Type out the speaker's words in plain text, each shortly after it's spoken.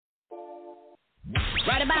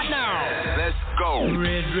right about now. Let's go.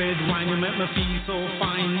 Red, red wine, you make me feel so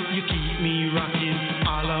fine. You keep me rocking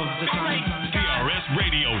all of the time. PRS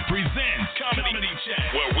Radio presents Comedy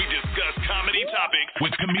Chat, where we discuss comedy topics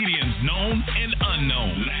with comedians known and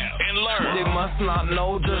unknown. Laugh and learn. They must not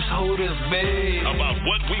know just who this be. About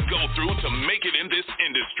what we go through to make it in this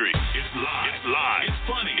industry. It's live. It's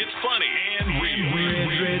funny. And real. Red,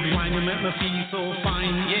 red wine, you make me feel so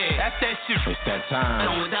fine. Yeah, that's that shit. It's that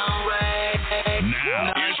time.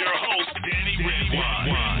 Now, here's your host, Dany Redwine.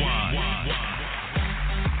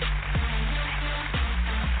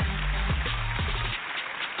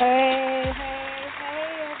 Hey,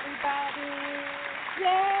 everybody.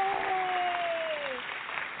 Yay!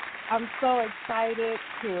 I'm so excited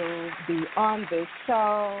to be on this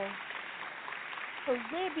show.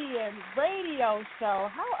 Caribbean radio show.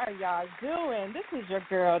 How are y'all doing? This is your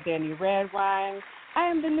girl, Dany Redwine. I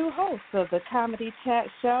am the new host of the Comedy Chat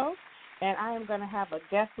Show, and I am going to have a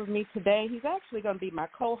guest with me today. He's actually going to be my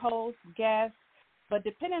co-host guest, but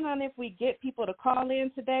depending on if we get people to call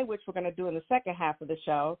in today, which we're going to do in the second half of the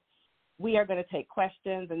show, we are going to take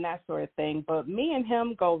questions and that sort of thing. But me and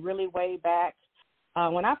him go really way back.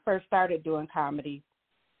 When I first started doing comedy,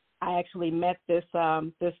 I actually met this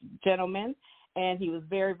gentleman, and he was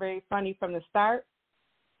very, very funny from the start.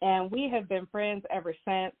 And we have been friends ever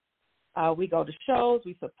since. We go to shows.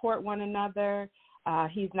 We support one another.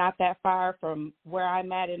 He's not that far from where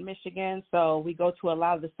I'm at in Michigan, so we go to a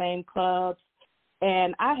lot of the same clubs.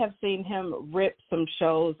 And I have seen him rip some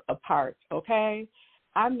shows apart, okay?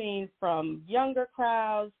 I mean, from younger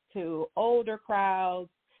crowds to older crowds.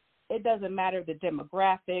 It doesn't matter the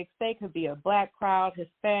demographics. They could be a black crowd,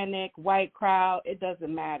 Hispanic, white crowd. It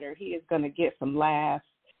doesn't matter. He is going to get some laughs.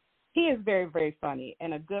 He is very, very funny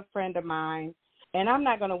and a good friend of mine. And I'm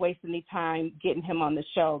not going to waste any time getting him on the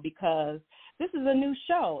show because this is a new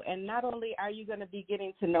show. And not only are you going to be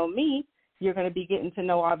getting to know me, you're going to be getting to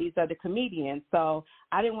know all these other comedians. So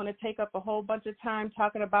I didn't want to take up a whole bunch of time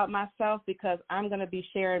talking about myself because I'm going to be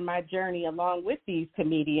sharing my journey along with these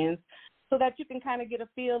comedians so that you can kind of get a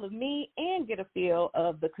feel of me and get a feel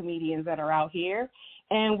of the comedians that are out here.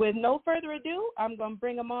 And with no further ado, I'm going to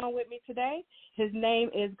bring him on with me today. His name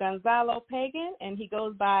is Gonzalo Pagan, and he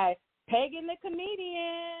goes by Pagan the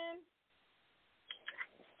Comedian.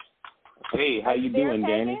 Hey, how you doing,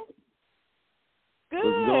 Dany? Good.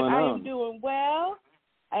 What's going on? I am doing well.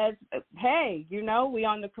 We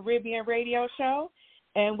on the Caribbean radio show,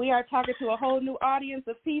 and we are talking to a whole new audience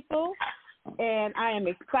of people, and I am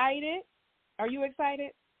excited. Are you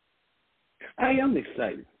excited? I am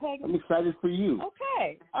excited. Pagan? I'm excited for you.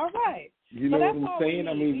 Okay. All right. You know what I'm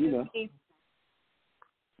saying?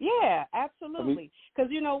 Yeah, absolutely.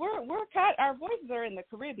 Because our voices are in the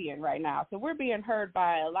Caribbean right now, so we're being heard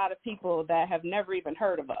by a lot of people that have never even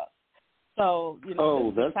heard of us. So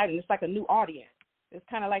it's exciting. It's like a new audience. It's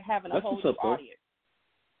kind of like having a whole new audience.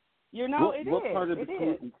 What part of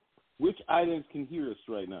which islands can hear us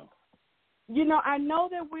right now? I know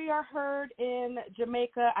that we are heard in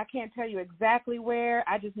Jamaica. I can't tell you exactly where.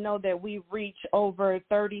 I just know that we reach over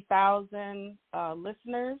 30,000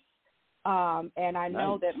 listeners. And I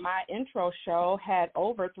know that my intro show had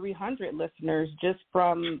over 300 listeners just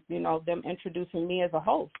from, them introducing me as a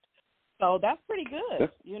host. So that's pretty good,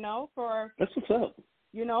 That's what's up.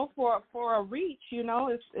 For a reach,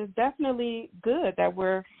 it's definitely good that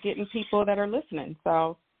we're getting people that are listening.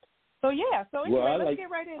 So yeah. So anyway, let's get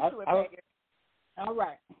right into it, Megan. All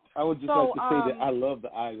right. I would just like to say that I love the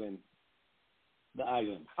island. The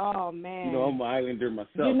island. Oh, man. I'm an islander myself,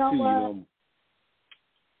 you know too. What?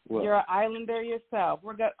 Well, you're an islander yourself.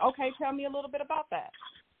 We're good. Okay, tell me a little bit about that.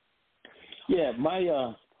 Yeah,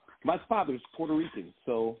 my father's Puerto Rican,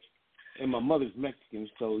 and my mother's Mexican,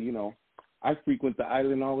 so, I frequent the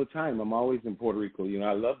island all the time. I'm always in Puerto Rico.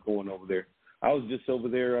 I love going over there. I was just over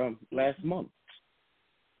there last month.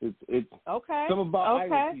 It's okay. Some about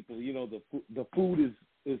island people. The food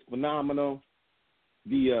is phenomenal.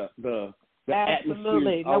 The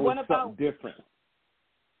atmosphere is always something different.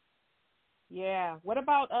 Yeah. What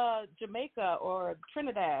about Jamaica or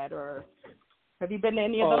Trinidad, or have you been to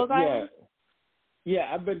any of those islands?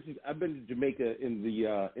 Yeah, I've been to Jamaica in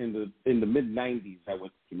the mid '90s. I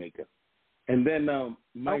went to Jamaica, and then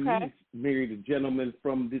my niece married a gentleman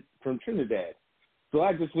from Trinidad. So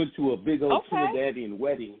I just went to a big old Trinidadian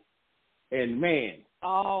wedding, and man,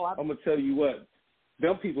 I'm gonna tell you what,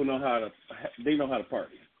 them people know how to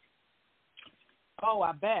party. Oh,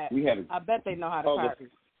 I bet. I bet they know how to party.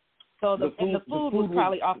 So the food was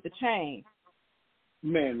probably off the chain.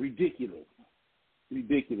 Man, ridiculous.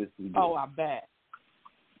 Oh, I bet.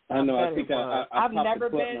 I know. I think I've never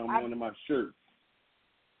been on one of my shirts.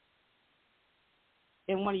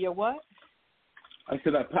 in one of your what? I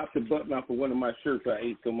said I popped the button off of one of my shirts. I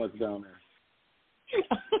ate so much down there.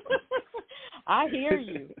 I hear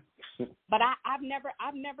you. But I've never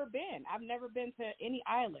been to any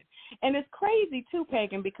island. And it's crazy too,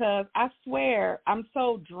 Pagan, because I swear I'm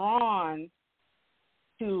so drawn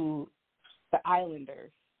to the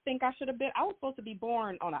islanders. I was supposed to be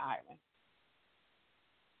born on an island.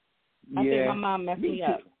 I think my mom messed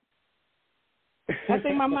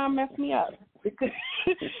me up. Because,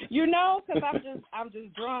 because I'm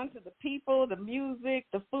just drawn to the people, the music,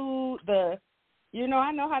 the food,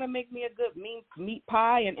 I know how to make me a good meat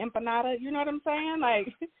pie and empanada. You know what I'm saying?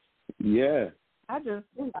 Like, yeah. I just,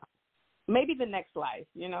 maybe the next life,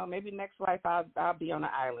 maybe next life I'll be on an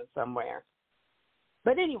island somewhere.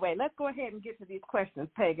 But anyway, let's go ahead and get to these questions,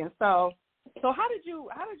 Pagan. So how did you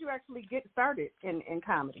actually get started in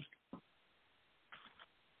comedy?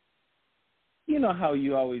 You know how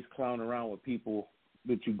you always clown around with people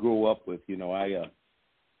that you grow up with.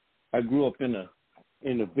 I grew up in a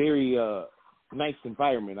very nice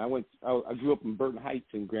environment. I grew up in Burton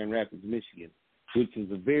Heights in Grand Rapids, Michigan, which is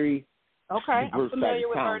a very diverse I'm familiar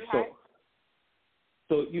with town. Burton Heights.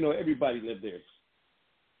 So everybody lived there.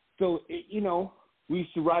 So we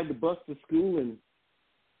used to ride the bus to school, and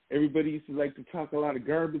everybody used to like to talk a lot of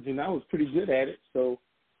garbage, and I was pretty good at it. So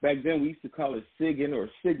back then we used to call it sigging or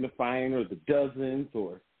signifying or the dozens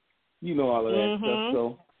or all of that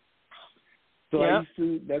stuff. So yep.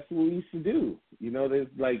 That's what we used to do. There's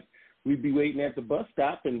like we'd be waiting at the bus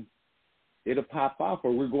stop and it'll pop off,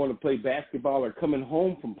 or we're going to play basketball or coming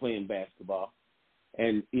home from playing basketball,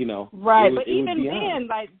 and right. But even then,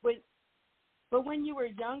 but when you were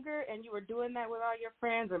younger and you were doing that with all your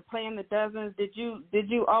friends and playing the dozens, did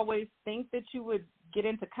you always think that you would get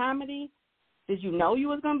into comedy? Did you know you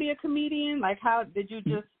was going to be a comedian? Like, how did you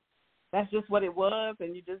that's just what it was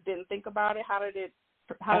and you just didn't think about it? How did it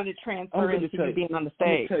transfer into you being on the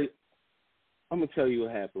stage? I'm going to tell you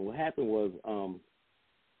what happened. What happened was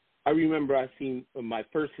I remember I seen my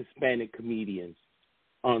first Hispanic comedians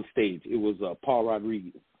on stage. It was Paul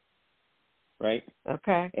Rodriguez, right?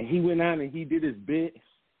 Okay. And he went on and he did his bit,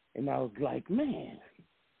 and I was like, man,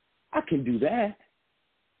 I can do that.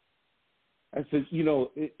 I said,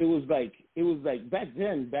 it was like back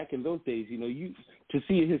in those days, you to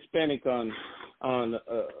see a Hispanic on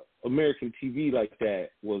American TV like that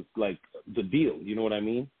was like the deal. You know what I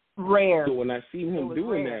mean? Rare. So when I seen him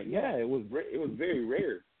doing rare. that, it was very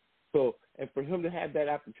rare. So and for him to have that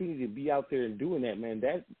opportunity to be out there and doing that, man,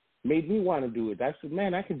 that made me want to do it. I said,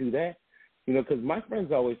 man, I can do that. Because my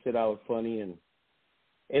friends always said I was funny, and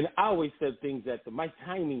I always said things that my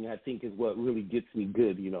timing, I think, is what really gets me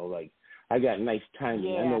good. Like I got nice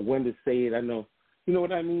timing. Yeah. I know when to say it. I know, you know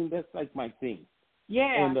what I mean? That's like my thing.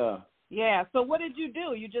 Yeah. And yeah. So what did you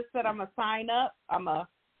do? You just said, I'm going to sign up.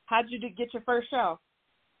 How'd you get your first show?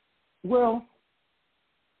 Well,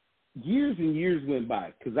 years and years went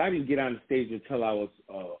by because I didn't get on the stage until I was,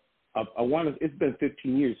 it's been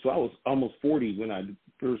 15 years, so I was almost 40 when I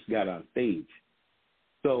first got on stage.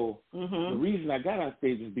 So the reason I got on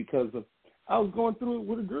stage is because I was going through it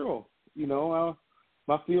with a girl.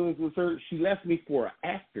 My feelings was hurt. She left me for an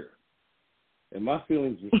actor, and my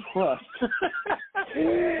feelings was crushed.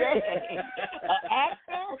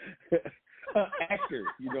 An actor?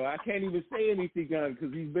 I can't even say anything on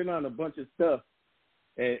because he's been on a bunch of stuff,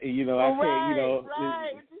 and I can't.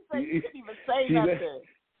 Right. You couldn't even say nothing.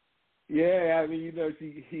 Yeah, I mean,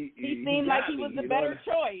 he seemed like he was the better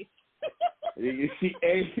choice.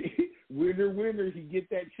 Winner, he get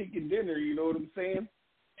that chicken dinner. You know what I'm saying?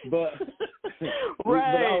 But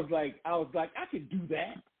right. But I was like, I could do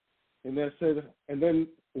that. And then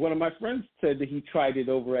one of my friends said that he tried it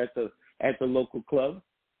over at the local club,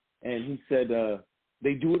 and he said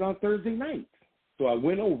they do it on Thursday nights. So I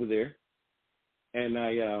went over there, and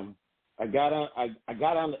I got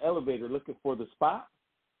on the elevator looking for the spot,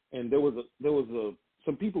 and there was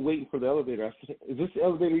some people waiting for the elevator. I said, "Is this the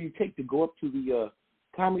elevator you take to go up to the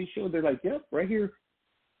comedy show?" They're like, "Yep, right here."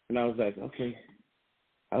 And I was like, "Okay."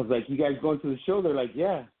 I was like, "You guys going to the show?" They're like,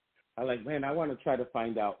 "Yeah." I like, "Man, I want to try to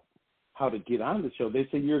find out how to get on the show." They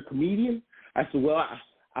said, "You're a comedian?" I said, "Well,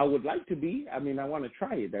 I would like to be. I mean, I want to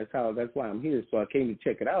try it. That's why I'm here." So I came to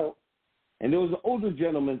check it out. And there was an older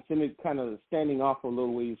gentleman sitting kind of standing off a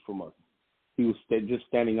little ways from us. He was just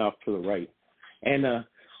standing off to the right. And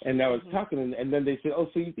I was talking, and then they said, "Oh,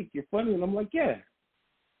 so you think you're funny?" And I'm like, "Yeah."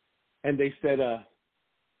 And they said,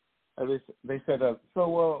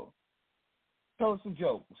 "So, tell us a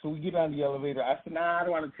joke." So we get on the elevator. I said, "Nah, I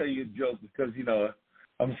don't want to tell you a joke because,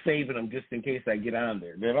 I'm saving them just in case I get on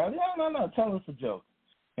there." They're like, No, tell us a joke.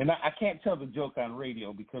 and I can't tell the joke on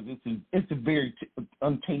radio because it's a very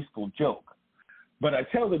untasteful joke. But I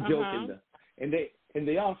tell the joke and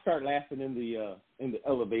they all start laughing in the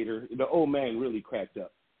elevator. The old man really cracked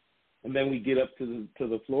up. And then we get up to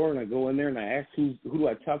the floor, and I go in there, and I ask who do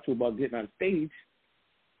I talk to about getting on stage.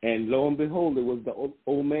 And lo and behold, it was the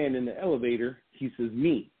old man in the elevator. He says,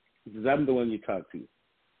 me. He says, I'm the one you talk to.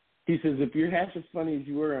 He says, if you're half as funny as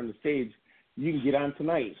you were on the stage, you can get on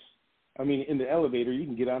tonight. I mean, in the elevator, you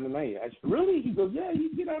can get on tonight. I said, really? He goes, yeah, you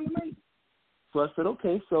can get on tonight. So I said,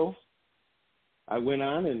 okay. So I went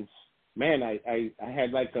on, and, man, I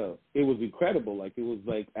had it was incredible. Like, it was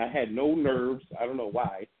like I had no nerves. I don't know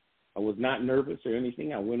why. I was not nervous or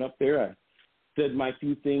anything. I went up there. I said my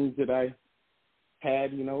few things that I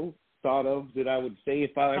had, thought of that I would say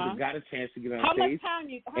if I ever got a chance to get on stage. How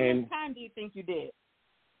much time do you think you did?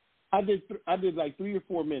 I did like 3 or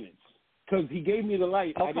 4 minutes because he gave me the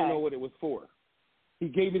light. Okay. I didn't know what it was for. He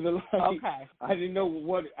gave me the light. Okay. I didn't know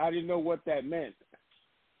what that meant.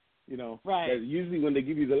 Right. Usually when they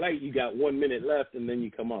give you the light, you got 1 minute left and then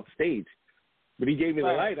you come off stage. But he gave me the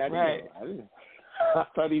light. I didn't know. I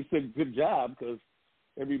thought he said good job because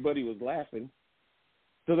everybody was laughing.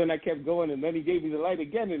 So then I kept going, and then he gave me the light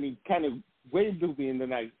again, and he kind of waved to me, and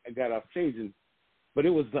then I got off stage. But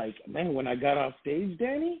it was like, man, when I got off stage,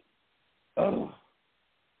 Danny, it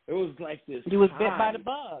was like this. You was high. bit by the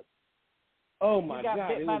bug. Oh, my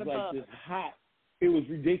God. It was like this hot. It was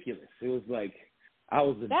ridiculous. It was like I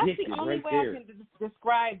was addicted right there. That's the only way I can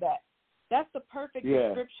describe that. That's the perfect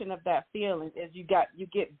description of that feeling. Is you get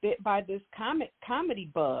bit by this comedy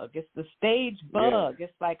bug. It's the stage bug. Yeah.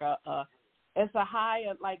 It's like it's a high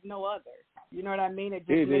like no other. You know what I mean? It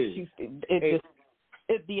just makes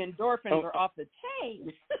the endorphins are off the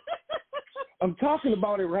chain. I'm talking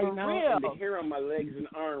about it right now, and the hair on my legs and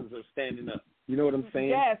arms are standing up. You know what I'm saying?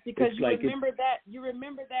 Yes, because you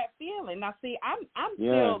remember that feeling. Now, see, I'm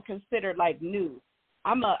still considered like new.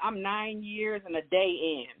 I'm 9 years and a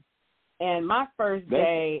day in. And my first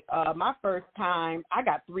day, my first time, I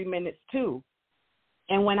got 3 minutes too.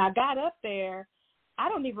 And when I got up there, I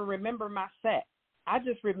don't even remember my set. I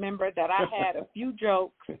just remember that I had a few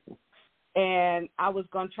jokes, and I was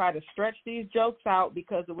going to try to stretch these jokes out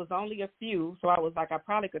because it was only a few. So I was like, I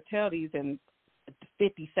probably could tell these in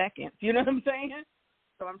 50 seconds. You know what I'm saying?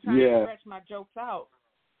 So I'm trying to stretch my jokes out.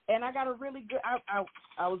 And I got a really good,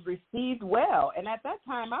 I was received well. And at that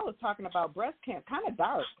time, I was talking about breast cancer, kind of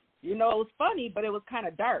dark. It was funny, but it was kind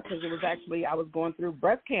of dark because it was actually I was going through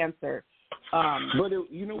breast cancer. But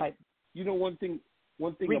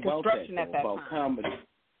one thing about that, about comedy.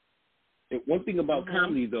 One thing about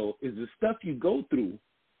comedy though is the stuff you go through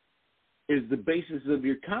is the basis of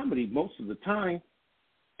your comedy most of the time,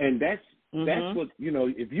 and that's what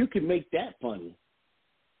if you can make that funny,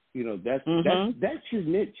 that's your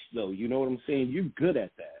niche though. You know what I'm saying? You're good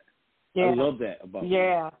at that. Yeah. I love that about you.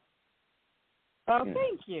 Yeah. Oh,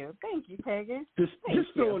 thank you, Pagan. Just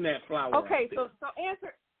throwing that flower. Okay, out so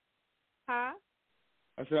answer. Huh?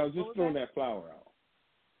 I said I was just throwing that flower out.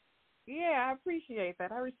 Yeah, I appreciate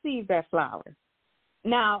that. I received that flower.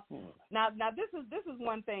 Now, this is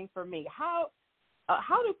one thing for me. How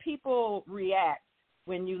do people react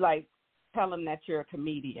when you tell them that you're a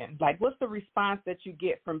comedian? Like, what's the response that you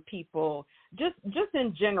get from people? Just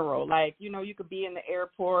in general, you could be in the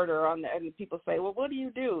airport or and people say, well, what do you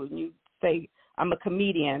do? And you say, I'm a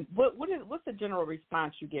comedian. What's the general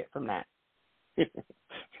response you get from that?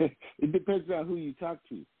 It depends on who you talk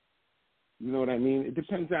to. You know what I mean? It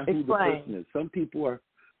depends on who the person is. Some people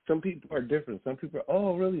are different. Some people are,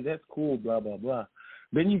 oh, really? That's cool, blah, blah, blah.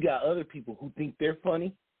 Then you got other people who think they're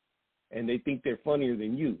funny, and they think they're funnier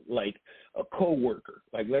than you, like a coworker.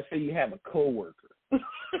 Like, let's say you have a coworker,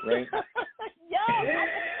 right? Yeah.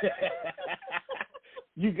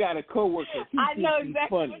 You got a coworker. I know exactly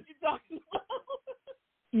funny. what you're talking about.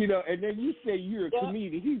 And then you say you're a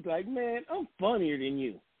comedian. He's like, man, I'm funnier than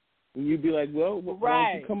you. And you'd be like, well,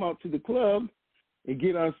 why don't you come out to the club and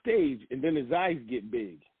get on stage? And then his eyes get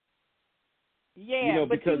big. Yeah,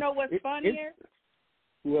 but you know what's funnier?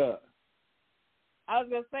 What? I was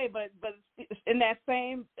going to say, but in that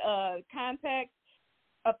same context,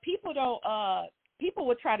 people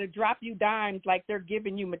would try to drop you dimes like they're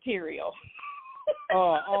giving you material.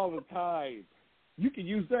 All the time. You can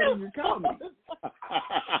use that in your comedy.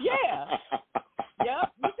 Yeah.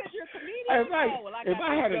 Yep. You said you're a comedian. If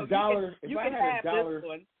I had a dollar, you can have this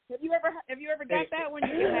one. Have you ever got that one?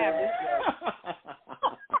 You can have this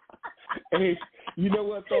one. Hey, you know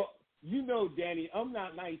what though? Danny, I'm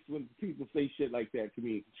not nice when people say shit like that to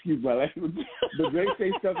me. Excuse my language. But they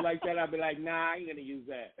say stuff like that, I'll be like, nah, I ain't gonna use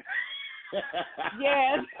that.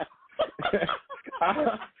 Yes.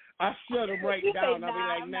 I shut them right You down. say, I'll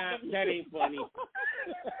be like, nah, that ain't funny.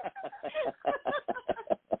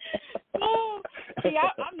 See,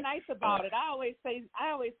 I'm nice about it. I always say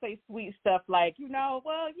sweet stuff like,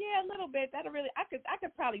 well, yeah, a little bit. I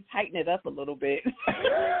could probably tighten it up a little bit.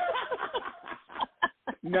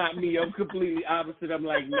 Not me. I'm completely opposite. I'm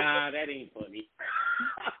like, nah, that ain't funny.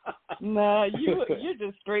 No, you're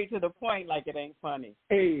just straight to the point, like it ain't funny.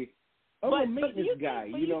 Hey, I'm a maintenance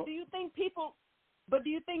guy. Do you think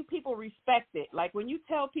people respect it? Like when you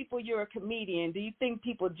tell people you're a comedian, do you think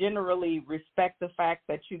people generally respect the fact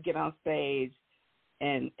that you get on stage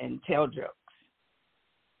and tell jokes?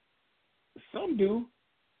 Some do,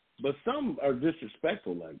 but some are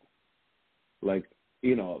disrespectful. Like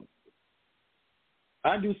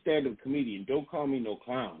I do stand-up comedian. Don't call me no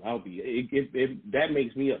clown. If that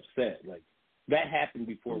makes me upset. Like that happened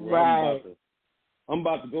before. Where right. I'm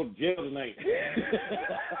about to go to jail tonight.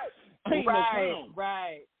 I ain't no clown.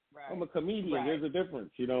 Right. I'm a comedian. Right. There's a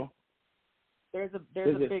difference, There's a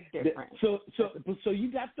big difference. So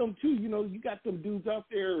you got them too, you got them dudes out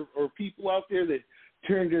there or people out there that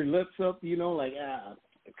turn their lips up, like a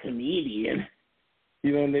comedian,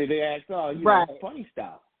 and they act all, funny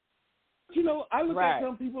style. I look at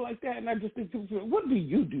some people like that and I just think, what do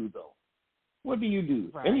you do though? What do you do?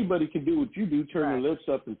 Right. Anybody can do what you do, turn their lips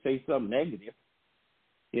up and say something negative.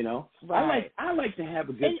 Right. I like to have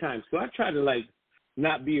a good time, so I try to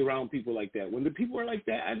not be around people like that. When the people are like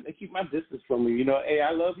that, I keep my distance from them. Hey,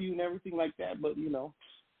 I love you and everything like that, but 20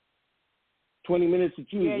 minutes of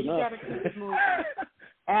you is enough. Yeah, you got to keep it moving.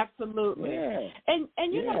 Absolutely. Yeah. And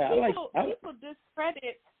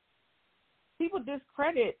people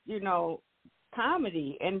discredit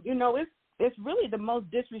comedy, and it's really the most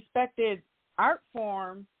disrespected art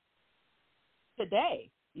form today.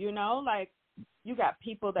 Like you got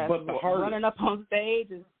people that's running up on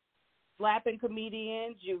stage and slapping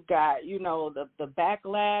comedians. You've got the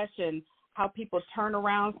backlash and how people turn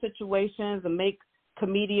around situations and make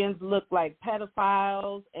comedians look like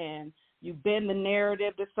pedophiles, and you bend the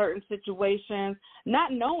narrative to certain situations,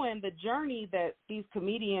 not knowing the journey that these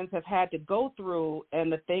comedians have had to go through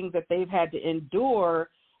and the things that they've had to endure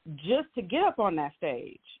just to get up on that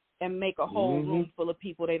stage and make a whole room full of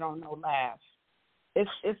people they don't know laugh.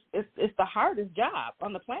 It's the hardest job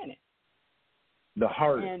on the planet. The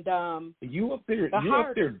hardest. And you up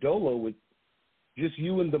there dolo with just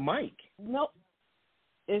you and the mic. Nope.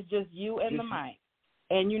 It's just you and the mic.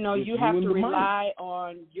 And you have to rely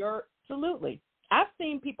on your absolutely. I've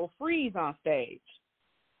seen people freeze on stage.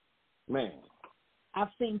 Man. I've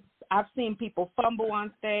seen people fumble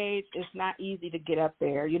on stage. It's not easy to get up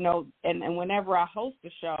there, and whenever I host a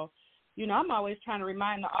show, I'm always trying to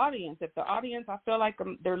remind the audience. If the audience, I feel like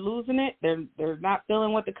they're losing it, they're not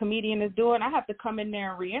feeling what the comedian is doing, I have to come in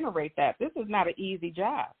there and reiterate that. This is not an easy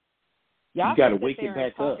job. Y'all got to sit wake there it back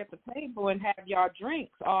and talk up at the table and have y'all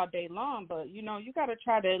drinks all day long, but, you got to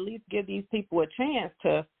try to at least give these people a chance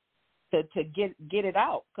to get it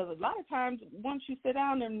out. Because a lot of times once you sit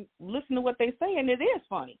down and listen to what they say, and it is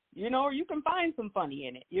funny, or you can find some funny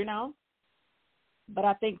in it, But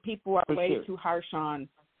I think people are too harsh on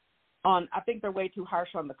I think they're way too harsh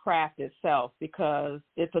on the craft itself because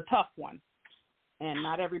it's a tough one, and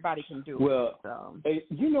not everybody can do it. Well, so.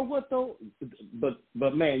 You know what though?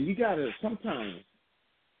 But man, sometimes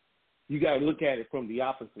you gotta look at it from the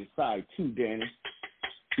opposite side too, Danny,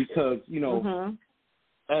 because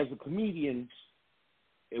as a comedian,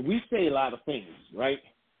 we say a lot of things, right?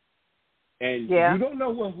 And you don't know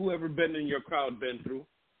what whoever been in your crowd been through.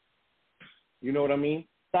 You know what I mean?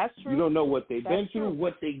 That's true. You don't know what they've been through,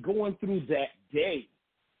 what they going through that day.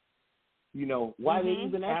 Why they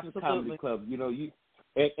even at the comedy club.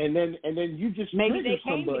 And then you just maybe they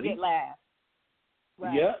came somebody. to get laughs.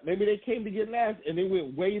 Right. Yeah, maybe they came to get laughs, and they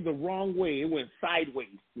went way the wrong way. It went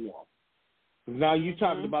sideways for them. Now you're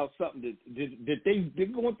talking about something that they're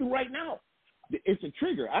going through right now. It's a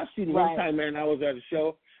trigger. I've seen one time, man, I was at a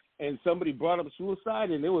show, and somebody brought up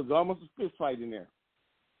suicide, and there was almost a fist fight in there.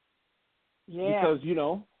 Yeah. Because,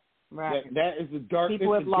 that is a dark,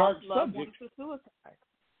 people have dark lost loved subject. ones to suicide.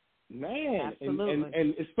 Man, absolutely.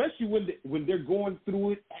 And especially when they're going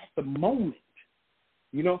through it at the moment.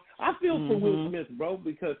 I feel for Will Smith, bro,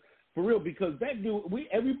 because that dude,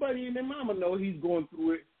 everybody and their mama know he's going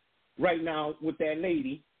through it right now with that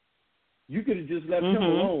lady. You could have just left him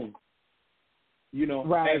alone,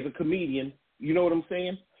 as a comedian. You know what I'm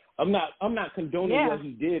saying? I'm not condoning what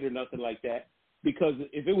he did or nothing like that, because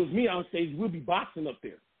if it was me on stage, we'd be boxing up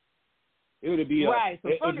there. It would be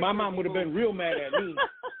my mom would have been real mad at me.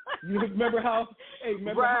 You remember how? Hey,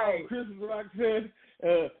 how Chris Rock said?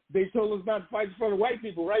 they told us not to fight in front of white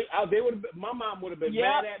people, right? My mom would have been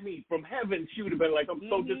mad at me from heaven. She would have been like, I'm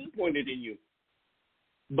so disappointed in you.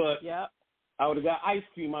 But I would have got ice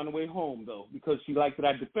cream on the way home, though, because she liked that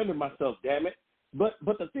I defended myself, damn it. But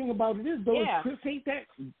the thing about it is, though, is Chris ain't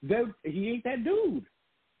he ain't that dude.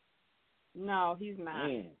 No, he's not.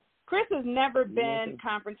 Man. Chris has never been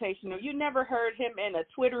confrontational. You never heard him in a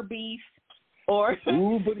Twitter beef or, but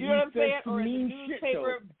you know what I'm saying, or in the shit,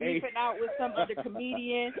 newspaper beefing out with some other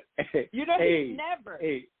comedian. You know, he's never.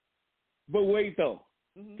 But wait, though.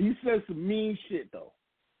 He says some mean shit, though.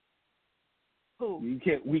 Who?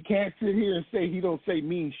 We can't sit here and say he don't say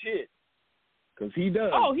mean shit, because he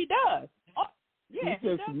does. Oh, he does. Oh, yeah, he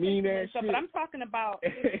says does some mean ass shit. But I'm talking about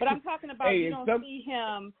you don't see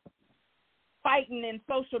him fighting in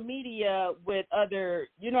social media with other,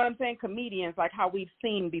 you know what I'm saying, comedians, like how we've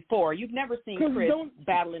seen before. You've never seen Chris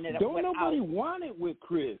battling it up. Don't nobody want it with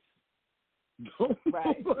Chris. Don't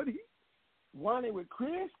nobody want it with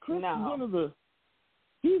Chris. Chris is one of the.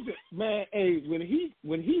 Man. Hey, when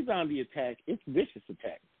he's on the attack, it's vicious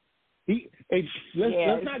attack.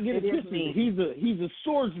 Let's not get it twisted. He's a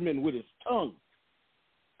swordsman with his tongue.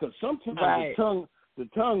 Because sometimes the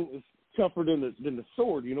tongue is tougher than the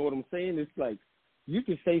sword. You know what I'm saying? It's like you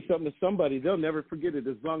can say something to somebody, they'll never forget it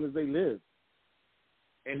as long as they live.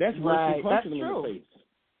 And that's worse than punching them in the face.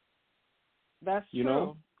 That's true. You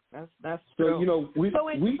know? That's so, true. You know, we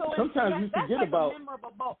sometimes we forget like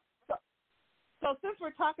about. So since we're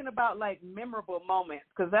talking about like memorable moments,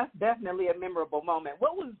 because that's definitely a memorable moment.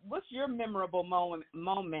 What's your memorable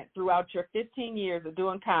moment throughout your 15 years of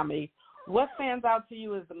doing comedy? What stands out to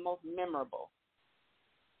you as the most memorable?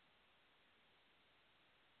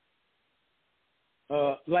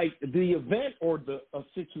 Like the event or a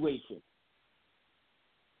situation?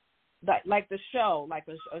 Like the show, like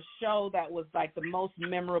a show that was like the most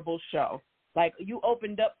memorable show. Like you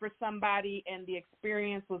opened up for somebody and the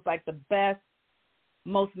experience was like the best,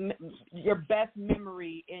 your best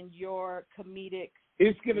memory in your comedic.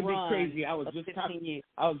 It's gonna be crazy. I was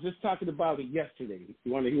just talking about it yesterday.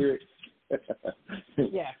 You want to hear it?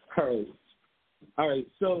 Yeah. All right.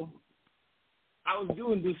 So I was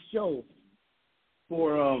doing this show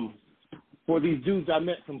for these dudes I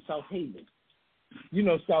met from South Haven. You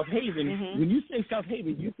know, South Haven. Mm-hmm. When you say South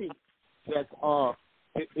Haven, you think that's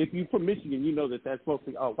if you're from Michigan, you know that that's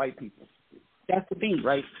mostly all white people. That's the beat,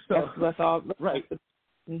 right? So that's all right.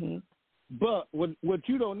 Mm-hmm. But what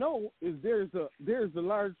you don't know is there's a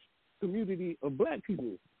large community of black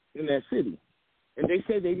people in that city, and they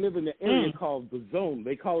say they live in the area called the Zone.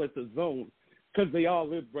 They call it the Zone because they all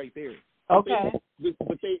live right there. Okay.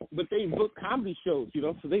 But they book comedy shows, you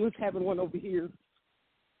know. So they was having one over here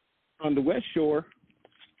on the West Shore.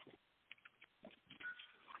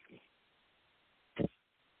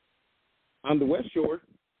 On the West Shore,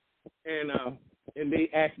 and they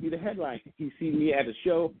asked me to headline. He seen me at a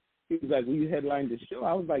show. He was like, "Will you headline this show?"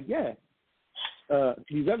 I was like, "Yeah."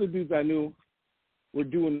 These other dudes I knew were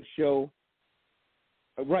doing the show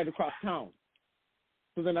right across town.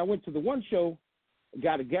 So then I went to the one show,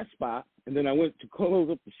 got a guest spot, and then I went to close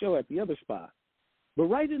up the show at the other spot. But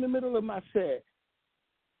right in the middle of my set,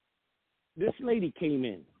 this lady came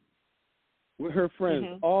in with her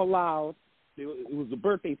friends, all loud. It was a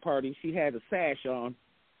birthday party. She had a sash on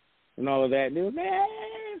and all of that. And they was, man,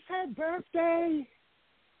 it's her birthday.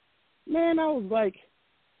 Man, I was like,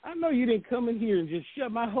 I know you didn't come in here and just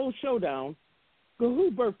shut my whole show down. But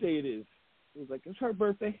whose birthday it is? It was like, it's her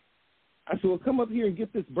birthday. I said, well, come up here and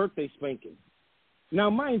get this birthday spanking. Now,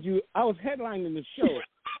 mind you, I was headlining the show,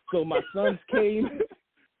 so my sons came.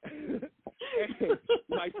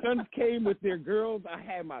 My sons came with their girls. I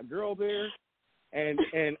had my girl there. And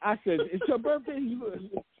I said, it's your birthday. You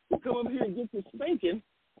come over here and get this spanking.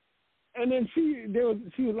 And then she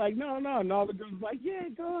was like, no. And all the girls was like, yeah,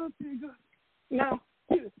 go up there, go. Now,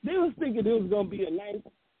 they was thinking it was going to be a nice,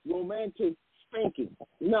 romantic spanking.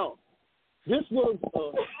 No. This was,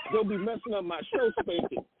 they'll be messing up my show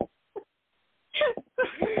spanking.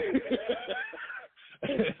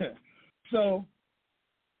 So,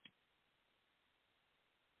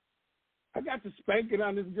 I got the spanking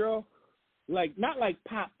on this girl. Like, not like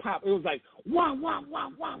pop. It was like, wah, wah, wah,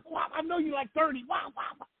 wah, wah. I know you like 30, wah,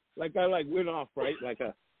 wah, wah. Like, I, went off, right? Like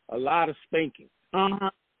a lot of spanking. Uh-huh.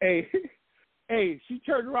 Hey, she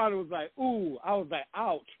turned around and was like, ooh. I was like,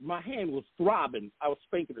 ouch. My hand was throbbing. I was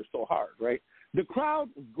spanking her so hard, right? The crowd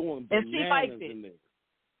was going bananas and she liked it. in there.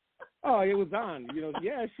 Oh, it was on. You know,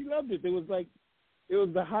 yeah, she loved it. It was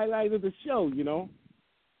the highlight of the show, you know.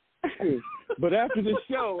 But after the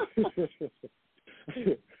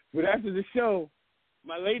show,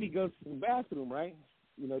 my lady goes to the bathroom, right?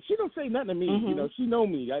 You know, she don't say nothing to me. You know, she know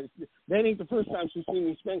me. That ain't the first time she's seen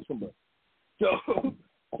me spank somebody.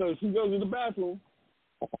 So she goes to the bathroom,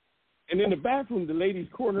 and in the bathroom, the ladies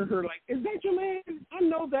corner her like, "Is that your man? I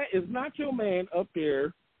know that is not your man up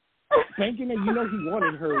there spanking her. You know he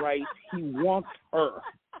wanted her, right? He wants her."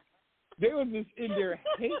 They was just in there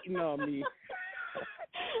hating on me.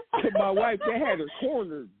 And my wife, they had her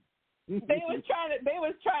cornered. They was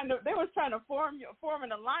trying to form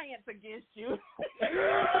an alliance against you.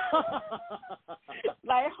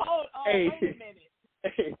 Like, hold on, wait a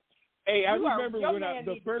minute. Hey, I remember your when man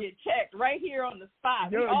the needs first to get checked right here on the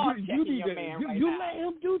spot. You Now. let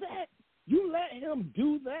him do that. You let him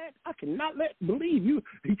do that. I cannot believe you.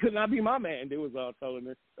 He could not be my man. They was all telling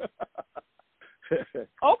her.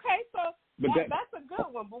 Okay, so that's a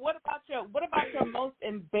good one. But what about your most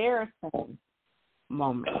embarrassing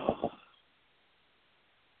moment?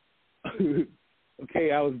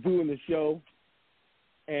 Okay, I was doing the show,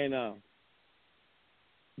 and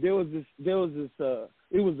there was this.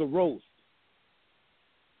 It was a roast.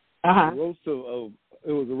 Uh-huh. It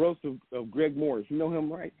was a roast of Greg Morris. You know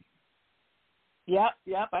him, right? Yep,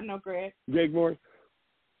 I know Greg. Greg Morris.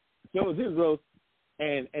 So it was his roast,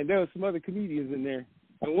 and there were some other comedians in there,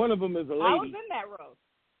 and one of them is a lady. I was in that roast.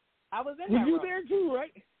 Were you there too,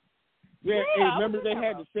 right? Yeah. Hey, remember they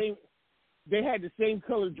had the same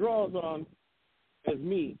colored drawers on as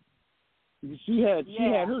me. She had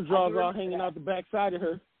her drawers all hanging out the backside of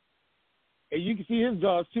her, and you can see his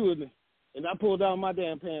drawers too. And I pulled down my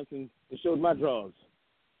damn pants and showed my drawers.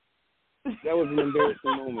 That was an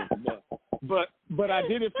embarrassing moment, but I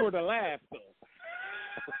did it for the laugh though.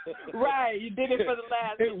 Right, you did it for the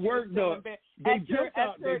laugh. It worked though. They jumped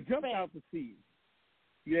out the seat.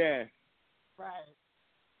 Yeah. Right.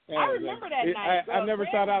 Yeah, I remember that night. I never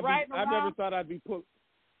thought I'd be put.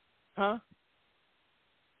 Huh?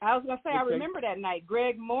 I was gonna say I remember that night.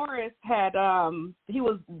 Greg Morris had he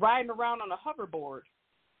was riding around on a hoverboard.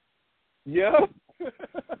 Yeah.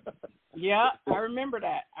 Yeah, I remember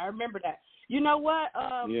that. You know what,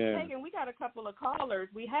 Pagan, we got a couple of callers.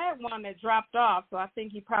 We had one that dropped off, so I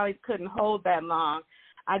think he probably couldn't hold that long.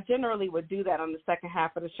 I generally would do that on the second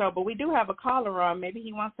half of the show, but we do have a caller on. Maybe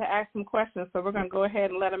he wants to ask some questions, so we're going to go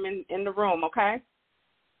ahead and let him in the room, okay?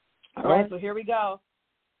 All right, so here we go.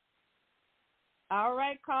 All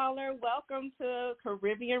right, caller, welcome to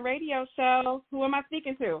Caribbean Radio Show. Who am I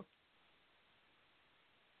speaking to?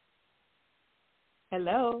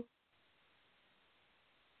 Hello?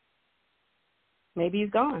 Maybe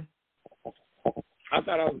he's gone. I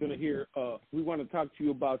thought I was going to hear, we want to talk to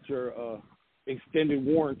you about your extended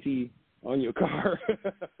warranty on your car.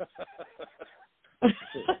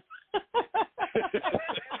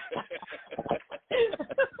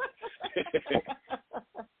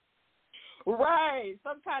 Right,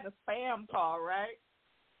 some kind of spam call, right?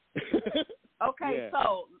 Okay,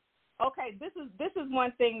 so this is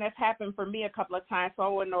one thing that's happened for me a couple of times, so I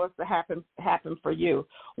want to know if it happened for you.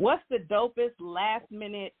 What's the dopest last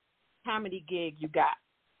minute comedy gig you got?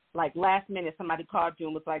 Like last minute, somebody called you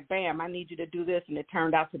and was like, "Bam, I need you to do this," and it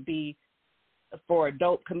turned out to be for a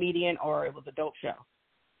dope comedian or it was a dope show.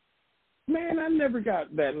 Man, I never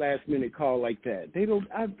got that last minute call like that. They don't.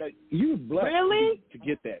 You blessed to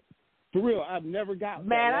get that. For real, I've never got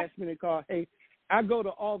that last minute call. Hey, I go to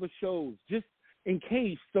all the shows just in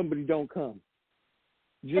case somebody don't come.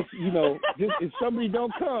 Just if somebody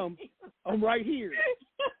don't come, I'm right here.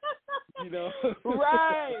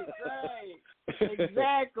 Right.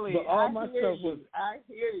 Exactly. But all my stuff was. I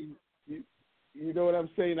hear you. You know what I'm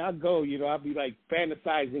saying? I go. I'll be like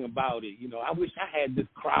fantasizing about it. I wish I had this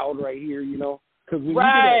crowd right here. Because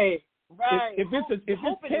right. If it's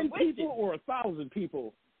 10 people or 1,000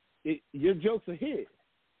 people, your joke's a hit.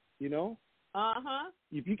 Uh-huh.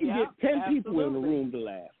 If you can get 10 people in the room to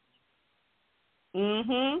laugh.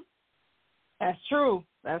 Mhm. That's true.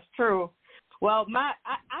 Well,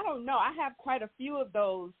 I don't know. I have quite a few of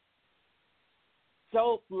those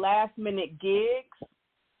dope last minute gigs,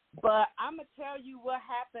 but I'm gonna tell you what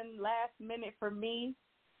happened last minute for me,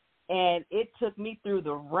 and it took me through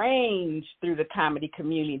the range through the comedy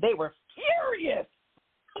community. They were furious.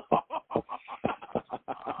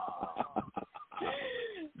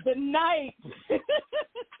 The night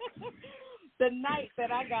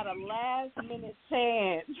that I got a last minute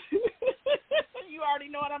chance. You already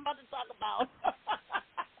know what I'm about to talk about.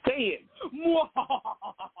 Say it.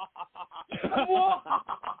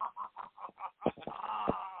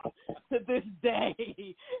 To this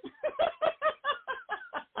day,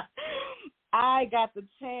 I got the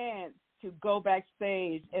chance to go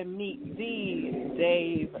backstage and meet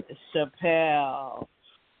Dave Chappelle.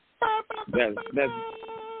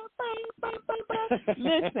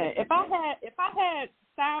 Listen, if I had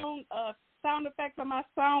sound effects on my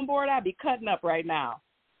soundboard, I'd be cutting up right now.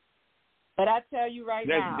 But I tell you right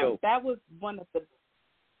now, that was one of the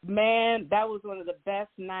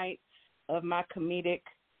best nights of my comedic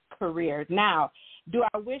career. Now, do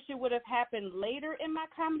I wish it would have happened later in my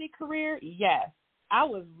comedy career? Yes. I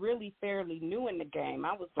was really fairly new in the game.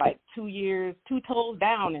 I was like 2 toes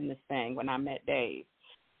down in this thing when I met Dave.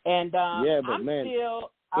 And I'm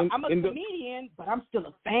a comedian, but I'm still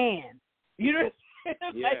a fan. You know what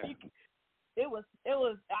I'm saying? Yeah.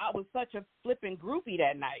 I was such a flipping groupie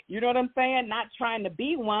that night. You know what I'm saying? Not trying to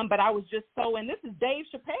be one, but I was just so, and this is Dave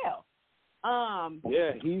Chappelle.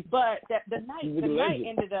 But the night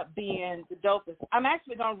ended up being the dopest. I'm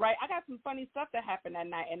actually gonna write. I got some funny stuff that happened that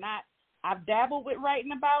night, and I've dabbled with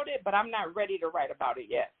writing about it, but I'm not ready to write about it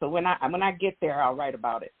yet. So when I get there, I'll write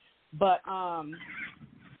about it. But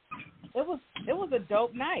it was a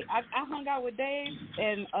dope night. I hung out with Dave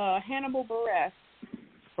and Hannibal Buress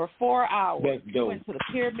for 4 hours. We went to the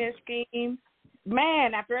pyramid scheme.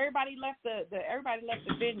 Man, after everybody left the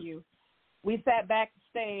venue, we sat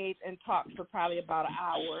backstage and talked for probably about an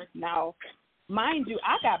hour. Now, mind you,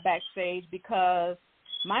 I got backstage because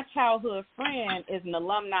my childhood friend is an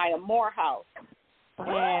alumni of Morehouse,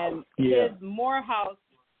 and his Morehouse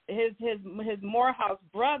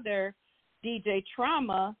brother, DJ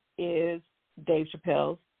Trauma, is Dave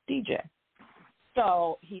Chappelle's DJ.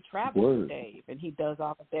 So he travels with Dave, and he does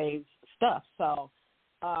all of Dave's stuff. So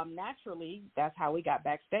naturally, that's how we got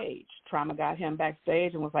backstage. Trauma got him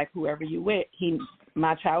backstage and was like, whoever you with.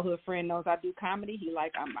 My childhood friend knows I do comedy. He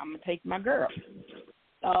like, I'm going to take my girl.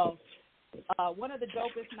 So one of the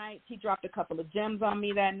dopest nights, he dropped a couple of gems on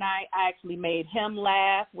me that night. I actually made him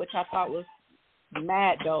laugh, which I thought was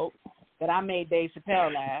mad dope, that I made Dave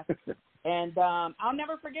Chappelle laugh. And I'll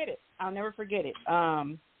never forget it.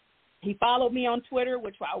 He followed me on Twitter,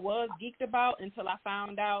 which I was geeked about until I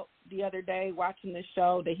found out the other day watching this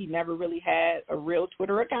show that he never really had a real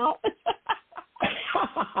Twitter account. So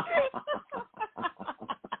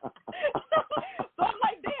I'm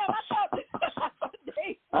like, damn, I thought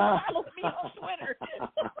Dave followed me on Twitter.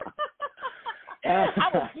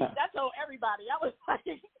 I told everybody. I was like,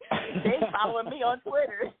 Dave following me on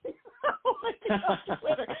Twitter.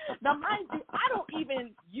 Now, mind you, I don't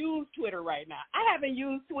even use Twitter right now. I haven't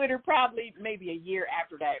used Twitter probably maybe a year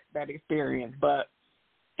after that experience, but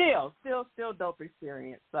still dope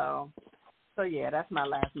experience. So yeah, that's my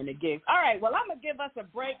last minute gig. All right, well, I'm gonna give us a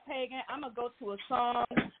break, Pagan. I'm gonna go to a song.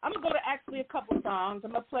 I'm gonna go to actually a couple songs.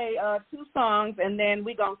 I'm gonna play 2 songs, and then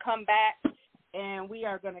we're gonna come back and we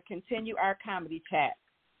are gonna continue our comedy chat.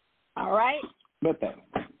 All right.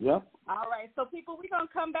 Yep. All right, so people, we're going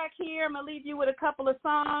to come back here. I'm going to leave you with a couple of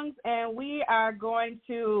songs, and we are going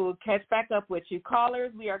to catch back up with you.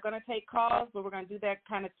 Callers, we are going to take calls, but we're going to do that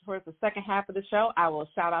kind of towards the second half of the show. I will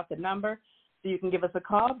shout out the number so you can give us a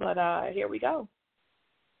call, but here we go.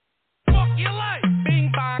 Fuck your life.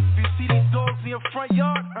 Bing bong. You see these dogs in your front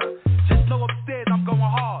yard? Just know upstairs I'm going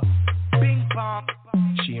hard. Bing bong.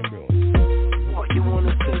 Chamber. What you want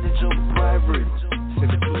to say to Joe Private?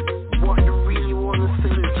 What you really want to say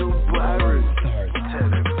to Joe Byron? Tell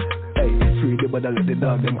him. Hey, free the bad and let the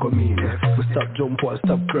dog them come in. We stop jump or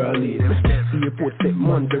stop crawling. See your post set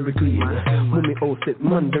man very clean. Mommy house set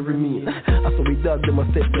man very mean. I saw we dog them a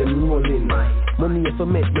step them rolling. Money if I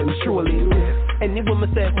make them strolling. Anyone me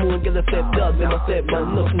step moon, get a step dog, them a step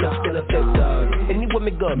man, nothing else, get a step dog. Anyone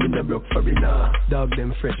me go, me na broke for it nah. Dog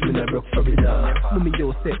them fresh, me na broke for it nah. Mommy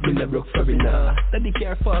yo step, me na broke for it nah. Daddy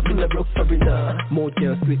care fast, me na broke for it nah. Mouth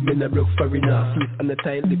can't split, me na broke for it nah. Feet on the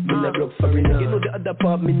tight lip, me na broke for it nah. You know the other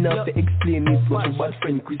part, me na to explain it. What my bad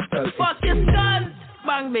friend Crystal. Fuck your skull.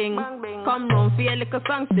 Bang bing, come round for your little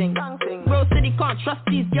song sing. Bro city can't trust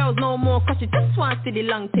these girls no more, cause you just want to see the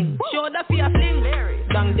long thing. Show that for your fling,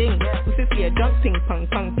 dang ding. We see a drunk ping, pang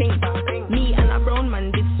pang ping. Me and a brown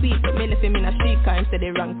man did sweet, but me left him in a street car instead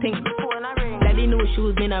of wrong thing. Daddy no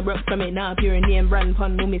shoes, me na broke from it now. Pure name brand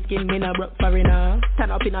pun, no me skin, me na broke for it now. Turn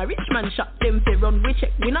up in a rich man shop, them say run we check,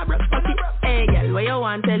 we na broke for it. Hey girl, what you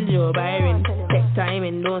want tell Joe Byron? Take time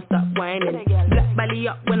and don't stop whining. Black belly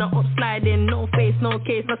up when I up sliding, no face, no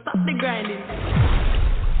case, now stop the grinding.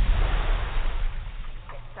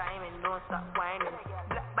 Take time and don't stop whining.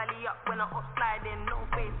 Black belly up when I up sliding, no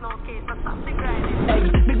face, no case, now stop the grinding. Hey,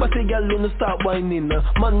 big bossy girl, no stop whining.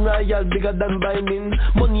 Man royal, bigger than binding.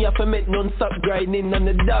 Money have to make non-stop grinding. And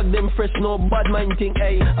the dog them fresh, no bad mind thing.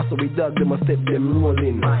 Hey, I saw we dog them a step them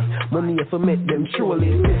rolling. Money have to make them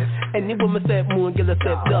trolling. Anyone me step more, get a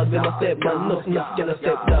step dog, them a step man, nothing else get a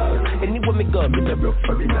step dog. Anyone me go, me never broke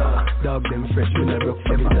for me now. Dog them fresh, me never broke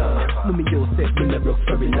for me now. Mommy yo step, me never broke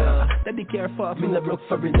for me now. Daddy care for me never broke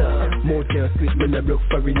for me now. More care sweet, me never broke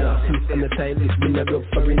for me now. Since on the stylist, me never broke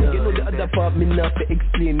for me now. You know the other part, me now to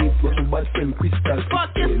explain it. What's a bad friend, Crystal.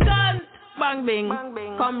 Fuck your son! Bang bing,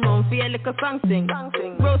 come round, feel like a song sing.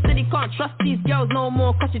 Bro city can't trust these girls no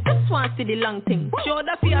more, cause you just want to see the long thing. Show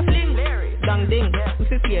that fear fling, dang ding. We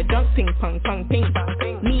see a junk ping, pong pong ping.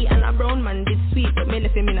 Me and a brown man did sweet, but me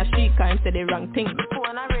left him in a street car instead the wrong thing.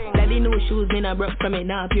 Daddy no shoes, me na broke from it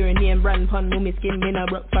now. Pure name brand pun, no me skin, me na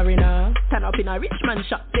broke for it now. Stand up in a rich man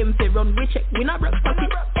shop, them fi run, we check, we na broke pocket.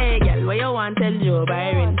 Hey girl, what you want tell Joe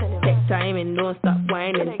Byron? Take time and don't stop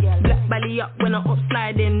whining. Black belly up when I up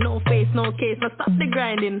sliding, no face, no case, now stop the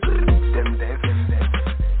grinding. Them deaf.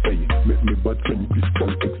 Hey, make me bad friend Crystal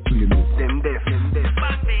explain it. Them deaf.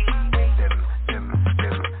 Bang bing. Them.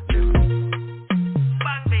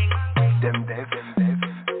 Bang bing. Them deaf.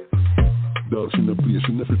 Dog, she no play,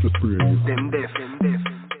 she never just spray you. Them deaf.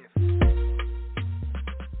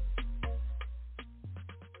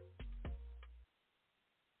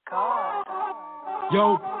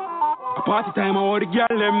 Yo, a party time, I want the girl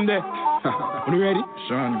them there. Are you ready?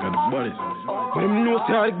 Sean got the body. But them know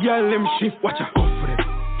say all the girl them shift. Watch out for them.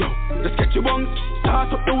 Yo, let's get your bunk.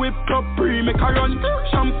 Start up the whip up, pre make a run.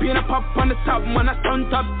 Champagne a pop on the top, man a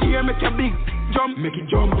stunt up here, make a big jump, make it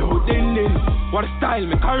jump. Yo, then. What a style,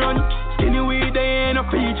 make a run. Skinny way, they ain't a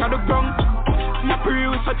peach at the ground. My pre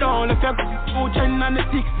with a down, if you go chain and the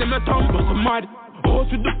sticks, them a tongue, but some mad. Out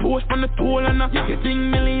with the post from the toll and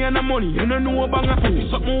getting million of money, you don't know banger.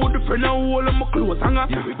 Something with the friend and all of my clothes hanger.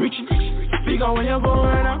 Rich, figure where you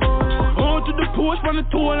going now. Out with the post from the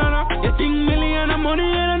toll and getting million of money,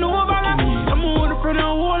 you don't know banger. Something with the friend and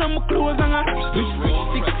all of my clothes hanger. Rich,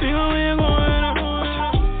 figure where you going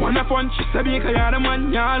now. One of one, she said, because you're the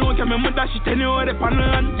man. Y'all don't remember that she tell you what the pan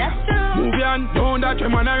on. Move on, don't that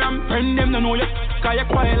trim on a ram. Friend them don't know you, cause you're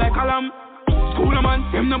quiet like a lamb. School man,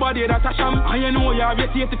 them nobody that a sham. And you know you have your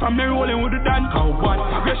teeth from me rolling with the dan. Cowboy,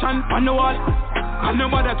 aggression on the wall. And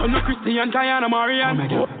nobody turn no Christian, Diana, Marian.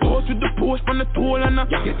 Out with the post from the toll and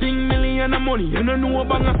getting million of money, you don't know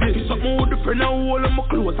banger. Something with the friend and all of my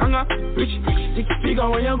clothes hanger. Rich, six figure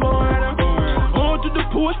where you going now. Out with the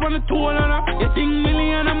post from the toll and getting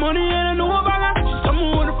million of money, you don't know banger. Something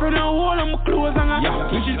with the friend and all of my clothes hanger.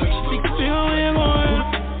 Rich, six figure where you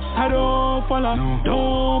going. I don't follow,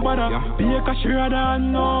 don't bother. Be a cashier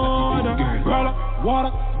than no other. Brother,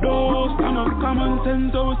 water, don't stand up. Common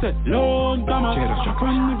sense, I say, long time. Shop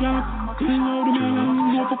on the gap, clean out the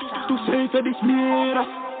man. No to say for this mirror.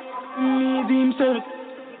 Need himself.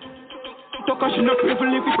 Talk a shit, no careful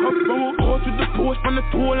if you come from. Out with the post from the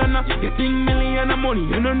toll and getting million of money,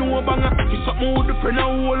 you don't know banger. It's something with the friend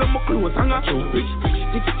and all of my clothes hanger. Rich,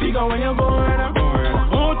 six figure where you going now.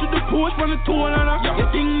 Out with the post from the toll and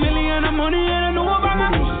getting million of money, you don't know banger.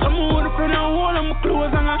 Something with the friend and all of my clothes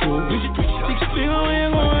hanger. Rich, six figure where you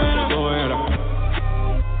going now.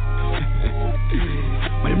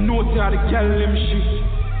 But them know how the girl them shit.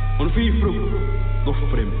 On the free flow, go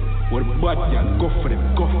for them. What the bad girl, go for them,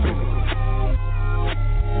 go for them.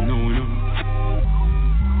 No.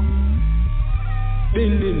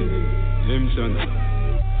 Bending, them son,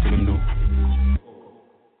 tell them no.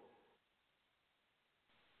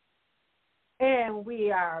 And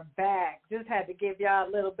we are back. Just had to give y'all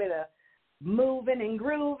a little bit of moving and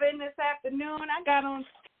grooving this afternoon. I got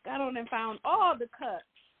on and found all the cuts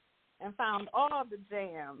and found all the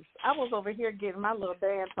jams. I was over here getting my little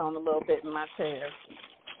dance on a little bit in my chair.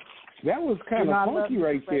 That was kind of funky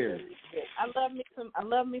right there. I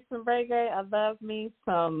love me some reggae. I love me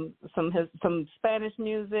some Spanish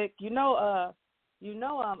music. Old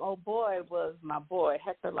boy was my boy,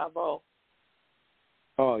 Hector Lavoe.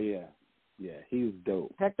 Oh yeah, he was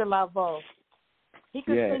dope. Hector Lavoe. He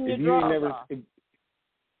could sing your drawers off.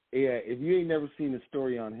 If you ain't never seen the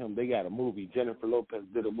story on him, they got a movie. Jennifer Lopez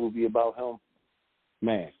did a movie about him.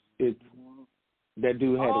 Man, that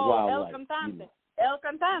dude had a wild life. El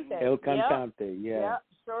Cantante, yeah. Yep,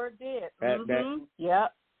 sure did.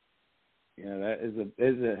 Yep. Yeah, that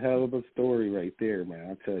is a hell of a story right there, man,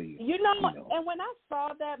 I'll tell you. And when I saw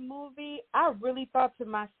that movie, I really thought to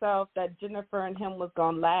myself that Jennifer and him was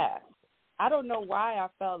going to last. I don't know why I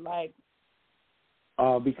felt like,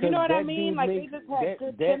 because you know what I mean? Like, they just had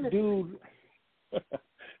good chemistry.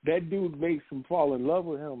 that dude makes him fall in love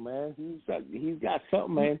with him, man. He's got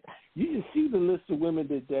something, man. You just see the list of women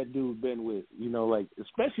that dude been with, you know, like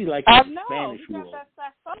especially like in the Spanish world. He got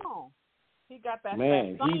that saxophone. He got that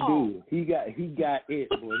man. saxophone. He got it,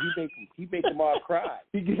 boy. He make them all cry.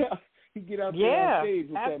 He get out there on stage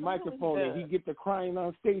with that microphone and he get the crying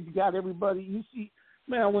on stage. He got everybody. You see,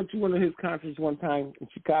 man, I went to one of his concerts one time in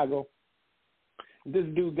Chicago. This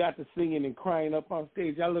dude got to singing and crying up on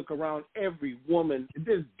stage. I look around, every woman,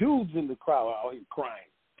 there's dudes in the crowd out here crying.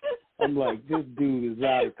 I'm like, this dude is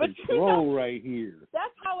out of control right here.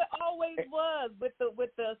 That's how it always was with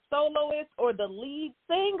the soloist or the lead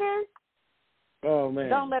singer. Oh, man.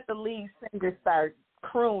 Don't let the lead singer start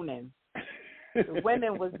crooning. The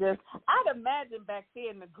women was just, I'd imagine back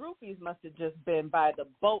then the groupies must have just been by the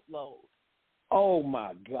boatload. Oh,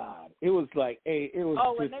 my God. It was like, it was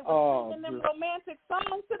just, when they were singing them romantic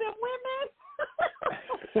songs to them women?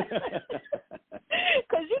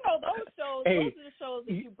 Because, you know, those shows, those are the shows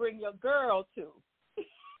that you bring your girl to.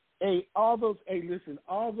 Listen,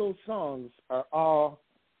 all those songs are all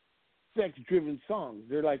sex-driven songs.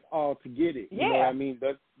 They're like all to get it. You know what I mean?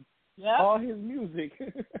 All his music,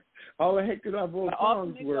 all the Hector Lavoe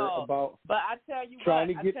songs were about but I tell you trying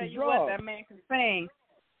what, to get I tell the you draw. what, that man can sing.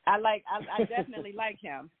 I definitely like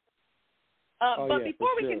him. But before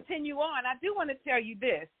we continue on, I do want to tell you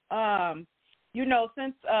this. You know,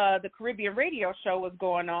 since the Caribbean radio show was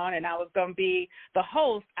going on and I was going to be the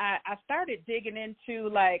host, I started digging into,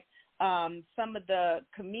 like, some of the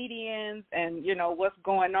comedians and, you know, what's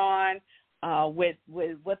going on with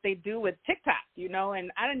what they do with TikTok, you know, and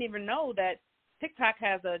I didn't even know that TikTok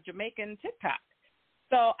has a Jamaican TikTok.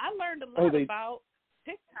 So I learned a lot about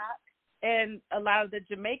TikTok and a lot of the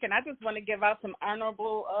Jamaican. I just want to give out some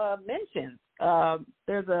honorable mentions.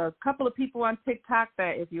 There's a couple of people on TikTok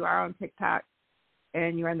that if you are on TikTok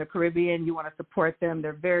and you're in the Caribbean, you want to support them.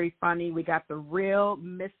 They're very funny. We got the real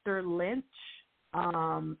Mr. Lynch,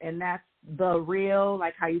 and that's the real,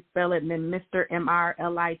 like how you spell it, and then Mr.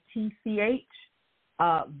 MRLITCH.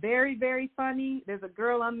 Very, very funny. There's a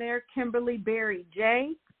girl on there, Kimberly Berry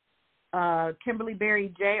J. Kimberly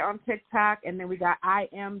Berry J on TikTok, and then we got I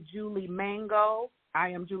Am Julie Mango. I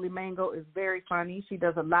Am Julie Mango is very funny. She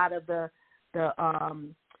does a lot of the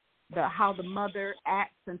how the mother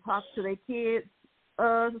acts and talks to their kids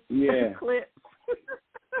clips.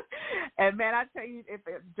 And man, I tell you, if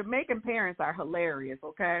Jamaican parents are hilarious,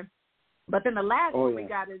 okay. But then the last one we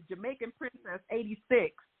got is Jamaican Princess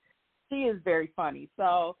 86. She is very funny.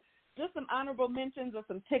 So just some honorable mentions of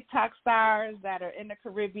some TikTok stars that are in the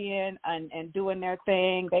Caribbean and doing their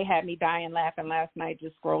thing. They had me dying laughing last night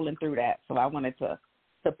just scrolling through that. So I wanted to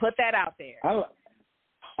put that out there.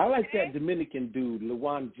 I like that Dominican dude,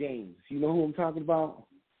 LeJuan James. You know who I'm talking about?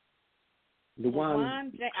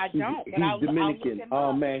 LeJuan James. I don't. He's Dominican.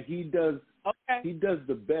 Oh man, he does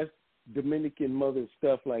the best Dominican mother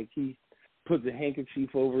stuff. Like he puts a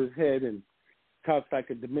handkerchief over his head and talks like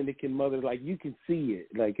a Dominican mother. Like you can see it.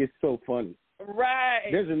 Like it's so funny. Right.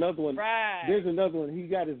 There's another one. Right. There's another one. He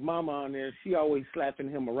got his mama on there. She always slapping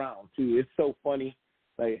him around too. It's so funny.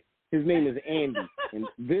 Like his name is Andy, and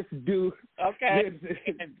this dude.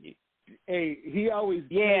 Andy. Hey, he always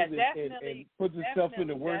definitely and puts himself in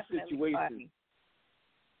the worst situations. Funny.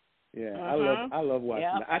 Yeah, I love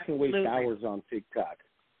watching that. I can waste hours on TikTok.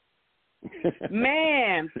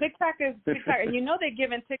 Man, TikTok, and you know they're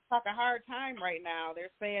giving TikTok a hard time right now.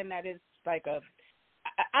 They're saying that it's like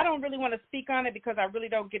I don't really want to speak on it because I really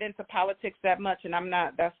don't get into politics that much, and I'm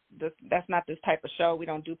not. That's not this type of show. We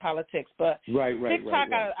don't do politics, but TikTok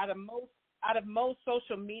out of most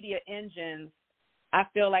social media engines, I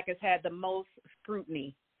feel like it's had the most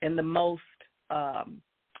scrutiny and the most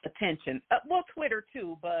attention. Well, Twitter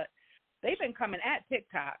too, but they've been coming at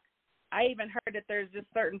TikTok. I even heard that there's just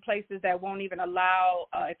certain places that won't even allow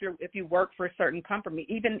if you work for a certain company,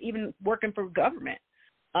 even working for government,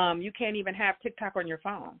 you can't even have TikTok on your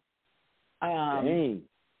phone. Dang.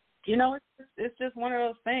 You know, it's just one of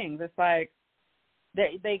those things. It's like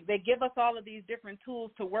they give us all of these different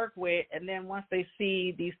tools to work with, and then once they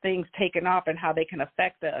see these things taken off and how they can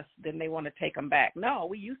affect us, then they want to take them back. No,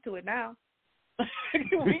 we used to it now.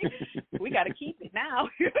 we got to keep it now.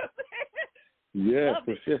 Yeah,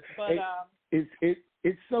 for sure. But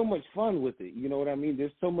it's so much fun with it. You know what I mean?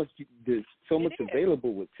 There's so much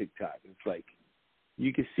available with TikTok. It's like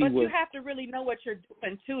you can see. But you have to really know what you're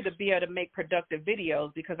doing too to be able to make productive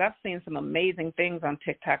videos, because I've seen some amazing things on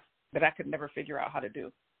TikTok that I could never figure out how to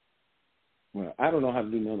do. Well, I don't know how to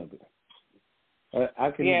do none of it.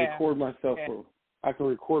 I can record myself I can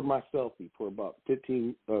record my selfie for about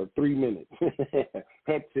 3 minutes.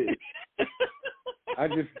 That's it.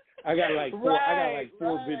 I got like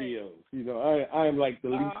four videos. You know, I am like the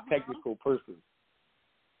least technical person.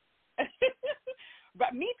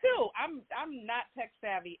 But me too. I'm not tech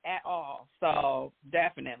savvy at all. So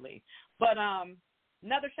definitely. But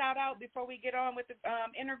another shout out before we get on with the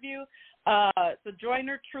interview.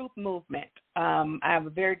 Sojourner Truth Movement. I have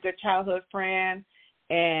a very good childhood friend,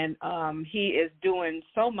 and he is doing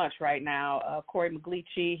so much right now. Corey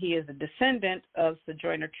McGleachy, he is a descendant of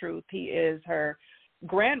Sojourner Truth. He is her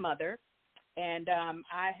grandmother, and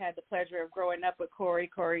I had the pleasure of growing up with Corey.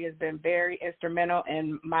 Corey has been very instrumental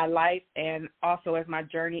in my life and also as my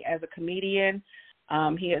journey as a comedian.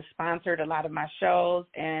 He has sponsored a lot of my shows,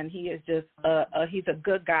 and he is just he's a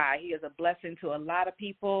good guy. He is a blessing to a lot of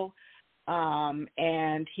people,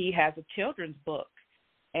 and he has a children's book.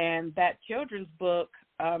 And that children's book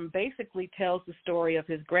basically tells the story of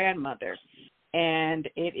his grandmother. And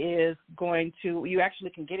it is going to, you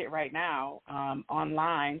actually can get it right now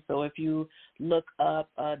online. So if you look up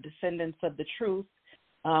Descendants of the Truth,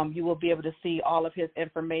 you will be able to see all of his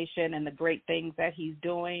information and the great things that he's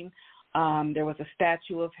doing. There was a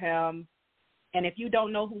statue of him. And if you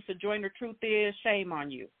don't know who Sojourner Truth is, shame on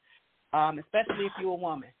you, especially if you're a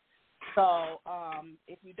woman. So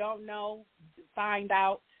if you don't know, find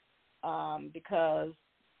out because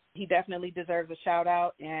he definitely deserves a shout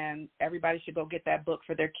out, and everybody should go get that book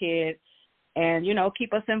for their kids and, you know,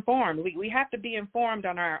 keep us informed. We have to be informed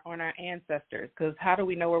on our ancestors, because how do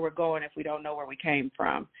we know where we're going if we don't know where we came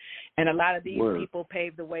from? And a lot of these people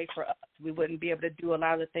paved the way for us. We wouldn't be able to do a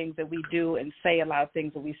lot of the things that we do and say a lot of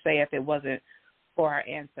things that we say if it wasn't for our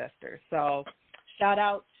ancestors. So shout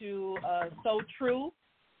out to So True,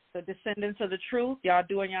 the Descendants of the Truth. Y'all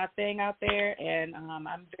doing y'all thing out there, and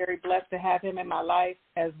I'm very blessed to have him in my life,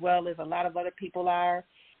 as well as a lot of other people are.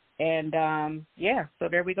 And, so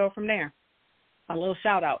there we go from there. A little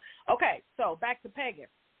shout out. Okay, so back to Pagan.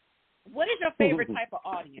 What is your favorite type of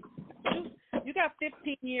audience? You got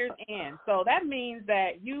 15 years in, so that means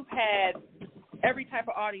that you've had every type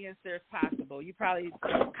of audience there's possible. You probably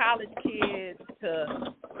college kids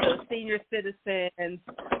to senior citizens,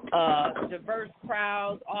 diverse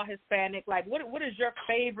crowds, all Hispanic. Like, what is your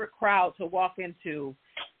favorite crowd to walk into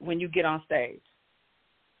when you get on stage?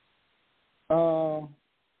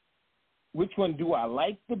 Which one do I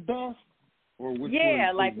like the best? Or which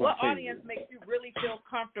one like what favorite? Audience makes you really feel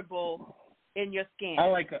comfortable in your skin? I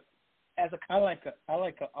like a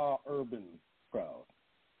all urban crowd.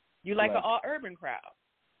 You like an all urban crowd?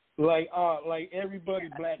 Like everybody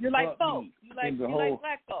black. You like folk. You like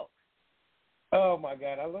black folk. Oh my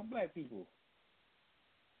God, I love black people.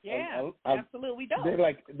 Yeah, absolutely. We don't. They're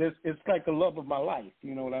like this. It's like the love of my life.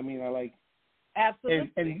 You know what I mean? I like.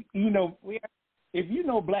 Absolutely. And you know, if you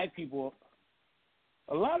know black people,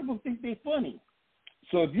 a lot of them think they're funny.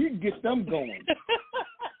 So if you get them going,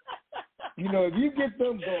 if you get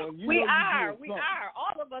them going, we are.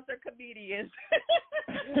 All of us are comedians.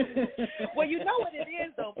 Well, you know what it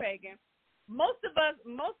is, though, Pagan. Most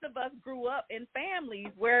of us grew up in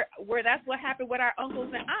families where that's what happened with our uncles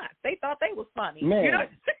and aunts. They thought they was funny. Man, you know?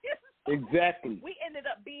 Exactly. We ended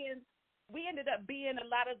up being a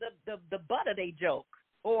lot of the butt of they joke.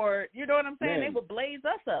 Or, you know what I'm saying? Man. They would blaze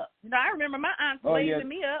us up. You know, I remember my aunts blazing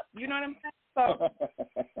me up. You know what I'm saying? So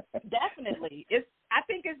definitely, I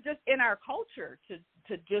think it's just in our culture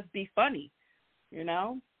to just be funny. You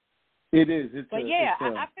know. It is. I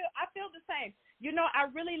feel the same. You know, I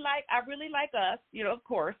really like us. You know, of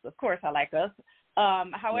course, I like us.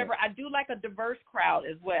 However, I do like a diverse crowd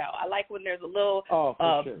as well. I like when there's a little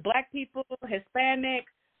black people, Hispanic,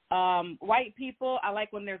 white people. I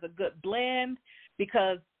like when there's a good blend,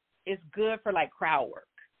 because it's good for like crowd work.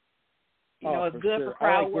 You know, it's good for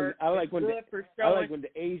crowd work. I like when the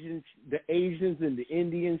Asians and the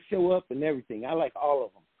Indians show up and everything. I like all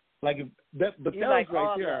of them. Like those right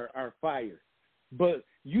there are fire. But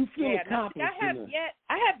you feel accomplished. I have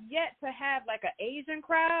yet to have like an Asian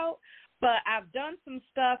crowd, but I've done some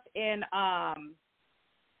stuff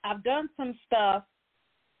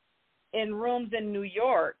in rooms in New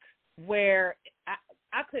York where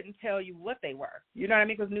I couldn't tell you what they were. You know what I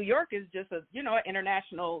mean? Because New York is just an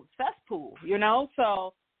international cesspool, you know?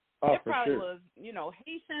 So there probably was,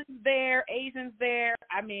 Haitians there, Asians there.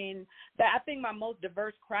 I mean, I think my most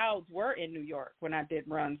diverse crowds were in New York when I did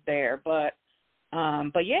runs there. But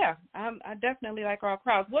yeah, I definitely like all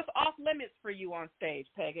crowds. What's off limits for you on stage,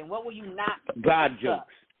 Pagan? What will you not do? God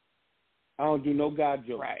jokes. I don't do no God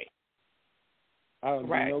jokes. Right. I don't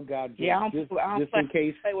do no God jokes. Yeah, I don't just in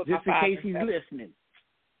case he's listening.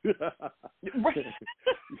 Just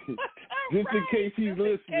in case he's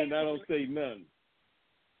listening, I don't say none.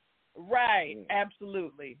 Right.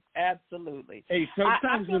 Absolutely. Hey,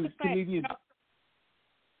 sometimes when comedians,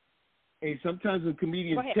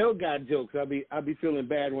 tell God jokes, I'll be feeling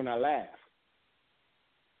bad when I laugh.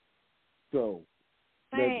 So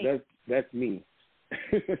that's me.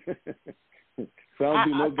 So I don't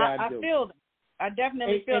do no God jokes. I feel that. I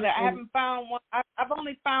definitely feel that. I haven't found one. I've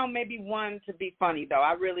only found maybe one to be funny though.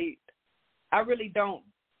 I really don't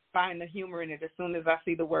find the humor in it as soon as I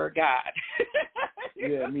see the word God.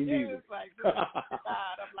 Yeah, me neither. It's like, God.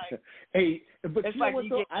 I'm like, hey, but it's you know like what, you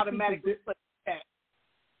though? get automatically put that.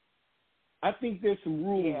 I think there's some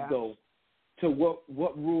rules though to what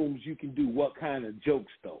rooms you can do what kind of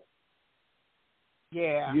jokes though.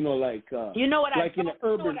 Yeah. You know, like you know what like I in don't, the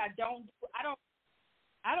urban. You know what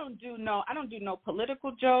I don't do no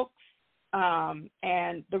political jokes.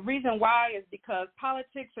 And the reason why is because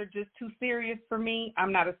politics are just too serious for me.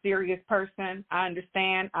 I'm not a serious person. I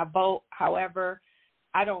understand. I vote. However,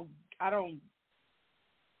 I don't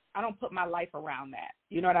put my life around that.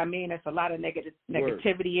 You know what I mean? There's a lot of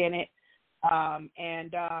negativity in it.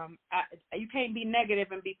 You can't be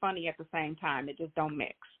negative and be funny at the same time. It just don't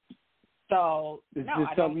mix. So it's no,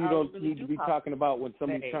 just I something don't, you I don't really need to be talking about when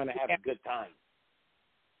somebody's trying to have a good time.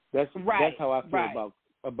 That's how I feel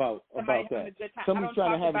about that. Somebody's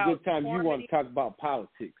trying to have a good time. You want to talk about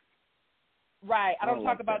politics. Right. I don't talk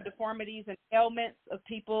like about that. deformities and ailments of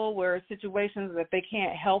people where situations that they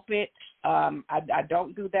can't help it. I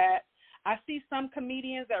don't do that. I see some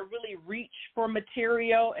comedians that really reach for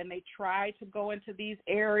material and they try to go into these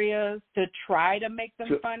areas to try to make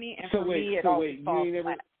them funny. And for me, it always falls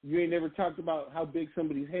flat. You ain't never talked about how big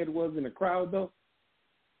somebody's head was in the crowd, though?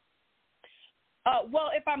 Well,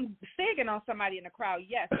 if I'm sigging on somebody in the crowd,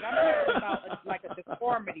 yes, but I'm talking about like a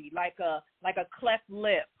deformity, like a cleft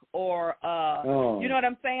lip, or you know what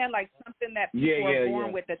I'm saying, like something that people are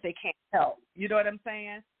born with that they can't help. You know what I'm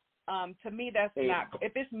saying? To me, that's not.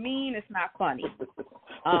 If it's mean, it's not funny.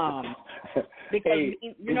 Because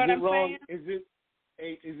you know what I'm saying? Is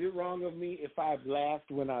it wrong of me if I've laughed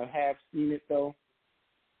when I have seen it though?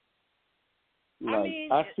 Like, I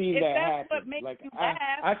mean, I've seen if that that's happen. what makes like, you laugh,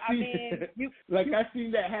 I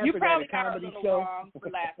seen that happen you probably at a comedy are a little show. wrong for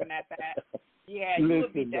laughing at that. Yeah, you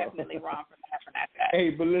would be definitely wrong for laughing at that. Hey,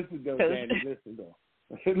 but listen though, Danny, listen though.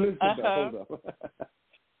 Hold on.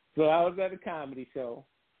 So I was at a comedy show,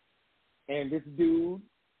 and this dude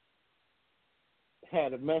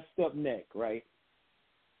had a messed up neck, right?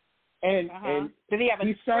 And did he have a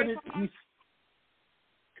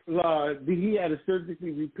he had a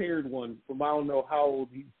surgically repaired one from I don't know how old,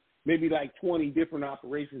 maybe like 20 different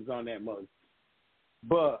operations on that month.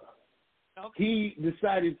 But he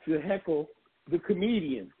decided to heckle the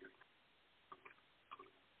comedian.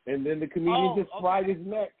 And then the comedian just fried his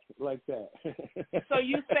neck like that. So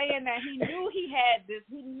you saying that he knew he had this,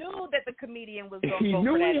 he knew that the comedian was going to He go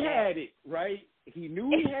knew for that he neck. had it, right? He knew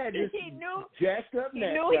he had this jacked up neck,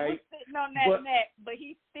 He knew he was sitting on that neck, but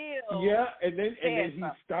he still and then he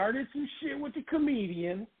started some shit with the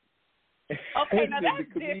comedian. Okay, now that's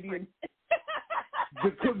different.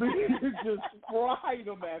 The comedian just fried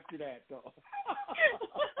him after that, though.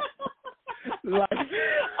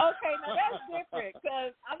 Okay, now that's different,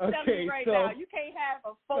 because I'm telling you right now, you can't have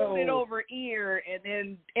a folded over ear and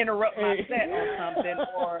then interrupt my set or something,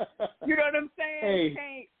 or you know what I'm saying?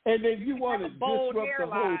 Hey, and then you want to disrupt the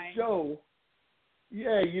whole show.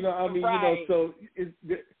 Yeah, you know, I mean, you know, so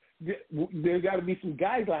there got to be some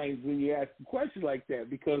guidelines when you ask a question like that,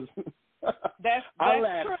 because that's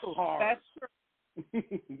laugh true. hard. That's true.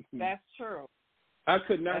 That's true. I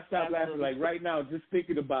could not stop laughing. Like right now, just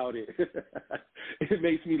thinking about it, it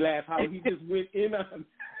makes me laugh how he just went in on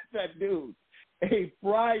that dude. He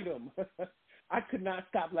fried him. I could not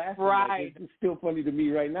stop laughing. Right. Like, it's still funny to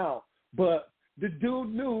me right now. But the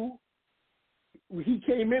dude knew he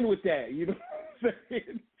came in with that, you know what I'm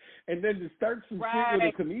saying? And then to start some shit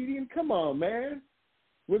with a comedian, come on, man.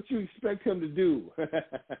 What you expect him to do?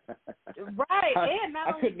 Right, and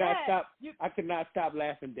not only that, I could not stop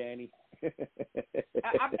laughing, Danny.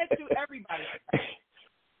 I bet you everybody.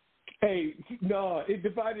 Hey, no, it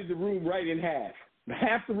divided the room right in half.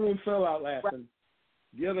 Half the room fell out laughing.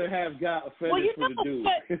 The other half got offended for the dude.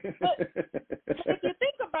 But if you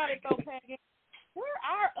think about it, though, Pagan, there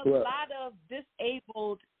are a lot of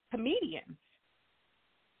disabled comedians.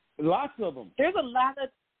 Lots of them. There's a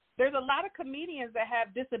lot of comedians that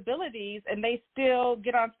have disabilities and they still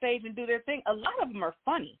get on stage and do their thing. A lot of them are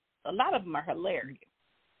funny. A lot of them are hilarious.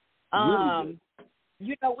 Really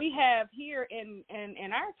you know, we have here in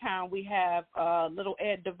our town, we have little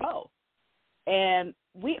Ed DeVoe, and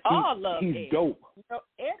we all love Ed. He's dope. You know,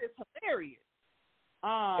 Ed is hilarious.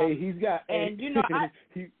 Hey, he's got, and you know,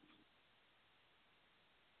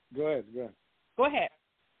 Go ahead. Go ahead.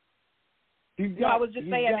 I was just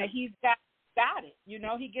saying that he's got it. You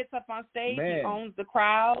know, he gets up on stage, he owns the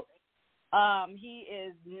crowd. He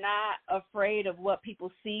is not afraid of what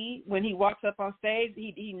people see when he walks up on stage.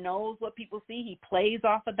 He knows what people see. He plays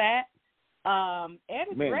off of that, and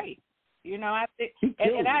it's great. You know, I think,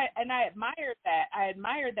 and I admire that. I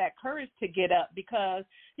admire that courage to get up, because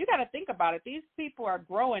you got to think about it. These people are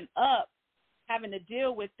growing up having to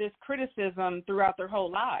deal with this criticism throughout their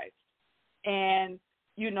whole lives, and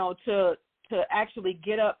you know, to actually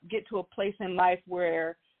get to a place in life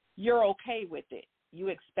where you're okay with it. You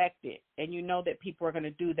expect it, and you know that people are going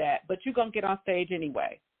to do that, but you're going to get on stage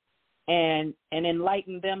anyway and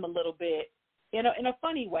enlighten them a little bit in a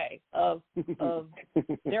funny way of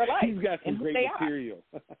their life. He's got some great material.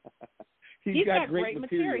 He's got great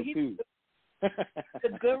material too.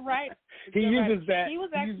 The good writer. He uses that. He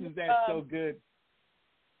uses that so good.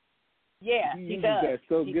 Yeah, he uses that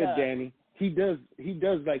so good, Danny. He does.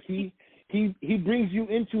 Like he brings you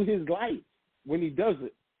into his life when he does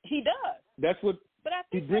it. He does. That's what. But I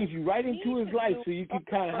he think brings you right into his life, so you can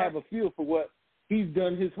kind of have a feel for what he's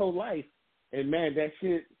done his whole life. And man, that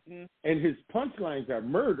shit. And his punchlines are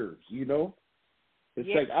murders. You know, it's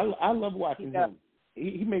like I love watching him.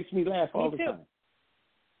 He makes me laugh all the time.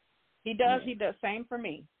 He does. Yeah. He does. Same for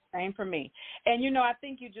me. And you know, I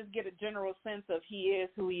think you just get a general sense of he is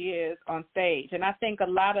who he is on stage. And I think a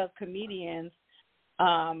lot of comedians.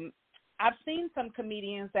 I've seen some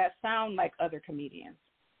comedians that sound like other comedians.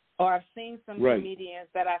 Or I've seen some comedians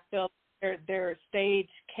that I feel their stage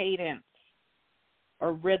cadence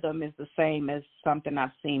or rhythm is the same as something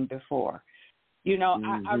I've seen before. You know,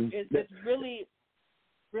 it's really,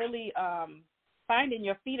 really finding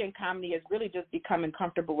your feet in comedy is really just becoming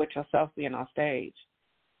comfortable with yourself being on stage.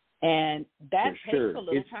 And that takes a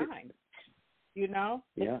little time. You know?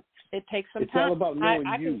 Yeah. It takes some time. It's all about knowing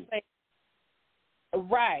I you. Can say,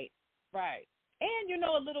 right. And, you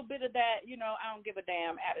know, a little bit of that, you know, I don't give a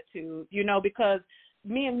damn attitude, you know, because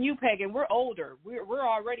me and you, Pagan, we're older. We're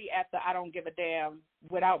already at the I don't give a damn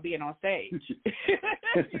without being on stage. You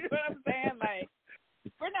know what I'm saying? Like,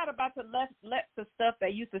 we're not about to let the stuff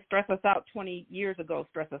that used to stress us out 20 years ago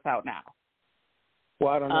stress us out now. Well,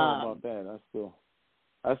 I don't know about that.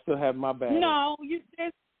 I still have my bad. No, you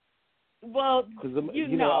just. Well,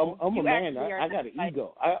 you know, I'm a man. I got an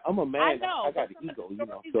ego. I'm a man. I know. I got an ego. You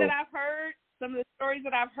know. So. Some of the stories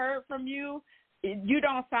that I've heard from you, you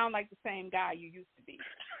don't sound like the same guy you used to be.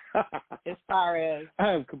 As far as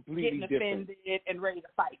I am completely getting different. Offended and ready to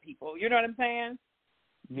fight people. You know what I'm saying?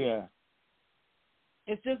 Yeah.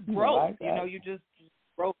 It's just growth. You know, you just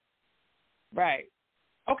grow. Right.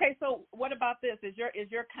 Okay. So what about this? Is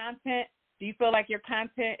your content? Do you feel like your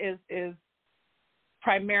content is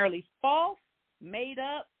primarily false, made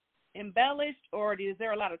up, embellished, or is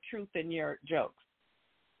there a lot of truth in your jokes?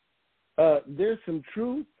 There's some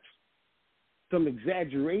truth, some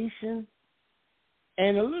exaggeration,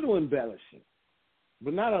 and a little embellishing,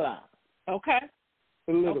 but not a lot. Okay.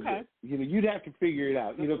 A little bit. You know, you'd have to figure it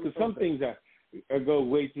out. You know, because some things are go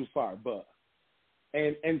way too far. But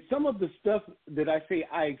and some of the stuff that I say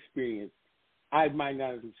I experienced, I might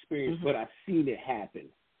not have experienced, but I've seen it happen.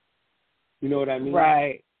 You know what I mean?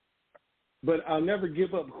 Right. But I'll never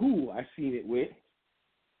give up who I've seen it with,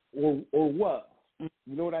 or what.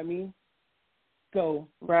 You know what I mean? So,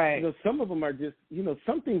 you know, some of them are just, you know,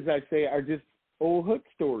 some things I say are just old hood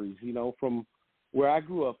stories, you know, from where I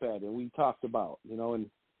grew up at and we talked about, you know,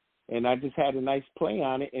 and I just had a nice play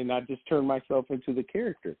on it and I just turned myself into the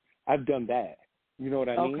character. I've done that. You know what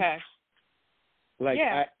I mean? Okay. Like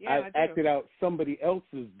I acted out somebody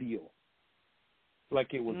else's deal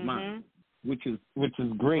like it was mine, which is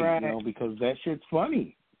great, you know, because that shit's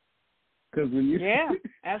funny. Because when you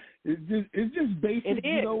it's just basic,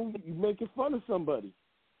 you know, you making fun of somebody,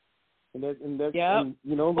 and that's and,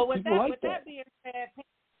 you know, but people like that. That being said,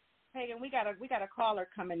 Pagan, we got a caller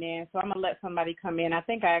coming in, so I'm gonna let somebody come in. I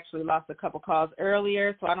think I actually lost a couple calls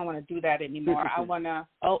earlier, so I don't want to do that anymore. I want to.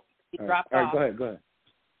 He dropped off. All right, go ahead.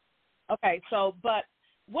 Okay, so but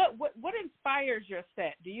what inspires your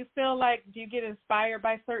set? Do you feel like you get inspired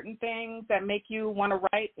by certain things that make you want to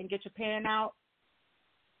write and get your pen out?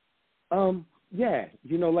 Yeah,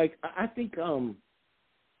 you know, like I think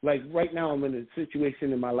like right now I'm in a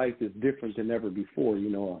situation in my life that's different than ever before. You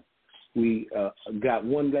know, we got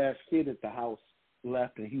one last kid at the house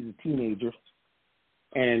left, and he's a teenager,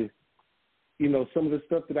 and you know, some of the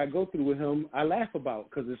stuff that I go through with him, I laugh about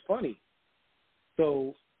because it's funny.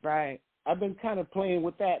 So I've been kind of playing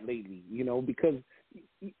with that lately, you know, because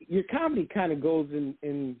your comedy kind of goes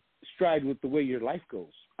in stride with the way your life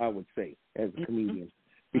goes, I would say, as a comedian.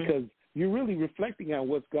 Because you're really reflecting on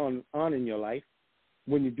what's going on in your life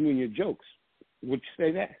when you're doing your jokes. Would you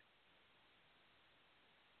say that?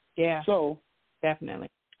 Yeah. So definitely.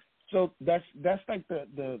 So that's like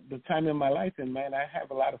the time in my life, and man, I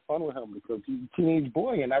have a lot of fun with him because he's a teenage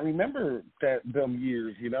boy, and I remember them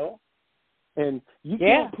years, you know. And you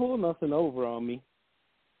can't pull nothing over on me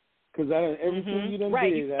because everything you done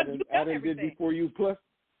did, I done did before you. Plus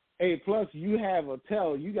you have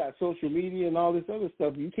you got social media and all this other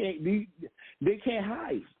stuff. You can't they can't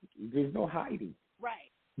hide. There's no hiding.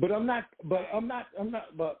 Right. But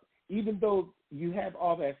even though you have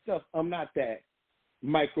all that stuff, I'm not that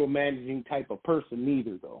micromanaging type of person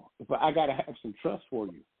neither, though. But I got to have some trust for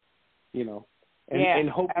you, you know, and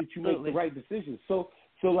hope that you make the right decisions. So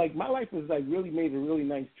like my life has like really made a really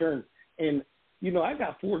nice turn. And, you know, I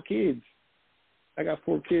got 4 kids.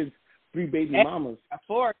 3 baby mamas.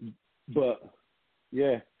 4. But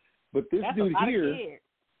this That's dude here, kids.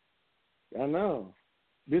 I know.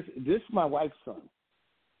 This is my wife's son.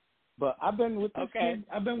 But I've been with this kid.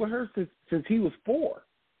 I've been with her since he was 4.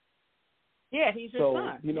 Yeah, he's your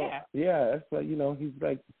son. You know, that's like, you know, he's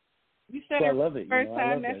like. You said so I love it. First you know,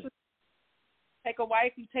 time that's take a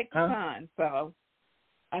wife, you take the son. So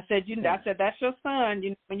I said, I said that's your son.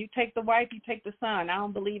 You when you take the wife, you take the son. I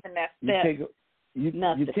don't believe in that step.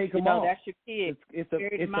 You take them all. That's your kid. It's a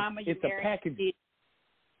package.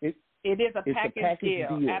 It is a package deal.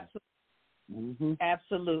 Absolutely. Mm-hmm.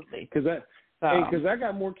 Absolutely. Because I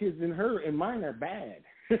got more kids than her, and mine are bad.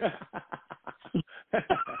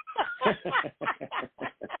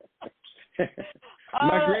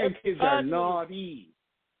 My grandkids are naughty.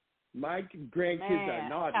 My grandkids are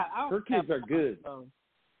naughty. Her kids are good.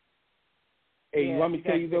 Hey, let me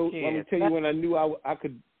tell you though. Let me tell you when I knew I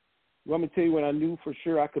could. Let me tell you when I knew for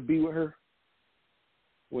sure I could be with her.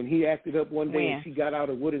 When he acted up one day and she got out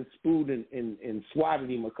a wooden spoon and swatted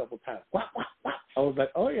him a couple times. What? I was like,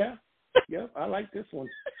 oh yeah, I like this one.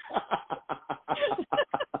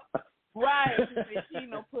 Right. She ain't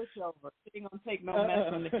no pushover. She ain't gonna take no mess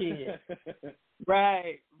from the kids.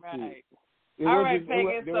 Right. All right,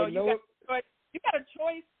 Pagan. So you got a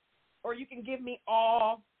choice, or you can give me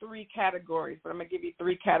all 3 categories. But I'm gonna give you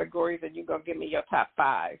 3 categories, and you're gonna give me your top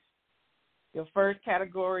 5. Your first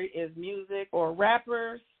category is music or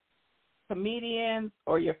rappers, comedians,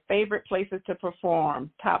 or your favorite places to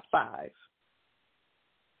perform. Top 5.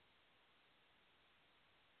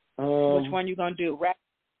 Which one you gonna do? Rap,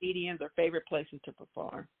 comedians, or favorite places to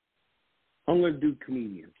perform? I'm gonna do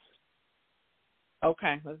comedians.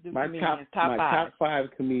 Okay, let's do comedians. Top 5. Top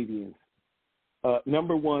 5 comedians.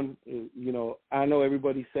 Number 1 is, you know, I know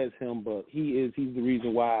everybody says him, but he's the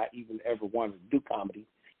reason why I even ever wanted to do comedy.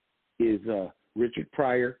 Is Richard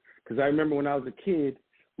Pryor, because I remember when I was a kid,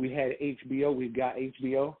 we had HBO. We got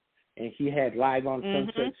HBO, and he had Live on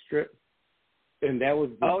Sunset Strip, and that was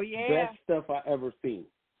the best stuff I ever seen.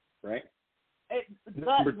 Right.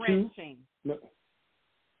 Number 2.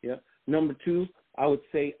 Number 2, I would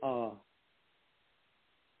say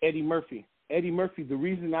Eddie Murphy. Eddie Murphy. The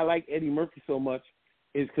reason I like Eddie Murphy so much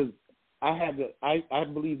is because I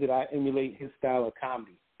believe that I emulate his style of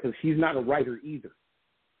comedy because he's not a writer either.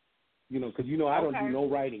 You know, because, you know, I don't do no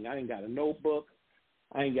writing. I ain't got a notebook.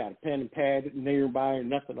 I ain't got a pen and pad nearby or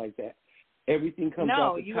nothing like that. Everything comes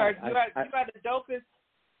out the top. You are the dopest.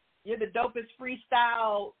 You're the dopest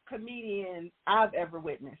freestyle comedian I've ever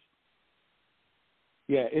witnessed.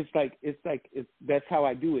 Yeah, that's how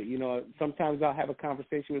I do it. You know, sometimes I'll have a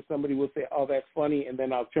conversation with somebody. We'll say, "Oh, that's funny," and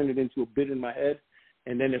then I'll turn it into a bit in my head.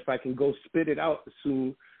 And then if I can go spit it out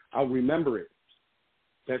soon, I'll remember it.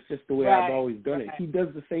 That's just the way I've always done it. He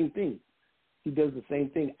does the same thing.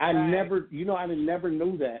 I never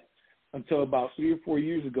knew that until about 3 or 4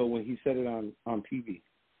 years ago when he said it on TV.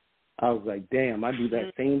 I was like, damn, I do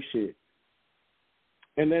that same shit.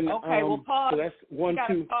 And then, well, Paul, so that's 1,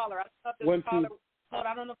 2. Hold on,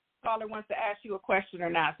 I don't know if the caller wants to ask you a question or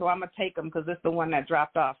not, so I'm going to take him because it's the one that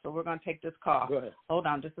dropped off. So we're going to take this call. Go ahead. Hold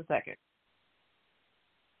on just a second.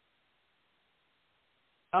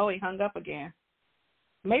 Oh, he hung up again.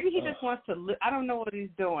 Maybe he just wants to I don't know what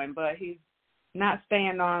he's doing, but he's not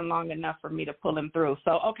staying on long enough for me to pull him through.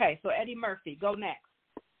 So, so Eddie Murphy, go next.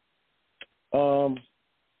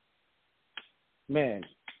 Man,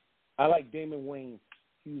 I like Damon Wayans.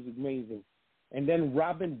 He was amazing. And then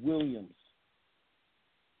Robin Williams.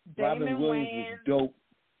 Robin Williams was dope.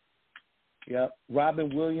 Yep,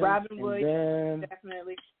 Robin Williams,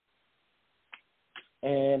 definitely.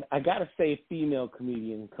 And I gotta say female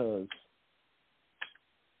comedian because.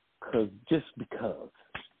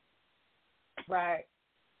 Right.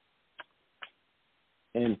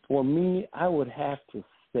 And for me, I would have to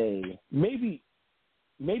say maybe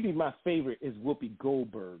maybe my favorite is Whoopi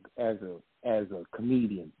Goldberg as a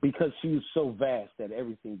comedian because she was so vast at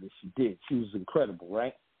everything that she did. She was incredible,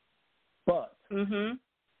 right? But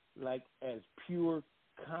like as pure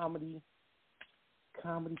comedy.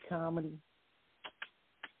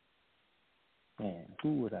 Man,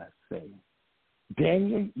 who would I say?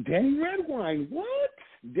 Danny Redwine. What?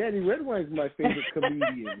 Danny Redwine's my favorite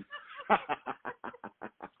comedian.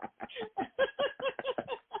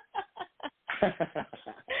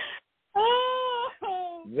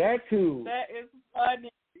 That's who. That is funny.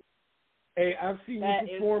 Hey, I've seen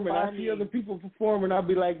you perform, and I see other people perform, and I'll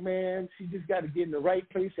be like, man, she just got to get in the right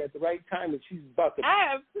place at the right time, and she's about to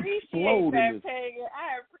I appreciate that, explode Pagan.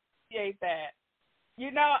 I appreciate that.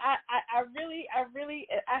 You know, I really,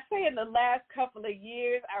 I say in the last couple of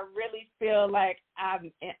years, I really feel like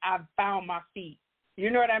I've found my feet. You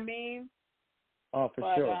know what I mean? Oh,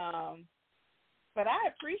 for sure. But I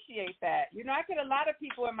appreciate that. You know, I get a lot of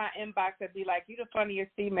people in my inbox that be like, "You the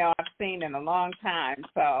funniest female I've seen in a long time."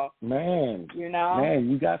 So, man,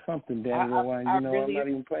 you got something, Danny Redwine. I'm not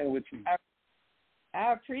even playing with you.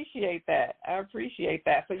 I appreciate that.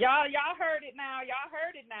 So y'all heard it now.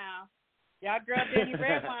 Y'all girl Dany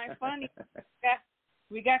Redwine funny.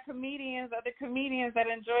 We got other comedians that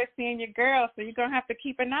enjoy seeing your girl, so you're gonna have to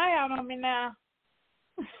keep an eye out on me now.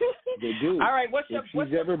 They do. All right, if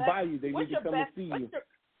she's ever by you, they need to come and see you.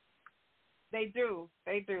 They do.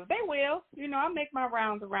 They will. You know, I'll make my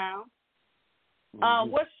rounds around.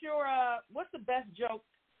 What's the best joke?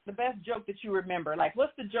 The best joke that you remember? Like,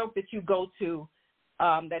 what's the joke that you go to?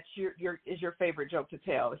 That is your favorite joke to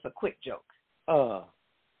tell? It's a quick joke.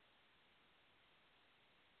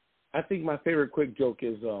 I think my favorite quick joke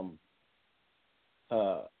is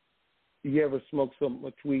you ever smoke so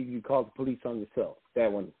much weed you call the police on yourself?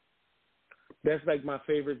 That one. That's like my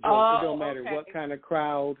favorite joke. It don't matter what kind of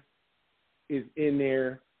crowd is in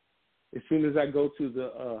there. As soon as I go to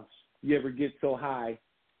the you ever get so high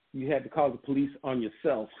you had to call the police on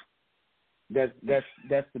yourself. That's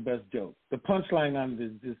the best joke. The punchline on it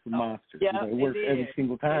is just a monster. Yeah, it works every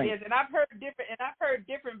single time. It is, and I've heard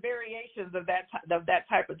different variations of that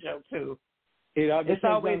type of joke too. It's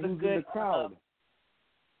always a good the crowd.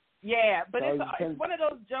 Yeah, but it's one of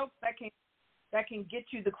those jokes that can get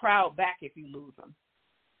you the crowd back if you lose them.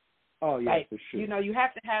 Oh yeah, like, for sure. You know, you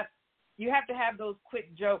have to have those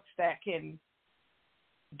quick jokes that can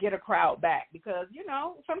get a crowd back because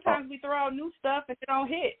sometimes we throw out new stuff and it don't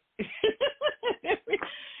hit,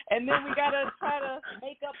 and then we gotta try to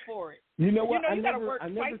make up for it. You know what? You gotta work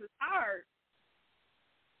twice as hard.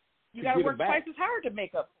 You gotta work twice as hard to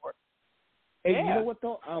make up for it. Hey, yeah. You know what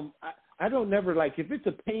though? I don't never like if it's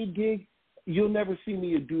a paid gig, you'll never see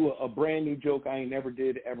me do a brand new joke I ain't never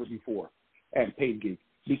did ever before at a paid gig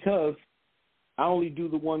because I only do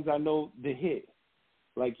the ones I know that hit.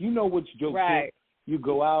 Like which jokes hit. You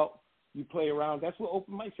go out, you play around. That's what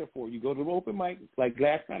open mics are for. You go to the open mic. Like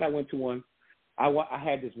last night I went to one. I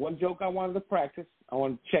had this one joke I wanted to practice. I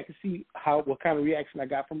wanted to check to see what kind of reaction I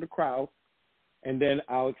got from the crowd, and then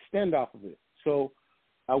I'll extend off of it. So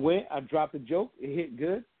I went, I dropped the joke, it hit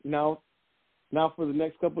good. Now for the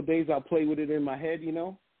next couple of days, I'll play with it in my head,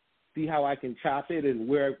 see how I can chop it and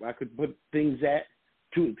where I could put things at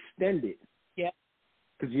to extend it. Yeah.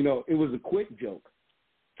 Because, it was a quick joke.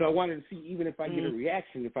 So I wanted to see even if I get a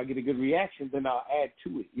reaction, if I get a good reaction, then I'll add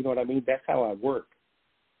to it. You know what I mean? That's how I work.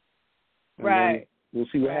 And right. We'll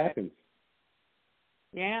see what happens.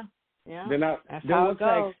 Yeah. Then once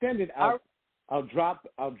I extend it, I'll drop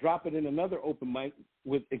it in another open mic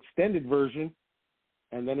with extended version,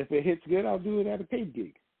 and then if it hits good, I'll do it at a paid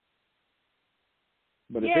gig.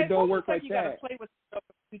 But if it don't work like you that, got to play with the joke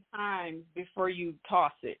a few times before you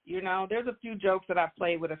toss it. There's a few jokes that I've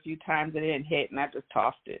played with a few times that didn't hit, and I just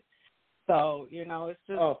tossed it. So it's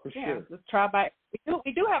just sure. Just try by.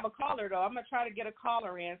 We do have a caller though. I'm gonna try to get a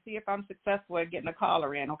caller in. See if I'm successful at getting a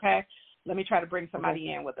caller in. Okay, let me try to bring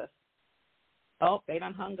somebody in with us. Oh, they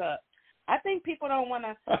done hung up. I think people don't want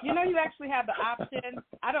to. You actually have the option.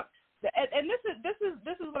 And this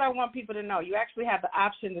is what I want people to know. You actually have the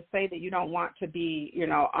option to say that you don't want to be,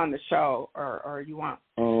 on the show, or you want.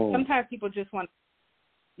 Sometimes people just want,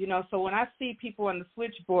 So when I see people on the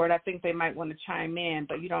switchboard, I think they might want to chime in,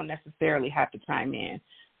 but you don't necessarily have to chime in.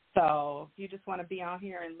 So if you just want to be on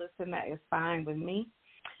here and listen, that is fine with me.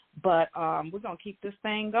 But we're gonna keep this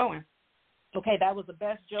thing going. Okay, that was the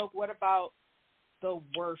best joke. What about the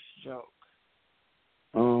worst joke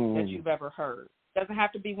that you've ever heard? Doesn't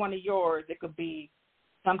have to be one of yours. It could be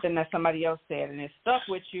something that somebody else said, and it stuck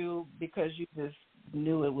with you because you just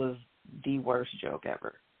knew it was the worst joke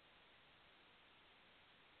ever.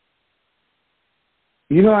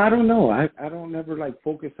 You know, I don't know. I don't never like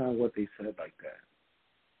focus on what they said like that.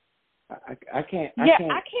 I can't. I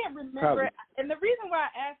can't remember. Probably. And the reason why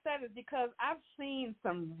I asked that is because I've seen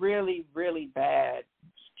some really, really bad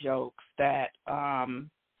jokes that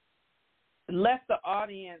left the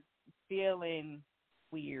audience feeling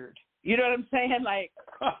weird. You know what I'm saying? Like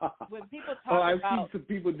when people talk about. I've seen some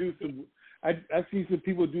people do some. I've seen some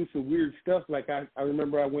people do some weird stuff. Like I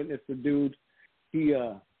remember I witnessed a dude.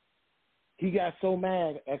 He got so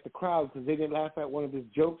mad at the crowd because they didn't laugh at one of his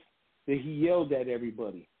jokes that he yelled at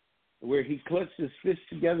everybody. Where he clutched his fists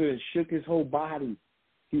together and shook his whole body.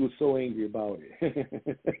 He was so angry about it.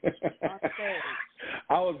 Okay.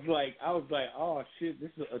 I was like, oh shit, this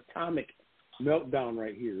is an atomic meltdown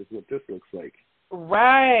right here. Is what this looks like.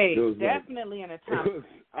 Right, definitely an atomic.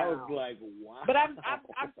 I was like, wow. But I've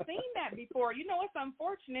seen that before. You know, it's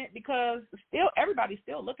unfortunate because everybody's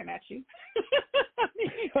still looking at you.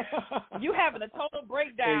 You having a total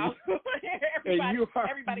breakdown.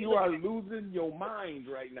 You are losing your mind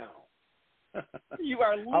right now. You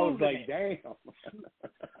are losing. I was like, damn.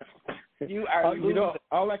 You are losing. You know,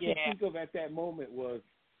 all I can think of at that moment was,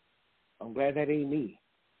 I'm glad that ain't me.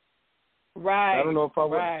 Right. I don't know if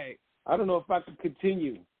I don't know if I could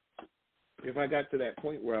continue if I got to that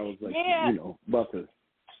point where I was like, about to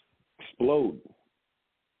explode.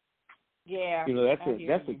 Yeah. You know,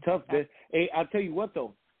 that's a tough day. Hey, I'll tell you what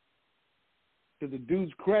though. To the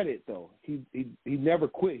dude's credit though, he never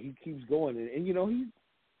quit. He keeps going, and you know he's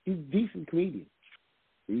a decent comedian.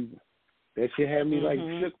 That shit had me like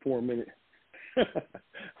shook for a minute.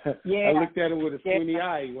 I looked at him with a squinty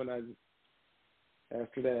eye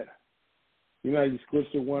after that. You know, you squish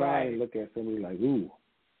your one eye and look at somebody like, ooh.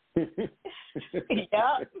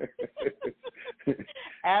 Yeah.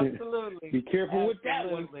 Absolutely. Be careful with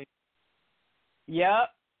that one.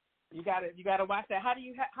 Yep. You gotta watch that. How do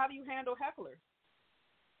you handle hecklers?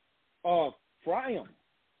 Fry them.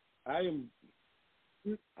 I am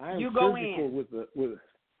you go surgical in. with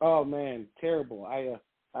oh man, terrible. I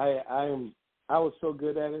was so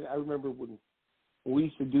good at it. I remember when we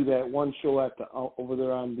used to do that one show at over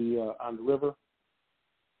there on the river.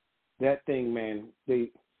 That thing, man.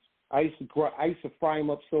 I used to fry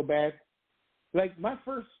them up so bad. Like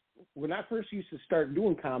when I first used to start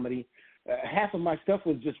doing comedy, half of my stuff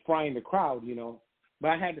was just frying the crowd, you know.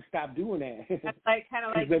 But I had to stop doing that. That's kind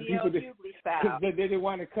of like the Hughley style. Because they didn't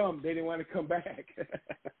want to come. They didn't want to come back.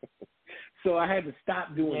 So I had to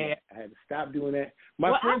stop doing that. I had to stop doing that.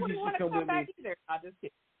 My friends used to come with me. Either. I just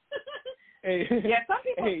kidding. Hey, some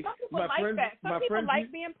people like that. Some people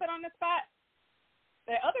like being put on the spot.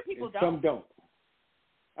 Other people don't. Some don't.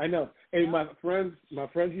 I know. Hey, my friends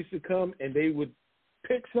used to come and they would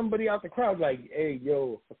pick somebody out the crowd like, hey,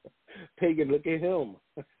 yo, Pagan, look at him.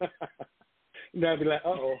 And I'd be like,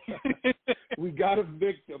 uh-oh, we got a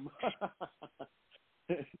victim.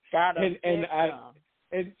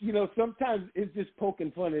 And you know, sometimes it's just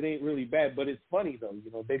poking fun. It ain't really bad, but it's funny though. You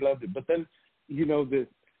know, they loved it. But then, you know,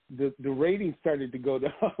 the ratings started to go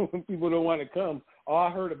down when people don't want to come. Oh,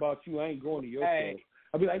 I heard about you. I ain't going to your show.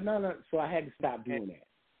 I'd be like, no. So I had to stop doing that.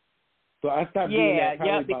 So I stopped doing that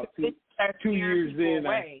probably about 2 years in.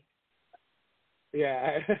 I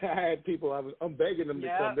had people. I'm begging them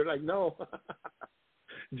to come. They're like, no.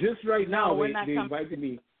 Just right now, they invited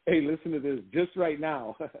me. Hey, listen to this. Just right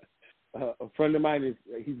now, a friend of mine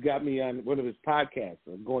he's got me on one of his podcasts.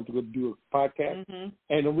 I'm going to go do a podcast,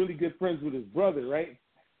 and I'm really good friends with his brother, right?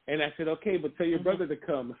 And I said, okay, but tell your brother to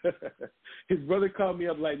come. His brother called me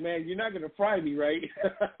up like, man, you're not gonna fry me, right?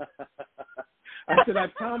 I said, I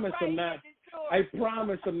promise I'm not. I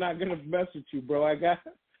promise I'm not gonna mess with you, bro. I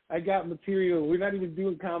got material. We're not even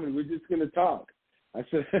doing comedy. We're just gonna talk. I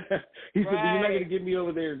said, he said, you're not gonna get me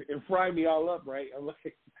over there and fry me all up, right?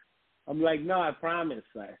 I'm like, no, I promise.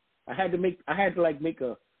 I had to make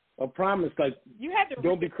a promise, like you had to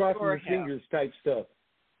don't be crossing your fingers type stuff,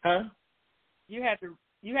 huh? You had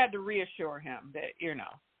to reassure him that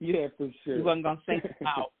Yeah, for sure. He wasn't gonna sing him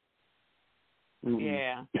out.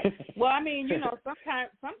 Yeah. Well, I mean, you know,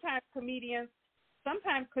 sometimes comedians,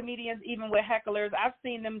 even with hecklers, I've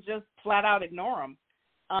seen them just flat out ignore them.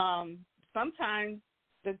 Sometimes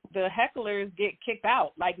the hecklers get kicked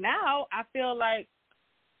out. Like now, I feel like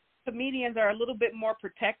comedians are a little bit more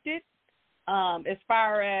protected as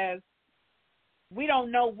far as we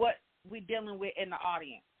don't know what we're dealing with in the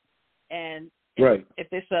audience. And if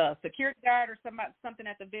it's a security guard or something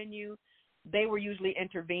at the venue, they will usually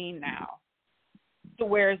intervene now. So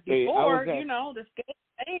whereas before, you know, the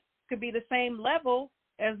stage could be the same level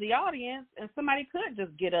as the audience, and somebody could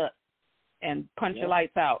just get up and punch your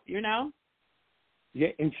lights out, you know? Yeah,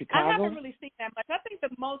 in Chicago? I haven't really seen that much. I think the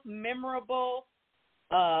most memorable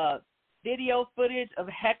video footage of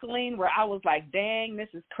heckling where I was like, dang, this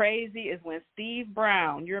is crazy, is when Steve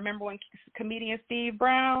Brown, you remember when comedian Steve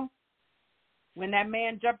Brown, when that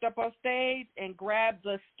man jumped up on stage and grabbed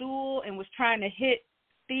the stool and was trying to hit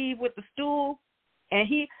Steve with the stool, and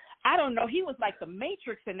I don't know, he was like the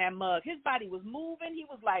Matrix in that mug. His body was moving. He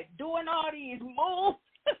was like doing all these moves.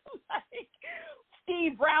 Like,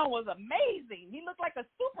 Steve Brown was amazing. He looked like a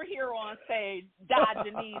superhero on stage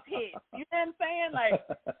dodging these hits. You know what I'm saying? Like,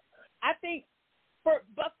 I think,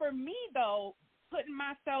 for me though, putting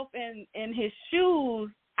myself in his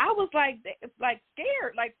shoes, I was like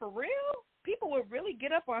scared. Like, for real, people would really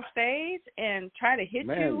get up on stage and try to hit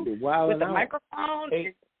you with the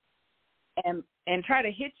microphone and try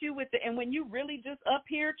to hit you with and when you really just up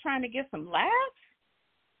here trying to get some laughs.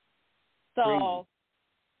 So. Crazy.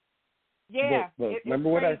 Yeah, but remember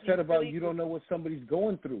what I said about you don't know what somebody's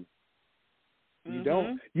going through. You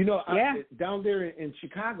don't. You know, down there in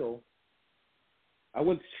Chicago, I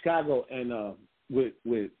went to Chicago and with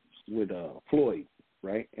Floyd,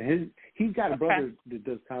 right? And he's got a brother that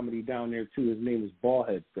does comedy down there too. His name is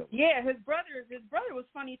Ballhead Phillips. Yeah, his brother was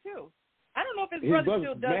funny too. I don't know if his brother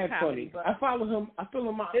still does comedy. But I follow him. I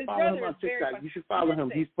follow him on TikTok. You should follow him.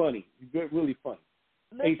 He's funny. He's really funny.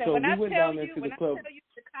 Listen, hey, so when we I went tell down there you, to the club. I tell you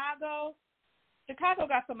Chicago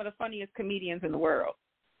got some of the funniest comedians in the world.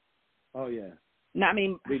 Oh, yeah. No, I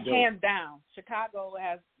mean, hands down. Chicago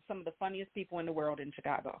has some of the funniest people in the world in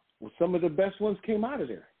Chicago. Well, some of the best ones came out of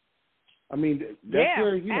there. I mean, that's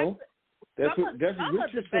where, you know, that's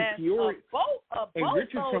Richard from Peoria. Both of the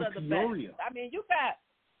best. I mean, you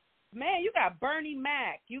got Bernie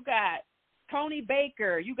Mac, you got Tony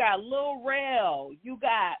Baker, you got Lil Rel, you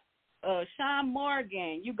got Sean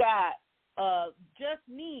Morgan, you got Just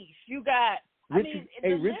Niche, you got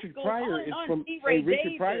Richard Pryor is from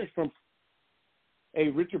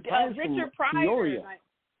Peoria.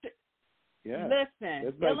 Yeah.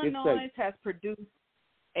 Listen, Illinois has produced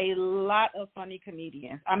a lot of funny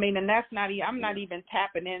comedians. I mean, and that's I'm not even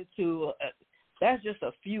tapping into. That's just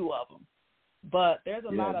a few of them, but there's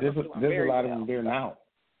a lot of them. There's a lot of them there now.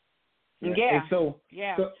 Yeah. So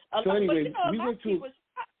anyway, we went to.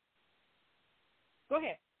 Go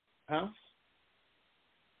ahead. Huh?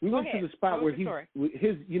 We went to the spot where he's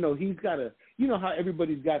got how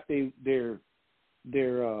everybody's got their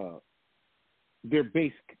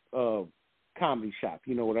base comedy shop.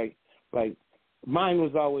 You know what like mine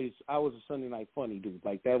was always, I was a Sunday Night Funny dude.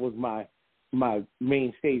 Like that was my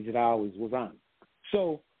main stage that I always was on.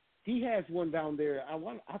 So he has one down there.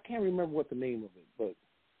 I can't remember what the name of it, but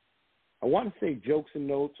I want to say Jokes and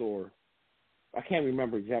Notes, or I can't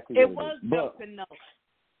remember exactly what it was. It was Jokes and Notes.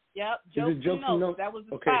 Yep, Jokes and Notes. That was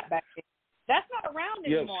the spot back then. That's not around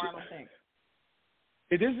anymore, I don't think.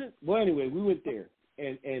 It isn't? Well, anyway, we went there,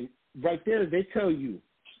 and right there they tell you,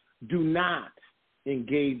 do not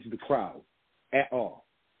engage the crowd at all.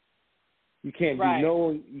 You can't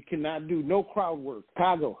you cannot do no crowd work.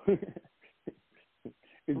 Chicago.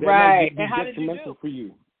 Right. And how did you do? For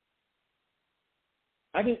you.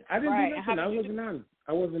 I didn't do nothing.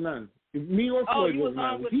 I wasn't on. Me or Floyd wasn't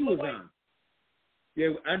on. He was on. Yeah,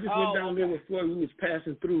 I just went down there with Floyd. We was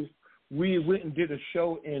passing through. We went and did a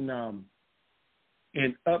show in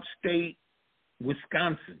upstate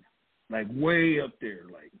Wisconsin, like way up there.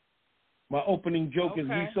 Like my opening joke is,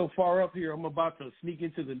 we so far up here, I'm about to sneak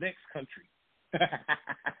into the next country.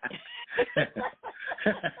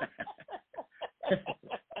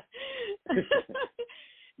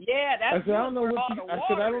 Yeah, that's. I don't know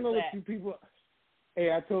what you people. Hey,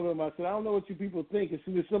 I told him, I said, I don't know what you people think. As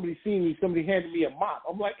soon as somebody seen me, somebody handed me a mop.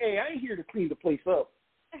 I'm like, hey, I ain't here to clean the place up.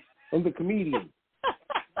 I'm the comedian.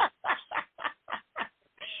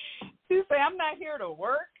 You say, I'm not here to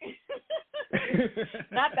work.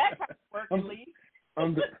 Not that kind of work, at least.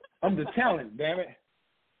 I'm the talent, damn it.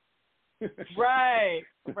 Right.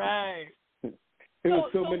 There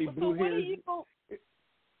was so many blue hairs.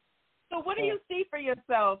 So what do you see for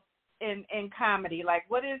yourself in comedy? Like,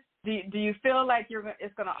 do you feel like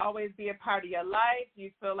it's going to always be a part of your life? Do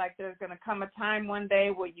you feel like there's going to come a time one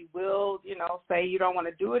day where you will, say you don't want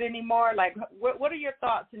to do it anymore? Like, what are your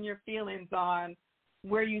thoughts and your feelings on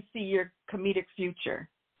where you see your comedic future?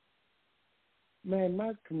 Man,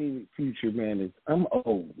 my comedic future, man, is I'm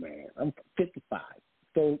old, man. I'm 55.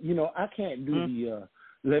 So, I can't do the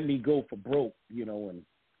let me go for broke, and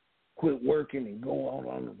quit working and go out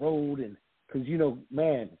on the road. And because,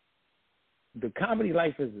 man, the comedy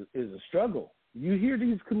life is a struggle. You hear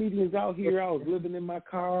these comedians out here. I was living in my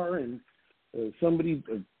car, and somebody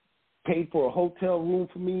paid for a hotel room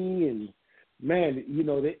for me. And, man, you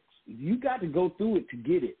got to go through it to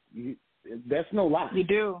get it. That's no lie. You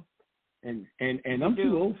do. And I'm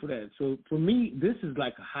too old for that. So for me, this is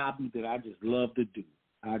like a hobby that I just love to do.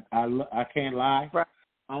 I can't lie. Right.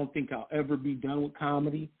 I don't think I'll ever be done with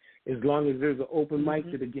comedy as long as there's an open mic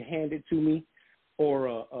that'll get handed to me, or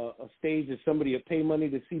a stage that somebody will pay money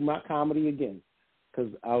to see my comedy again.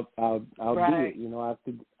 Because I'll do it. You know,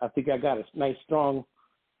 I think I got a nice strong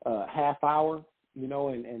half hour. You know,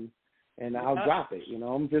 and I'll drop it. You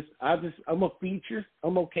know, I'm a feature.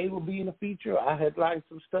 I'm okay with being a feature. I headline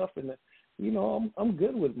some stuff, and you know, I'm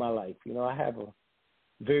good with my life. You know, I have a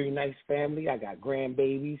very nice family. I got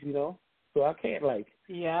grandbabies. You know, so I can't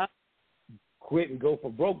quit and go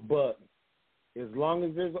for broke. But as long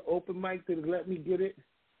as there's an open mic that'll let me get it,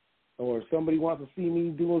 or somebody wants to see me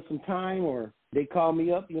doing some time, or they call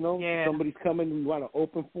me up, you know, somebody's coming and we want to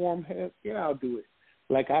open for them, I'll do it.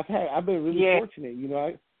 Like I've been really fortunate, you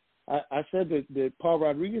know. I said that Paul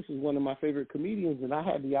Rodriguez is one of my favorite comedians, and I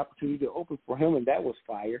had the opportunity to open for him, and that was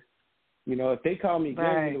fire. You know, if they call me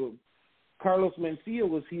again, you know, Carlos Mencia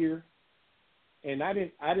was here, and I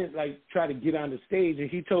didn't like try to get on the stage, and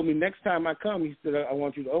he told me next time I come, he said, I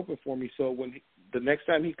want you to open for me. So when the next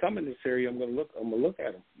time he come in this area, I'm gonna look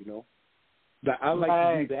at him. You know, but I like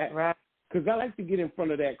to do that because I like to get in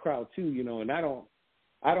front of that crowd too. You know, and I don't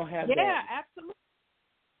have that. Yeah, absolutely.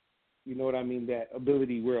 You know what I mean? That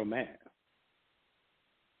ability where I'm at.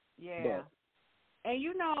 Yeah. But, and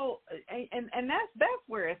you know, and that's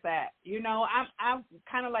where it's at. You know, I'm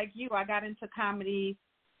kind of like you. I got into comedy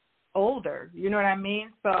older. You know what I mean?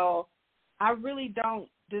 So I really don't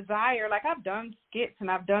desire, like I've done skits and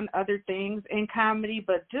I've done other things in comedy,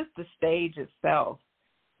 but just the stage itself,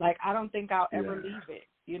 like I don't think I'll ever leave it.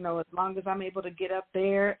 You know, as long as I'm able to get up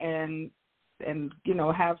there and you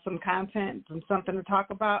know, have some content and something to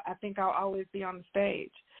talk about, I think I'll always be on the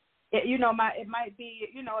stage. You know, it might be,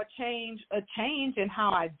 you know, a change in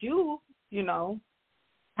how I do, you know,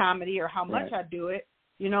 comedy or how much I do it.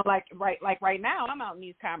 You know, like right now, I'm out in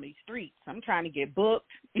these comedy streets. I'm trying to get booked.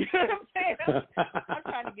 You know what I'm saying?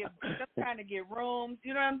 I'm trying to get rooms.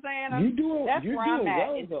 You know what I'm saying? You're doing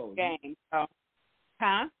well in though. Game. So,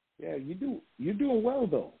 huh? Yeah, you're doing well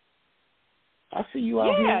though. I see you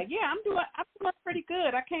out here. Yeah, I'm doing pretty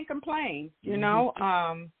good. I can't complain. You know,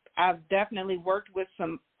 I've definitely worked with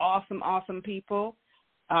some awesome people.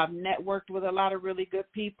 I've networked with a lot of really good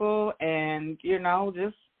people, and you know,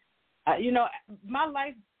 just you know, my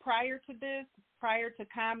life prior to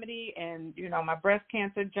comedy, and you know, my breast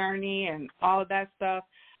cancer journey and all of that stuff,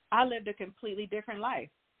 I lived a completely different life.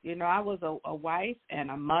 You know, I was a wife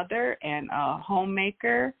and a mother and a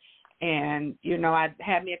homemaker. And, you know, I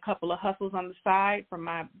had me a couple of hustles on the side from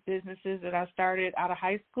my businesses that I started out of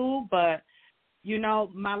high school. But, you know,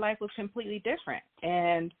 my life was completely different.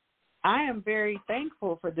 And I am very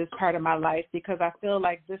thankful for this part of my life because I feel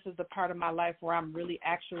like this is the part of my life where I'm really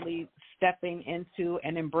actually stepping into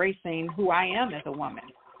and embracing who I am as a woman,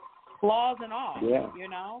 flaws and all, you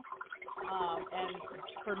know. And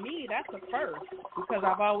for me, that's a first because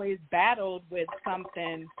I've always battled with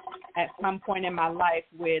something at some point in my life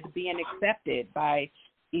with being accepted by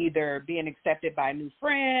either being accepted by new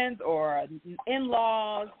friends or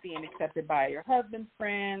in-laws, being accepted by your husband's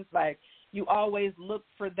friends. Like you always look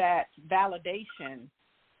for that validation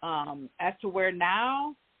as to where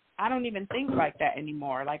now I don't even think like that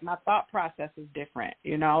anymore. Like my thought process is different,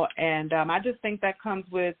 you know, and I just think that comes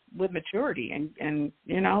with maturity and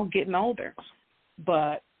you know, getting older.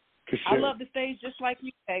 But I love the stage just like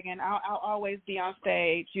you, Pagan. I'll always be on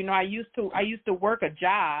stage. You know, I used to work a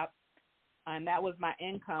job, and that was my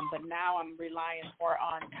income, but now I'm relying more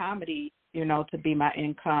on comedy, you know, to be my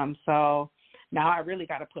income. So now I really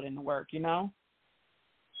got to put in the work, you know.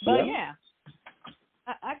 But yeah.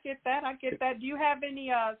 I get that. Do you have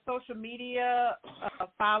any social media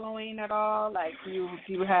following at all? Like, do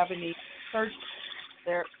you have any search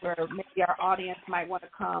there where maybe our audience might want to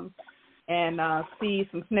come and see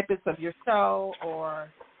some snippets of your show or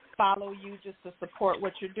follow you just to support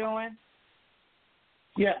what you're doing?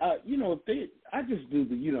 Yeah, you know, I just do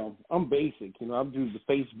you know, I'm basic. You know, I do the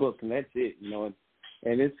Facebook and that's it. You know,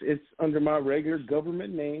 and it's under my regular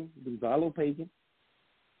government name, Gonzalo Pagan.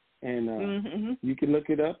 And you can look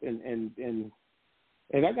it up, and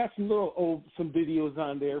I got some videos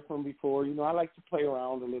on there from before. You know, I like to play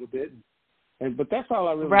around a little bit, but that's all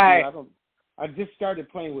I really do. I just started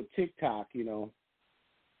playing with TikTok. You know.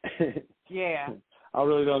 Yeah. I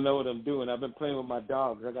really don't know what I'm doing. I've been playing with my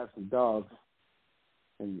dogs. I got some dogs.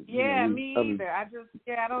 And, yeah, me either. I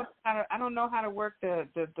don't know how to work the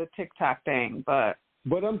TikTok thing, but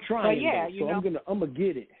I'm trying. But yeah, so I'm gonna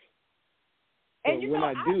get it. And so when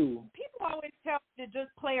I do, people always tell me to just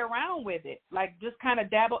play around with it, like just kind of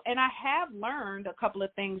dabble. And I have learned a couple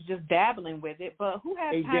of things just dabbling with it. But who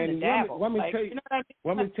has time Dany, to dabble? Let me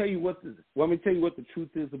tell you what the truth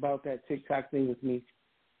is about that TikTok thing with me.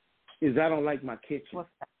 Is I don't like my kitchen. What's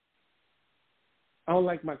that? I don't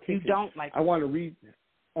like my kitchen. You don't like? I want to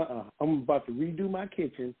I'm about to redo my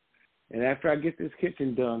kitchen, and after I get this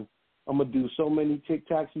kitchen done, I'm gonna do so many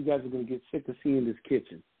TikToks. You guys are gonna get sick of seeing this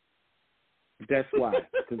kitchen. That's why,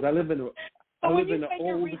 because I live in an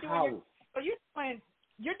old house. So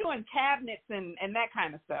you're doing cabinets and that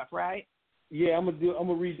kind of stuff, right? Yeah, I'm gonna do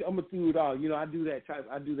it all. You know, I do that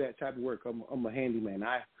type of work. I'm a handyman.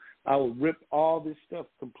 I will rip all this stuff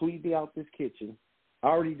completely out this kitchen. I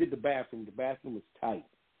already did the bathroom. The bathroom was tight.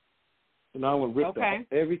 So now I'm gonna rip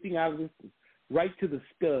everything out of this, right to the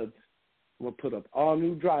studs. I'm gonna put up all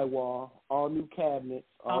new drywall, all new cabinets,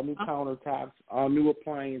 all new countertops, all new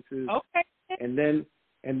appliances. Okay. And then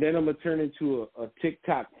I'm gonna turn into a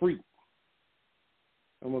TikTok freak.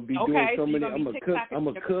 I'm gonna be doing so many. I'm gonna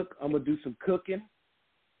cook. I'm gonna do some cooking.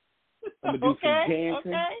 I'm gonna do some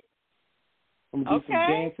dancing. I'm gonna do some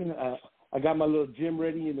dancing. I got my little gym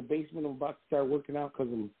ready in the basement. I'm about to start working out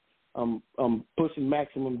because I'm pushing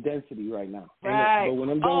maximum density right now. Right. But when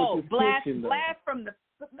I'm done with this kitchen,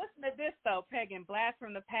 listen to this though, Pagan. Blast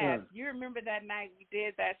from the past. You remember that night we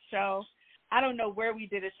did that show? I don't know where we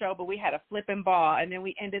did a show, but we had a flipping ball, and then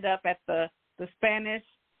we ended up at the Spanish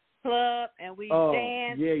club, and we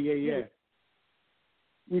danced. Yeah.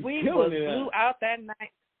 We blew out that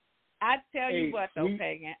night. I tell you what, though,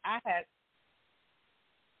 Pagan,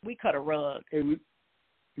 we cut a rug. Hey, we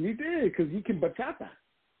did, because you can bachata.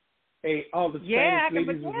 Hey, all the Spanish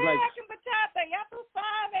ladies was like, I can bachata. Ya tu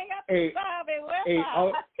sabe.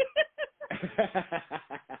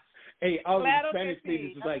 Hey, all the Spanish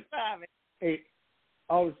ladies was like, hey,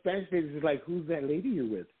 all the Spanish ladies is like, who's that lady you're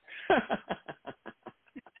with?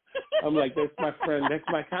 I'm like, that's my friend. That's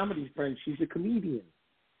my comedy friend. She's a comedian.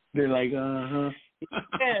 They're like, Yeah.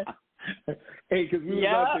 Hey, because we was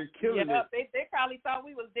out there killing it. They probably thought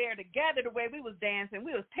we was there together the way we was dancing.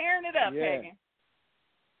 We was tearing it up, Pagan.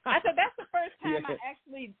 I said that's the first time I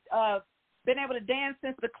actually been able to dance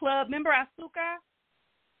since the club. Remember Azúcar?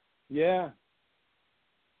 Yeah.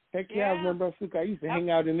 Heck yeah, I remember Azúcar. I used to hang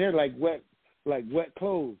out in there like wet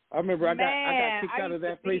clothes. I remember I got kicked out of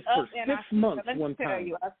that place for 6 months one time. Let me tell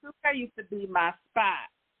you, Azúcar used to be my spot.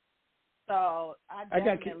 So I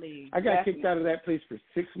got kicked out of that place for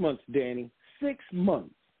 6 months, Dany. 6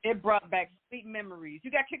 months. It brought back sweet memories. You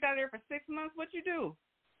got kicked out of there for 6 months? What'd you do?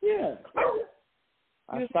 Yeah.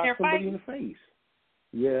 I stopped somebody in the face.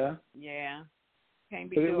 Yeah. Yeah. Can't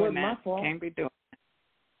be but doing it wasn't that. My fault. Can't be doing that.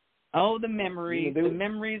 Oh, the memories. The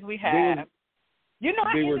memories we have.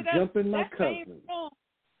 They were jumping my cousin.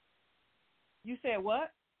 You said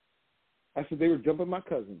what? I said they were jumping my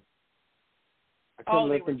cousin. I couldn't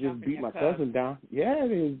let them just beat my cousin down. Yeah,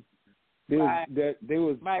 they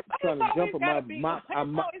was trying to jump him.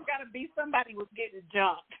 Always got to be somebody was getting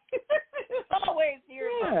jumped. It's always here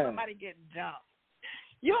about somebody getting jumped.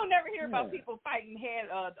 You don't never hear about people fighting head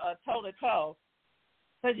toe to toe,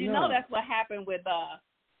 because you know that's what happened with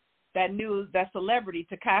that celebrity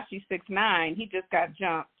Tekashi 6ix9ine. He just got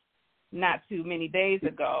jumped not too many days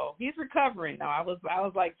ago. He's recovering though. I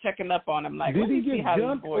was like checking up on him. Like, did he get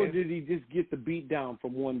jumped or did he just get the beat down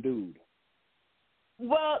from one dude?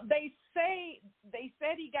 Well, they said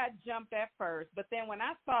he got jumped at first, but then when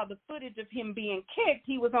I saw the footage of him being kicked,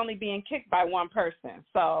 he was only being kicked by one person.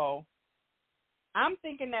 So I'm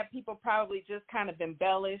thinking that people probably just kind of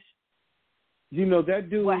embellish. You know, that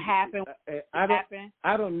dude. What happened?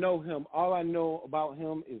 I don't know him. All I know about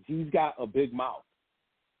him is he's got a big mouth.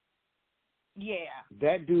 Yeah.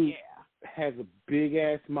 That dude has a big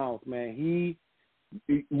ass mouth, man.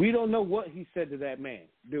 We don't know what he said to that man,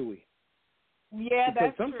 do we? Yeah,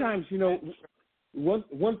 because that's sometimes, true. You know,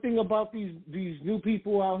 one thing about these new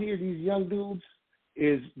people out here, these young dudes,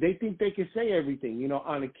 is they think they can say everything. You know,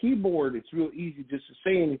 on a keyboard, it's real easy just to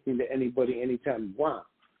say anything to anybody anytime you want,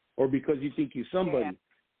 or because you think you're somebody. Yeah.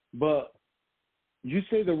 But you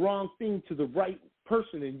say the wrong thing to the right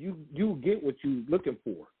person, and you get what you're looking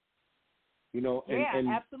for. You know, and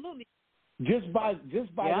absolutely. Just by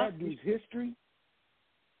that dude's history,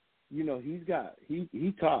 you know, he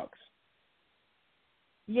talks.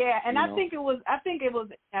 Yeah, and I think it was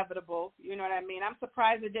inevitable. You know what I mean? I'm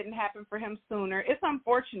surprised it didn't happen for him sooner. It's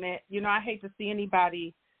unfortunate. You know, I hate to see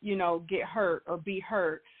anybody, you know, get hurt or be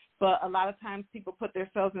hurt. But a lot of times people put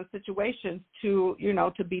themselves in situations to, you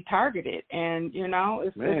know, to be targeted. And, you know,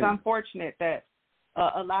 it's unfortunate that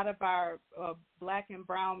a lot of our black and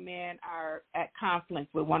brown men are at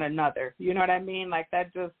conflict with one another. You know what I mean? Like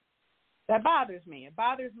that bothers me. It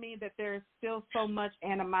bothers me that there's still so much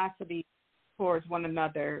animosity towards one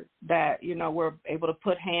another that, you know, we're able to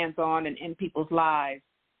put hands on and in people's lives,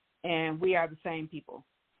 and we are the same people.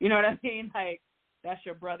 You know what I mean? Like, that's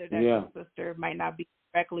your brother, that's your sister. Might not be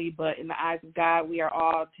directly, but in the eyes of God, we are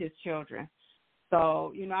all his children.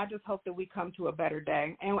 So, you know, I just hope that we come to a better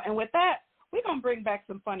day. And with that, we're going to bring back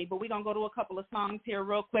some funny, but we're going to go to a couple of songs here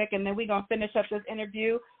real quick, and then we're going to finish up this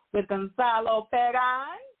interview with Gonzalo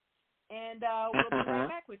Pagan, and we'll be right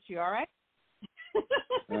back with you, all right?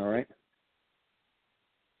 All right.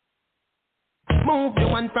 Move your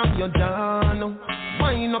one from your down.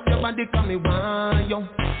 Wind up your body, come me want you.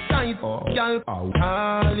 Time for y'all, I'll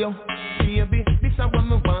call you. Baby, this is what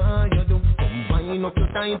me want you do. Come wind up your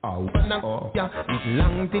time, I'll wanna go. Yeah, it's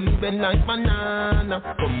long till it bend like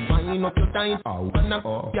banana. Come wind up your time, I'll wanna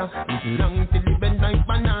go. Yeah, it's long till it bend like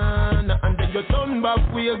banana. And then you turn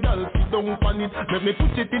back with your girl, sit down on it. Let me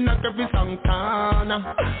put it in a every song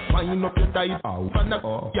corner. Wind up your time, I'll wanna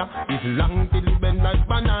go. Yeah, it's long till it bend like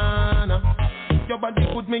banana. Your body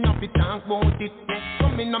could me have to talk about it.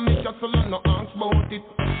 Come in and make your soul and no ask about it.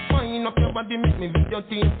 Wind up your body, make me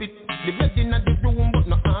videotape it. The bed in the room, but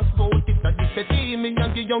no ask about it. That if you see me, I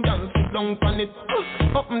give your girl sit down on it.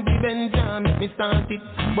 Open the bench and make me start it.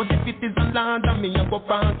 But if it is a ladder, me I go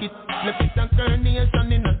park it. Let it a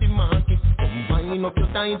carnation in the market. Come wind up your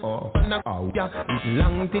time, oh, and out. Yeah, it's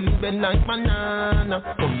long till it bend like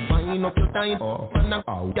banana. Come wind up your time, oh, and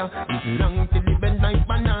out. Yeah, it's long till it bend like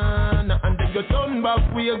banana. And then you turn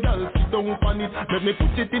back with your girl, sit down on it. Let me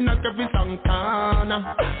put it in a every song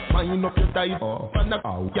corner. Wind up your time, oh, and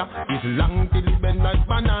out. Yeah, it's long till it bend like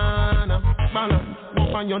banana. Balance,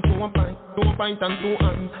 one on your 2 pint, 2 pint and 2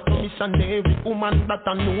 hands. No missionary woman that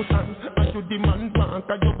a nuisance. And you demand bank,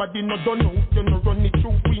 and your body no done out. You no run it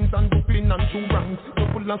through Queens and Brooklyn and through ranks. You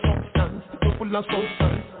full of substance, you full of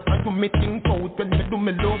substance. I do me think out when me do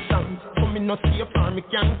me love dance. So me no see a farm, me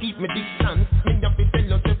can't keep me distance. Me have to tell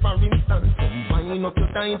you say for instance. Come wind up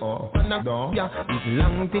your time, oh, and go. Yeah, it's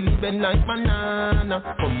long till it bend like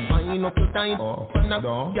banana. Come wind up your time, oh, and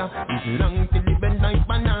go. Yeah, it's long till it bend like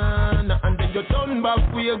banana. And then you turn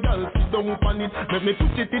back with your girl, sit down on it. Let me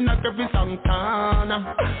put it in a every song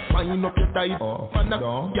corner. Wind up your time, oh, and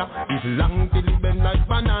go. Yeah, it's long till it bend like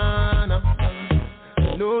banana.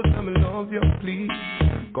 Know that I love you, please.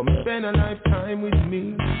 Come spend a lifetime with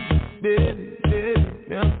me, baby,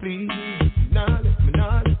 yeah, please. Nah, let me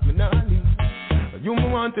leave. You me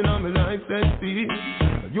wanting on my life, let's see.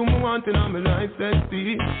 You me wanting on my life, let's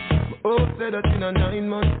see. My hope said that in a 9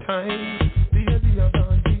 months time, baby, you're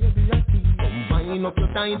gone, baby, I see. Come wind up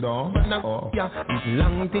your time, though, and go. Yeah, it's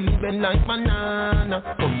long till it bend like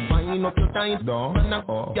banana. Come wind up your time, though, and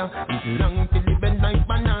go. Yeah, it's long till it bend like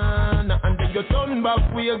banana. And then you turn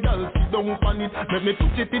back with your girl, sit down on it. Let me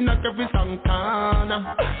put it in a every song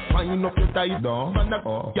corner. Wind up your time, though, and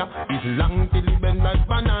go. Yeah, it's long till it bend like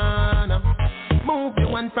banana. Move your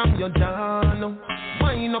one from your down.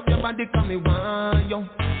 Wind up your body, come me want you.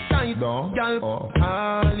 Tight, girl, oh,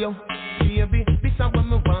 call you. Baby, this is what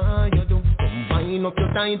me want you do. Come wind up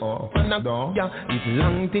your time, oh, and go. Yeah, it's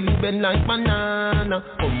long till it bend like banana.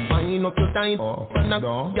 Come wind up your time, oh, and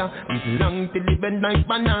go. Yeah, it's long till it bend like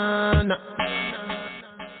banana.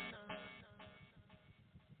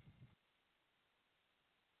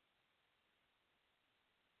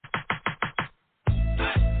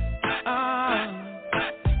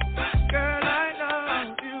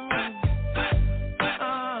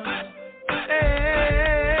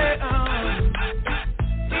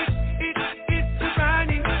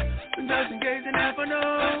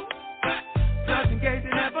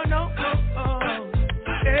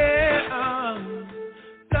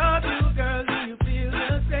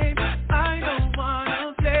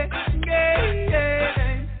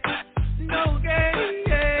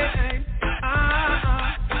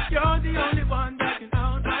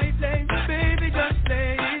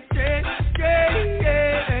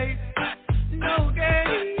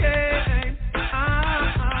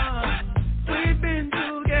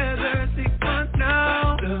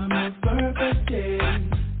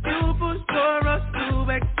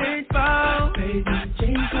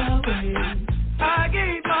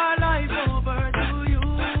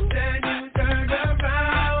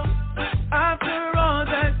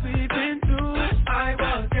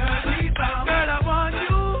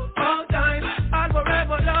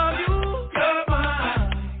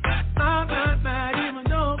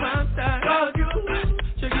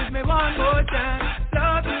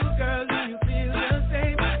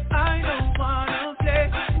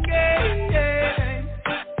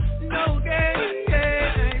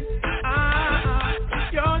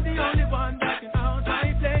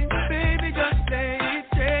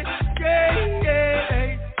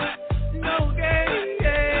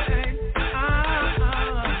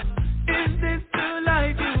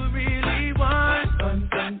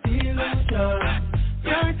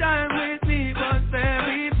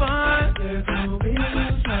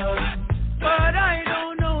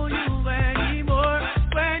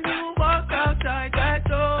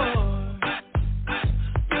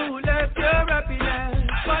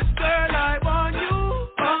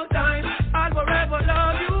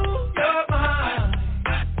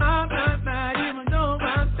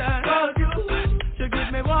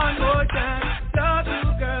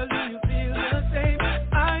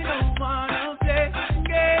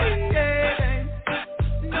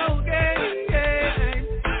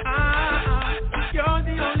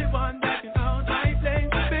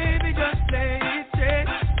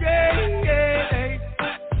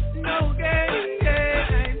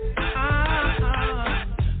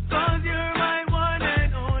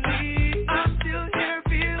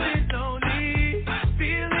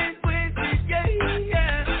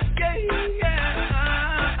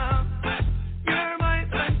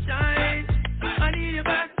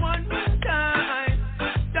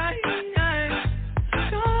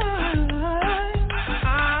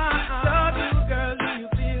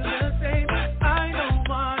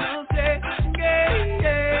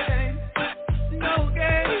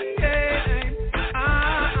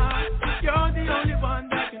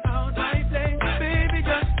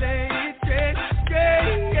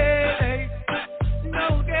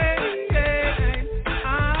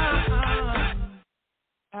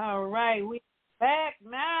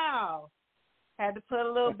 Had to put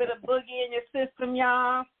a little bit of boogie in your system,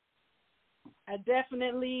 y'all. I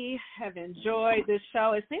definitely have enjoyed this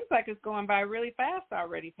show. It seems like it's going by really fast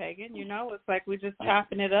already, Pagan. You know, it's like we're just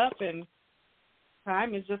chopping it up and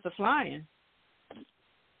time is just a-flying.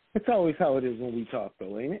 It's always how it is when we talk,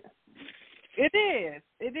 though, ain't it? It is.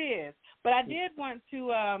 It is. But I did want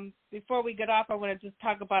to, before we get off, I want to just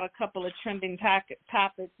talk about a couple of trending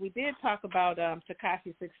topics. We did talk about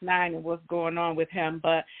Tekashi 6ix9ine and what's going on with him,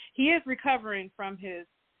 but he is recovering from his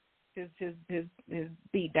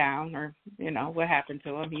beat down, or you know what happened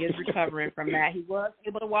to him. He is recovering from that. He was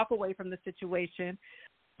able to walk away from the situation.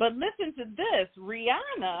 But listen to this,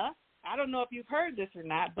 Rihanna. I don't know if you've heard this or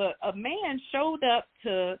not, but a man showed up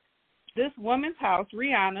to this woman's house,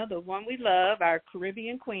 Rihanna, the one we love, our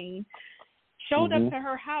Caribbean queen, showed up to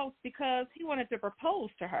her house because he wanted to propose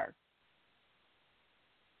to her.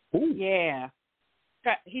 Ooh. Yeah.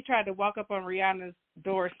 He tried to walk up on Rihanna's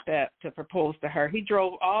doorstep to propose to her. He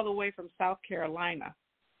drove all the way from South Carolina.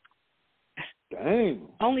 Dang.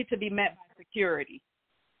 Only to be met by security.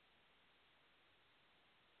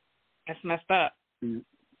 That's messed up.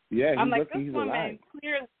 Yeah, I'm like, he's this woman alive.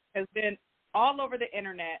 clearly has been all over the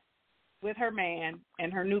internet with her man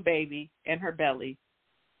and her new baby in her belly.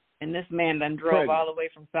 And this man done drove all the way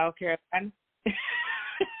from South Carolina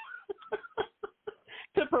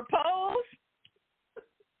to propose.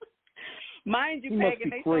 Mind you,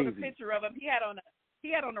 Pagan, they showed a picture of him. He had on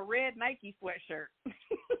a red Nike sweatshirt.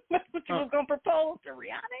 That's what you was gonna propose to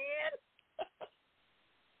Rihanna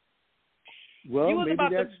in? Well, you was about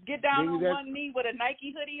to get down on that's... one knee with a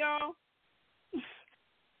Nike hoodie on.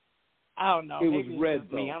 I don't know. It Maybe was red,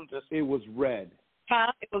 though. It was red.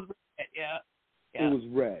 Huh? It was red. Yeah. It was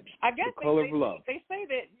red. I guess the color of love. They say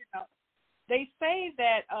that they say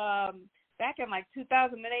that back in like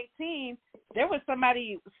 2018 there was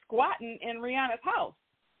somebody squatting in Rihanna's house,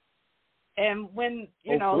 and when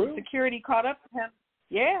security caught up with him,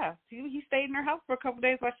 yeah, he stayed in her house for a couple of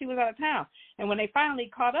days while she was out of town. And when they finally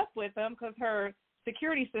caught up with him, because her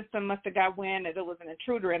security system must have got wind that there was an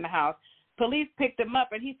intruder in the house, police picked him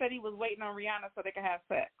up, and he said he was waiting on Rihanna so they could have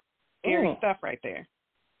sex. Scary stuff right there.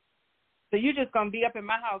 So you just going to be up in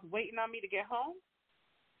my house waiting on me to get home?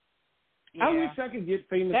 Yeah. I wish I could get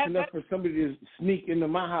famous enough for somebody to sneak into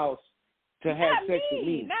my house to have sex with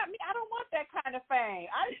me. Not me. I don't want that kind of fame.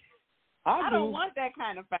 I don't want that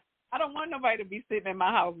kind of fame. I don't want nobody to be sitting in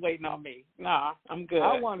my house waiting on me. Nah, I'm good.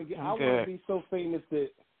 I want to be so famous that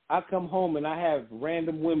I come home and I have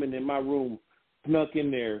random women in my room snuck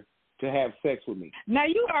in there to have sex with me. Now,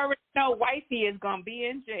 you already know wifey is going to be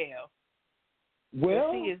in jail.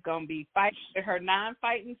 Well, she is going to be fighting her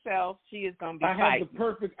non-fighting self. She is going to be fighting. I have the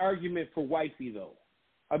perfect argument for wifey, though.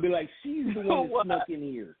 I'd be like, she's the one that snuck in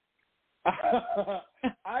here.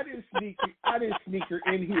 I didn't sneak her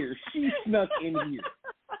in here. She snuck in here.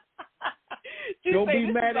 Don't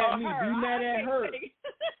be mad at me. Be mad at her.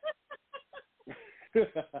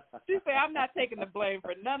 She said, I'm not taking the blame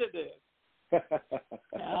for none of this.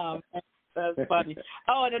 That's funny.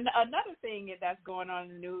 Oh, and another thing that's going on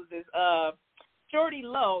in the news is Shorty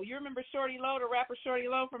Low. You remember Shorty Low, the rapper Shorty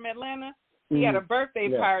Low from Atlanta? He had a birthday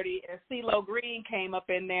party, and CeeLo Green came up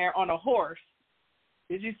in there on a horse.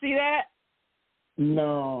 Did you see that?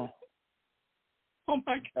 No. Oh,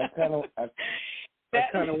 my God. I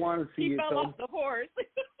kind of want to see he it, fell though. off the horse.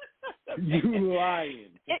 You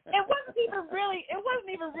lying. It wasn't even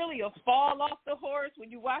really a fall off the horse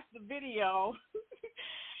when you watch the video.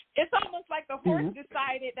 It's almost like the horse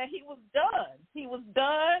decided that he was done. He was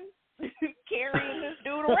done carrying this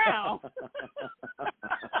dude around.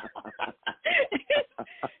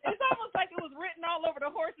 It's almost like it was written all over the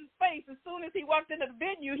horse's face. As soon as he walked into the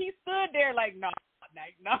venue, he stood there like, no.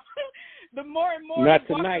 The more and more he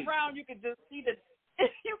walked around, you could just see the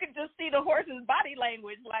horse's body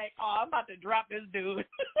language, like, oh, I'm about to drop this dude.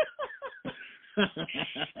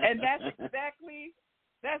 And that's exactly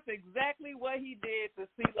what he did to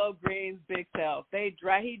CeeLo Green's big self.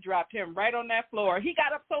 He dropped him right on that floor. He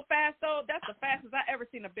got up so fast, though. That's the fastest I ever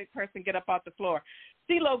seen a big person get up off the floor.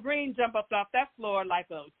 CeeLo Green jumped up off that floor like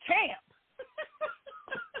a champ.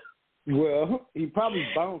 Well, he probably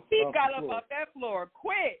bounced. He got up off that floor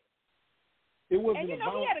quick. It wasn't. And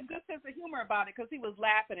he had a good sense of humor about it because he was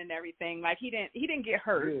laughing and everything. Like he didn't get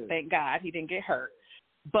hurt. Yeah. Thank God he didn't get hurt.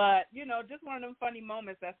 But just one of them funny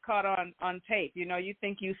moments that's caught on tape. You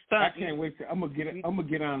think you stunt. I can't wait. I'm gonna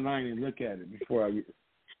get online and look at it before I.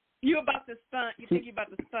 You about to stunt? You think you about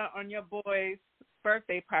to stunt on your boy's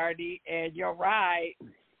birthday party, and your ride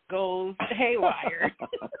goes haywire.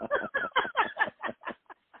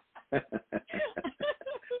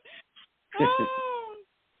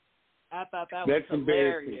 I thought that was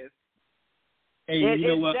hilarious. Hey, you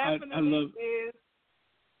know what? I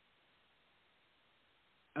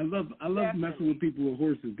love messing with people with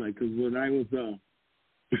horses, like, because when I was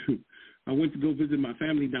I went to go visit my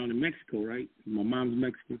family down in Mexico, right? My mom's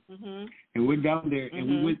Mexican, and we're down there, and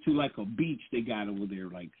we went to like a beach they got over there,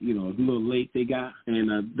 like, you know, a little lake they got, and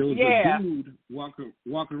there was a dude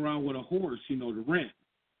walking around with a horse, you know, to rent,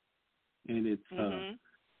 and it's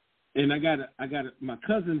and I got my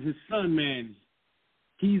cousin, his son, man.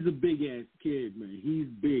 He's a big ass kid, man. He's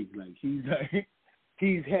big, like he's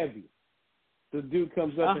heavy. The dude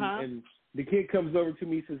comes up and the kid comes over to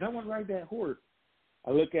me. He says, "I want to ride that horse."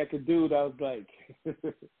 I look at the dude. I was like,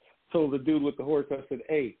 told the dude with the horse. I said,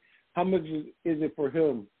 "Hey, how much is it for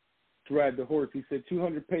him to ride the horse?" He said,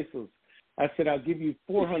 200 pesos. I said, "I'll give you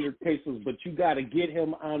 400 pesos, but you got to get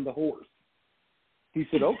him on the horse." He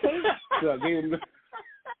said, "Okay." So I gave him.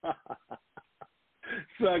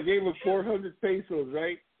 So I gave him 400 pesos,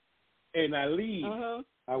 right? And I leave.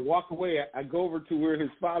 I walk away. I go over to where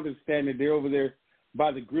his father's standing. They're over there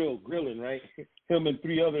by the grill, grilling, right? Him and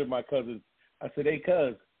 3 other of my cousins. I said, "Hey,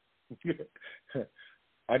 cuz,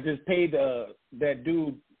 I just paid that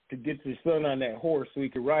dude to get your son on that horse so he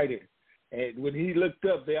could ride it." And when he looked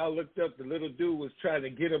up, they all looked up. The little dude was trying to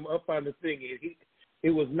get him up on the thing.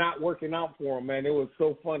 It was not working out for him, man. It was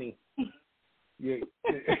so funny. Yeah,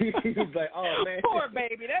 he was like, "Oh man, poor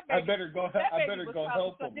baby. That baby. I better go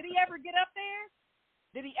help him." Did he ever get up there?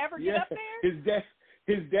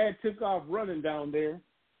 His dad took off running down there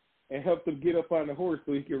and helped him get up on the horse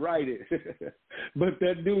so he could ride it. But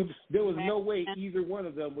that dude, there was no way either one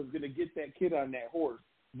of them was going to get that kid on that horse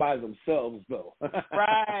by themselves, though.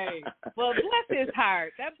 Right. Well, bless his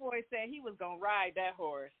heart. That boy said he was going to ride that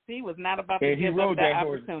horse. He was not about to give up that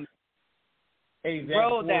opportunity. Hey,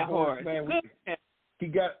 rode that horse, man. He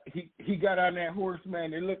got on that horse,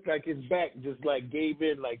 man. It looked like his back just like gave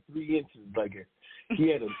in like 3 inches, like he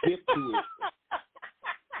had a dip to it.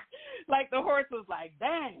 Like the horse was like,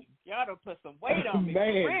 "Dang, y'all done put some weight on me."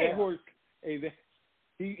 Man, that horse. Hey,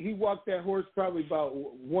 he walked that horse probably about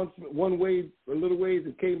one way, a little ways,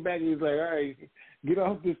 and came back and he was like, "All right, get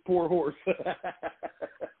off this poor horse."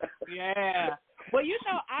 Yeah. Well, you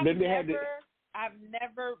know, I've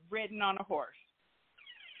never ridden on a horse.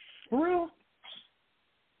 For real?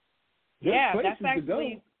 Yeah, that's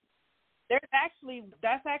actually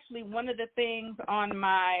one of the things on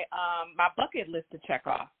my my bucket list to check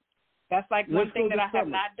off. That's like one thing that I have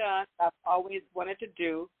not done. I've always wanted to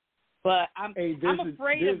do, but I'm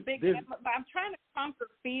afraid of big. But I'm trying to conquer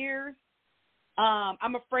fears.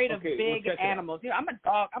 I'm afraid of big animals. You know, I'm a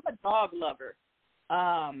dog lover.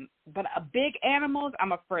 But big animals,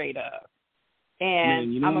 I'm afraid of, and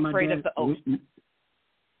man, you know I'm afraid of the ocean.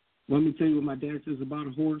 Let me tell you what my dad says about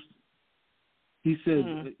a horse. He says,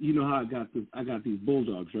 you know how I got these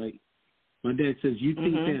bulldogs, right? My dad says, "You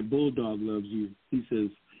think that bulldog loves you?" He says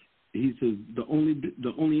the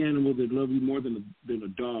only animal that loves you more than a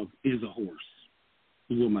dog is a horse.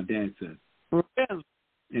 Is what my dad said. Really?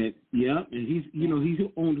 And and he's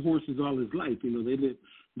owned horses all his life. You know, they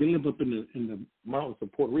live up in the mountains of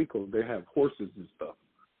Puerto Rico. They have horses and stuff.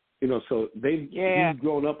 You know, so he's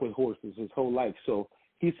grown up with horses his whole life. So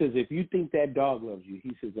he says, if you think that dog loves you,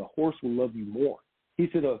 he says a horse will love you more. He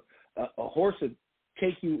said a horse would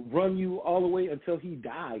run you all the way until he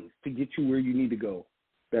dies to get you where you need to go.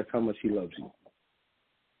 That's how much he loves you.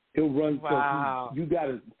 He'll run. Wow. You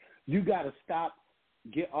gotta stop,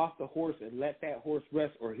 get off the horse and let that horse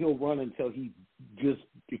rest, or he'll run until he just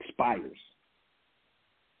expires.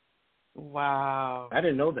 Wow. I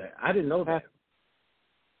didn't know that. I didn't know that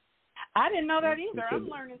either. I'm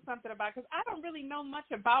learning something about, because I don't really know much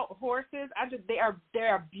about horses. They are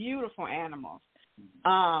beautiful animals.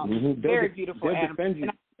 Very beautiful animals. Defend you.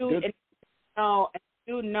 And I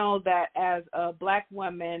do know that as a black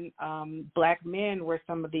woman, black men were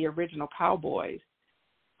some of the original cowboys.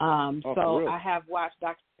 So I have watched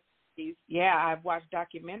documentaries. Yeah, I've watched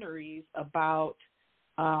documentaries about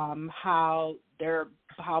how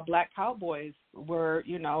black cowboys were,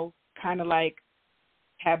 you know, kind of like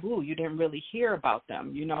taboo. You didn't really hear about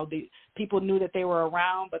them. You know, the people knew that they were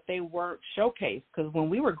around, but they weren't showcased, because when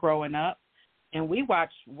we were growing up and we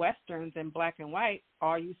watched Westerns in black and white,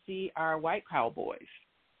 all you see are white cowboys.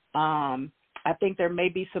 I think there may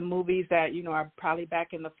be some movies that, you know, are probably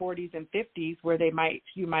back in the 40s and 50s where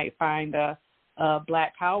you might find a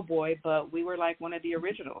black cowboy, but we were like one of the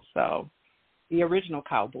originals, so the original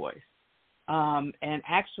cowboys. And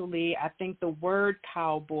actually, I think the word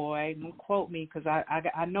cowboy, don't quote me because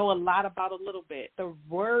I know a lot about a little bit. The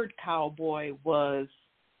word cowboy was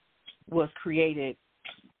created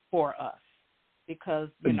for us because,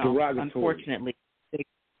 you know, unfortunately,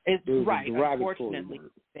 It's it was right. a derogatory Unfortunately,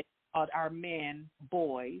 word. they called our men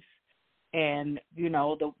boys, and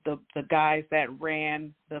the guys that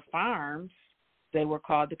ran the farms, they were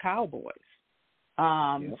called the cowboys.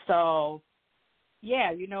 So,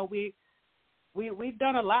 yeah, we've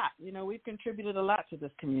done a lot. We've contributed a lot to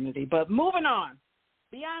this community. But moving on,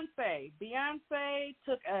 Beyonce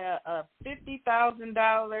took a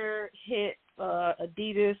 $50,000 hit.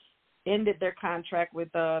 Adidas ended their contract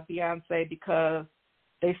with Beyonce because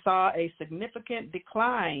they saw a significant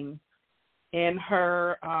decline in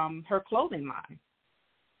her clothing line.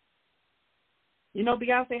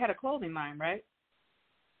 Beyonce had a clothing line, right?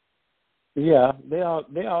 Yeah, they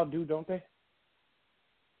all do, don't they?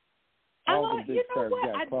 All the big stars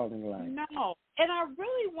got clothing line. No, and I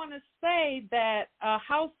really want to say that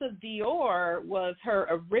House of Dior was her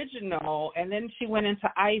original, and then she went into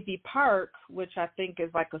Ivy Park, which I think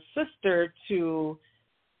is like a sister to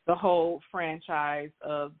the whole franchise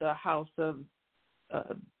of the House of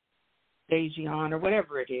Daejeon or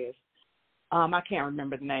whatever it is. I can't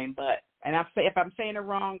remember the name, if I'm saying it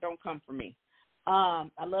wrong, don't come for me. I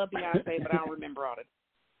love Beyonce, but I don't remember all of it.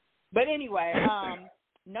 But anyway,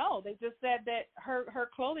 no, they just said that her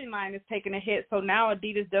clothing line is taking a hit, so now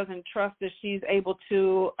Adidas doesn't trust that she's able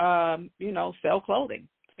to, sell clothing,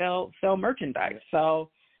 sell merchandise. So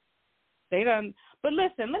they done. But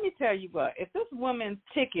listen, let me tell you what. If this woman's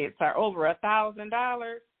tickets are over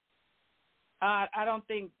 $1,000, I don't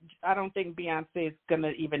think Beyonce is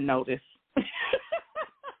gonna even notice.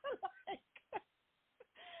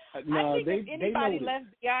 No, I think if anybody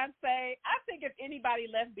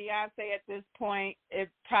left Beyonce at this point, it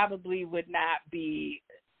probably would not be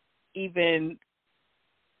even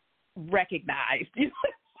recognized.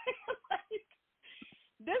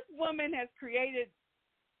 This woman has created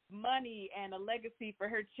money and a legacy for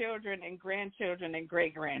her children and grandchildren and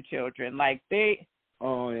great-grandchildren.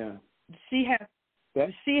 She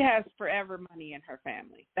has forever money in her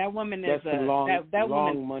family. That woman is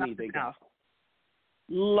long money they got.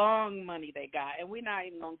 Long money they got, and we're not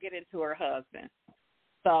even going to get into her husband.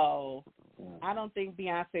 So I don't think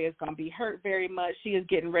Beyonce is going to be hurt very much. She is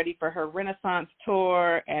getting ready for her Renaissance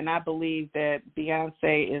tour, and I believe that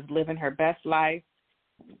Beyonce is living her best life.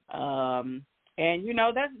 And,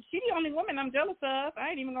 she's the only woman I'm jealous of. I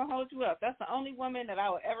ain't even going to hold you up. That's the only woman that I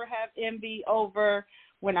will ever have envy over.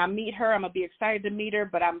 When I meet her, I'm going to be excited to meet her,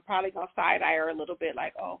 but I'm probably going to side-eye her a little bit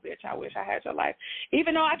like, oh, bitch, I wish I had your life.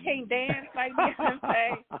 Even though I can't dance like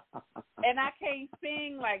Beyonce and I can't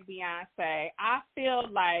sing like Beyonce, I feel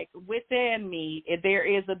like within me there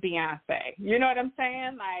is a Beyonce. You know what I'm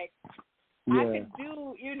saying? Like, yeah. I could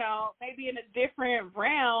do, maybe in a different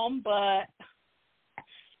realm, but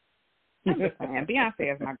I'm just saying,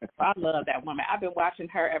 Beyonce is my girl. I love that woman. I've been watching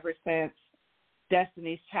her ever since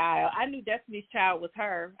Destiny's Child. I knew Destiny's Child was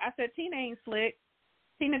her. I said, Tina ain't slick.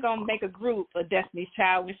 Tina gonna make a group of Destiny's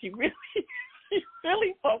Child when she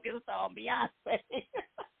really focused on Beyonce.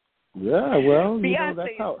 Yeah, well, Beyonce that's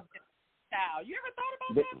how. Is the child. You ever thought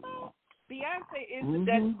about that though? Beyonce is the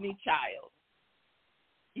Destiny Child.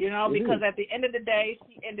 Because at the end of the day,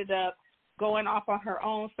 she ended up going off on her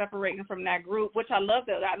own, separating from that group, which I love.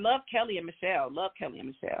 I love Kelly and Michelle.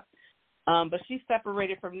 But she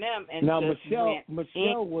separated from them and now just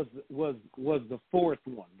Michelle was the fourth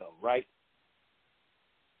one though, right?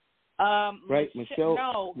 Right, Michelle.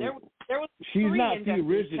 No, there was. She's three not in the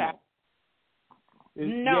original.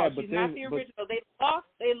 No, she's not the original.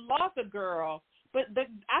 They lost a girl, but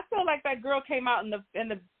I feel like that girl came out in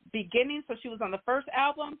the beginning, so she was on the first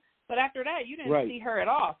album. But after that, you didn't see her at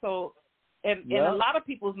all. So, in a lot of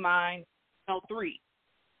people's mind, three.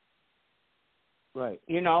 Right.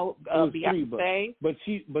 Beyonce. But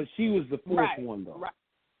she was the fourth one though.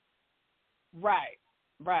 Right.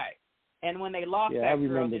 And when they lost that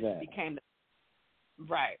girl, it became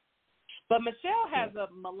right. But Michelle has a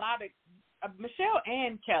melodic. Michelle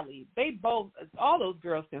and Kelly, all those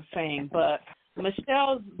girls can sing, but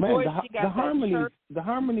Michelle's voice, she got the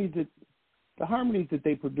harmonies that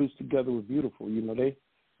they produced together were beautiful.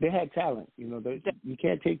 They had talent. You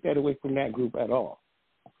can't take that away from that group at all.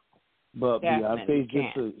 But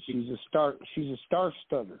Beyonce's she's a star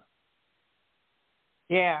stutter.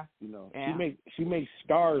 Yeah. She makes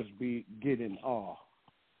stars get in awe.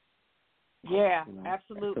 Yeah,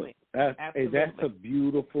 absolutely. That's a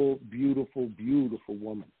beautiful, beautiful, beautiful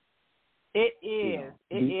woman. It is.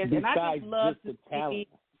 It is. And I just love to see.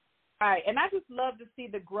 Right, and I just love to see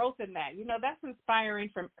the growth in that. That's inspiring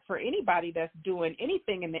for anybody that's doing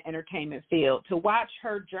anything in the entertainment field. To watch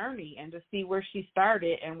her journey and to see where she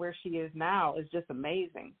started and where she is now is just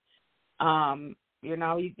amazing. You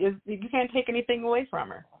know, you can't take anything away from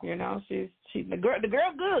her. You know, she's the girl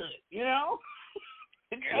good. You know,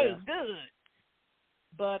 the girl is good.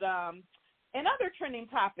 But in other trending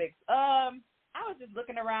topics, I was just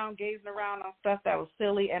looking around, gazing around on stuff that was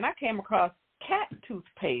silly, and I came across cat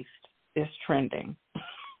toothpaste is trending.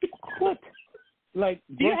 What? Like,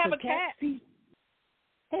 do you have a cat?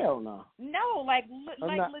 Hell no. No, like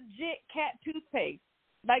legit cat toothpaste.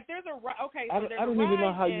 Like there's a I don't even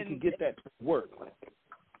know how you can get that to work.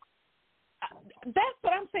 That's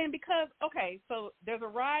what I'm saying because so there's a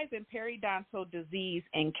rise in periodontal disease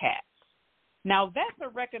in cats. Now vets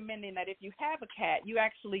are recommending that if you have a cat, you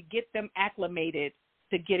actually get them acclimated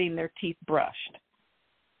to getting their teeth brushed.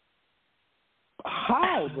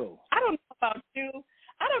 How though? I don't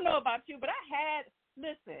know about you, but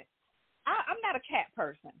listen, I'm not a cat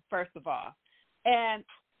person, first of all. And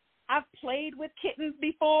I've played with kittens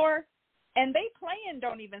before, and they playing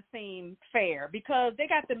don't even seem fair because they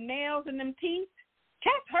got them nails in them teeth.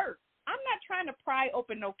 Cats hurt. I'm not trying to pry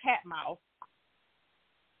open no cat mouth.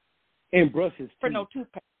 And brush his teeth. For no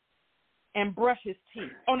toothpaste. And brush his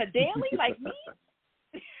teeth. On a daily like me?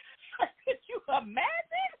 Could you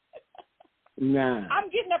imagine? Nah. I'm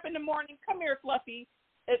getting up in the morning. Come here, Fluffy.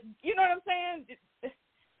 You know what I'm saying?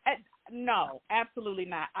 No, absolutely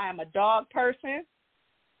not. I am a dog person.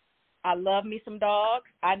 I love me some dogs.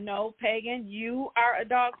 I know, Pagan, you are a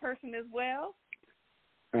dog person as well.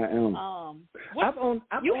 I am. I've owned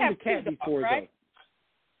a cat dogs, before, right?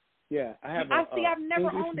 though. Yeah, I have. I've never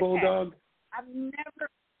English owned a bulldog. cat.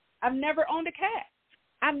 I've never owned a cat.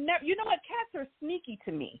 You know what? Cats are sneaky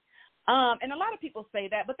to me. And a lot of people say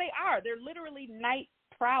that, but they are. They're literally night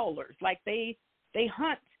prowlers. Like they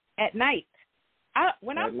hunt at night.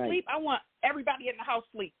 When I sleep, I want everybody in the house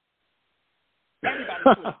sleep. Everybody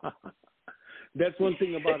sleep. That's one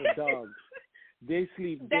thing about a dog. They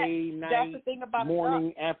sleep day, night, that's the thing about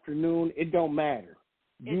morning, afternoon. It don't matter.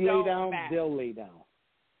 You lay down, they'll lay down.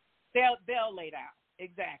 They'll lay down.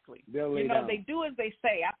 Exactly. They'll lay down. They do as they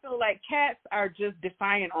say. I feel like cats are just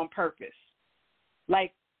defiant on purpose.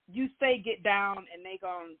 Like you say get down and they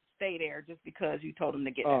gonna stay there just because you told them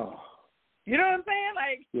to get down. You know what I'm saying?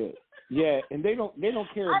 Like yeah, and they don't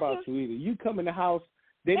care about you either. You come in the house,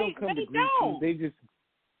 they don't come to greet you.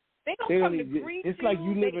 They don't come to greet you. It's like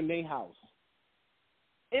you live in their house.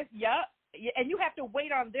 And you have to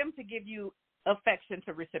wait on them to give you affection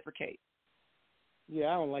to reciprocate. Yeah,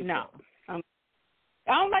 I don't like that. I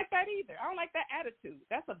don't like that either. I don't like that attitude.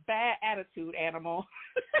 That's a bad attitude, animal.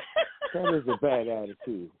 That is a bad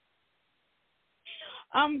attitude.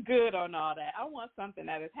 I'm good on all that. I want something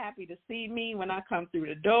that is happy to see me when I come through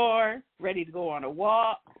the door, ready to go on a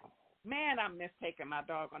walk. Man, I miss taking my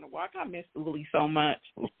dog on a walk. I miss Uli so much.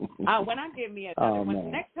 When I get me another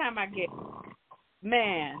one, next time I get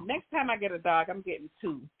a dog, I'm getting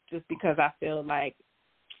two just because I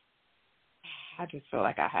just feel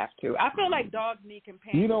like I have to. I feel like dogs need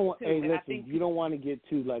companions. You don't want, too, hey, listen, you don't want to get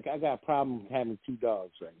two. Like, I got a problem having two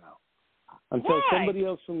dogs right now. Until somebody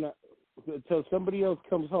else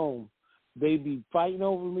comes home, they be fighting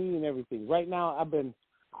over me and everything. Right now, I've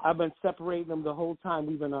been separating them the whole time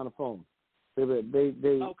we've been on the phone. They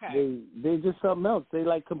just something else. They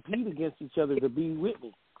like compete against each other to be with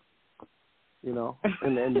me. You know,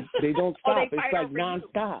 and they don't stop. It's like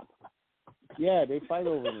nonstop. Yeah, they fight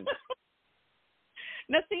over me.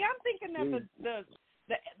 Now, see, I'm thinking that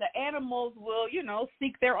the animals will,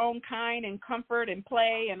 seek their own kind and comfort and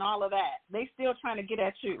play and all of that. They still trying to get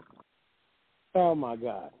at you. Oh my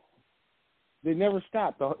God, they never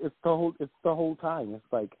stop. It's the whole time.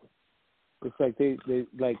 It's like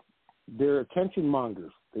they're attention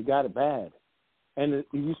mongers. They got it bad. And if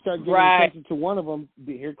you start giving attention to one of them,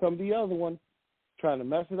 here come the other one trying to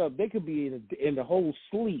mess it up. They could be in the whole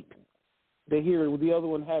sleep. They hear the other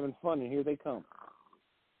one having fun, and here they come.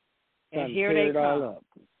 And here they come. All up.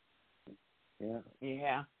 Yeah.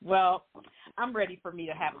 Yeah. Well, I'm ready for me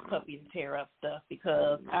to have a puppy to tear up stuff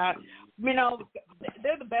because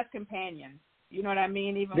they're the best companions. You know what I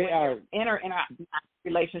mean? Even when you're in a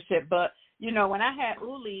relationship. But when I had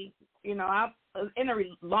Uli, I was in a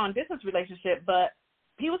long distance relationship, but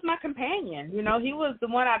he was my companion. He was the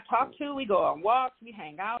one I talked to. We go on walks, we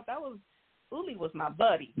hang out. Uli was my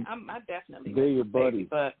buddy. I definitely. They're your buddy.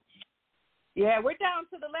 But yeah, we're down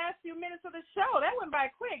to the last few minutes of the show. That went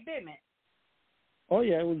by quick, didn't it? Oh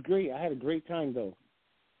yeah, it was great. I had a great time though.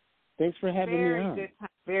 Thanks for having me on.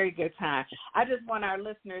 Very good time. I just want our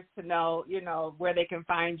listeners to know, where they can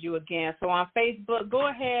find you again. So on Facebook, go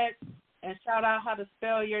ahead and shout out how to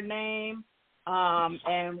spell your name,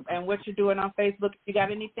 and what you're doing on Facebook. If you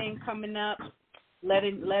got anything coming up, let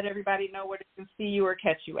everybody know where they can see you or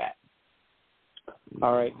catch you at.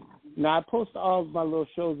 All right. Now, I post all of my little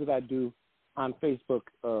shows that I do on Facebook.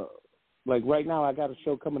 Like right now, I got a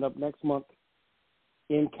show coming up next month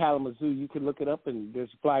in Kalamazoo. You can look it up, and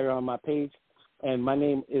there's a flyer on my page. And my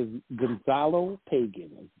name is Gonzalo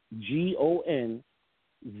Pagan. Gonzalo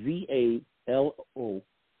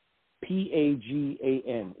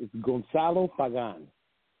Pagan. It's Gonzalo Pagan.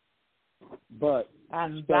 But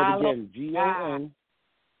spelled again, Gon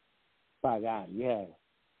Pagan. Yeah.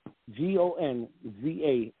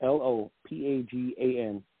 Gonzalo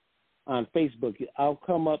Pagan on Facebook. I'll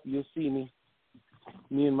come up. You'll see me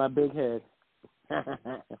and my big head.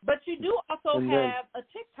 But you do also have a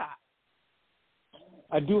TikTok.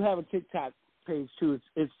 I do have a TikTok page too.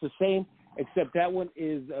 It's the same, except that one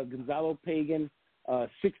is Gonzalo Pagan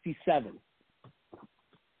 67.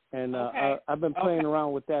 And I've been playing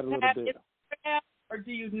around with that a little bit. Instagram, or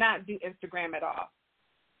do you not do Instagram at all?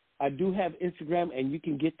 I do have Instagram, and you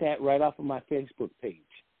can get that right off of my Facebook page.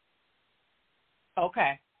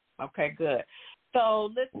 Okay, good. So,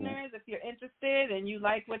 listeners, if you're interested and you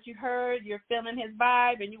like what you heard, you're feeling his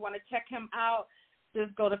vibe, and you want to check him out,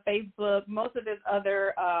 just go to Facebook. Most of his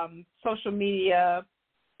other social media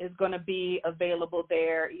is going to be available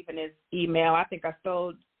there, even his email. I think I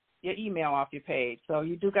stole your email off your page. So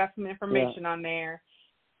you do got some information on there.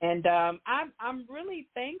 And I'm really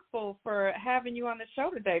thankful for having you on the show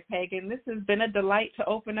today, Pagan. This has been a delight to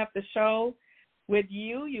open up the show with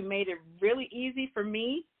you. You made it really easy for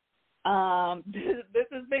me. This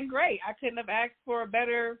has been great. I couldn't have asked for a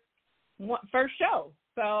better first show.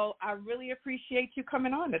 So I really appreciate you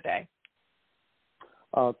coming on today.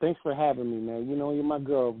 Thanks for having me, man. You know, you're my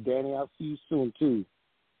girl, Dany. I'll see you soon, too.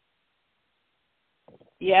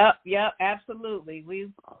 Yep, absolutely.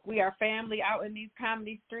 We are family out in these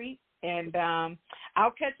comedy streets, and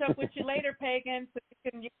I'll catch up with you later, Pagan, so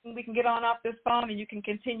we can get on off this phone and you can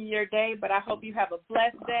continue your day, but I hope you have a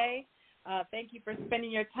blessed day. Thank you for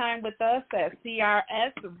spending your time with us at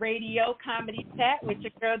CRS Radio Comedy Chat with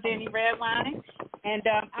your girl, Dany Redwine, and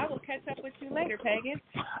I will catch up with you later, Pagan.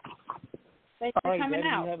 Thanks for coming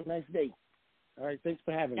out. You have a nice day. All right, thanks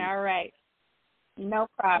for having me. All right. No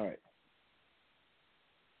problem.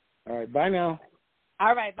 All right, bye now.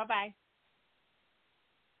 All right, bye-bye.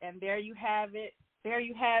 And there you have it,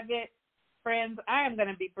 friends. I am going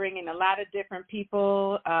to be bringing a lot of different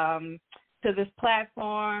people to this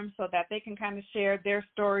platform so that they can kind of share their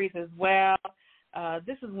stories as well.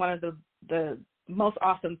 This is one of the most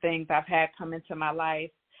awesome things I've had come into my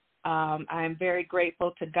life. I am very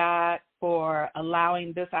grateful to God for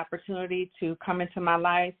allowing this opportunity to come into my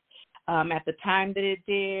life at the time that it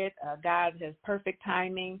did. God has perfect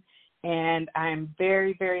timing, and I'm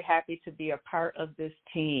very, very happy to be a part of this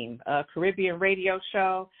team. Caribbean Radio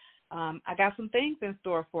Show, I got some things in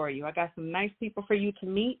store for you. I got some nice people for you to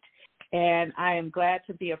meet, and I am glad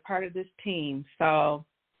to be a part of this team. So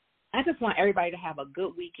I just want everybody to have a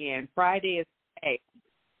good weekend. Friday is today.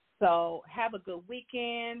 So have a good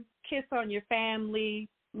weekend. Kiss on your family.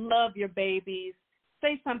 Love your babies.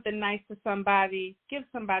 Say something nice to somebody. Give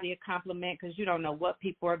somebody a compliment because you don't know what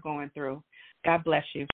people are going through. God bless you.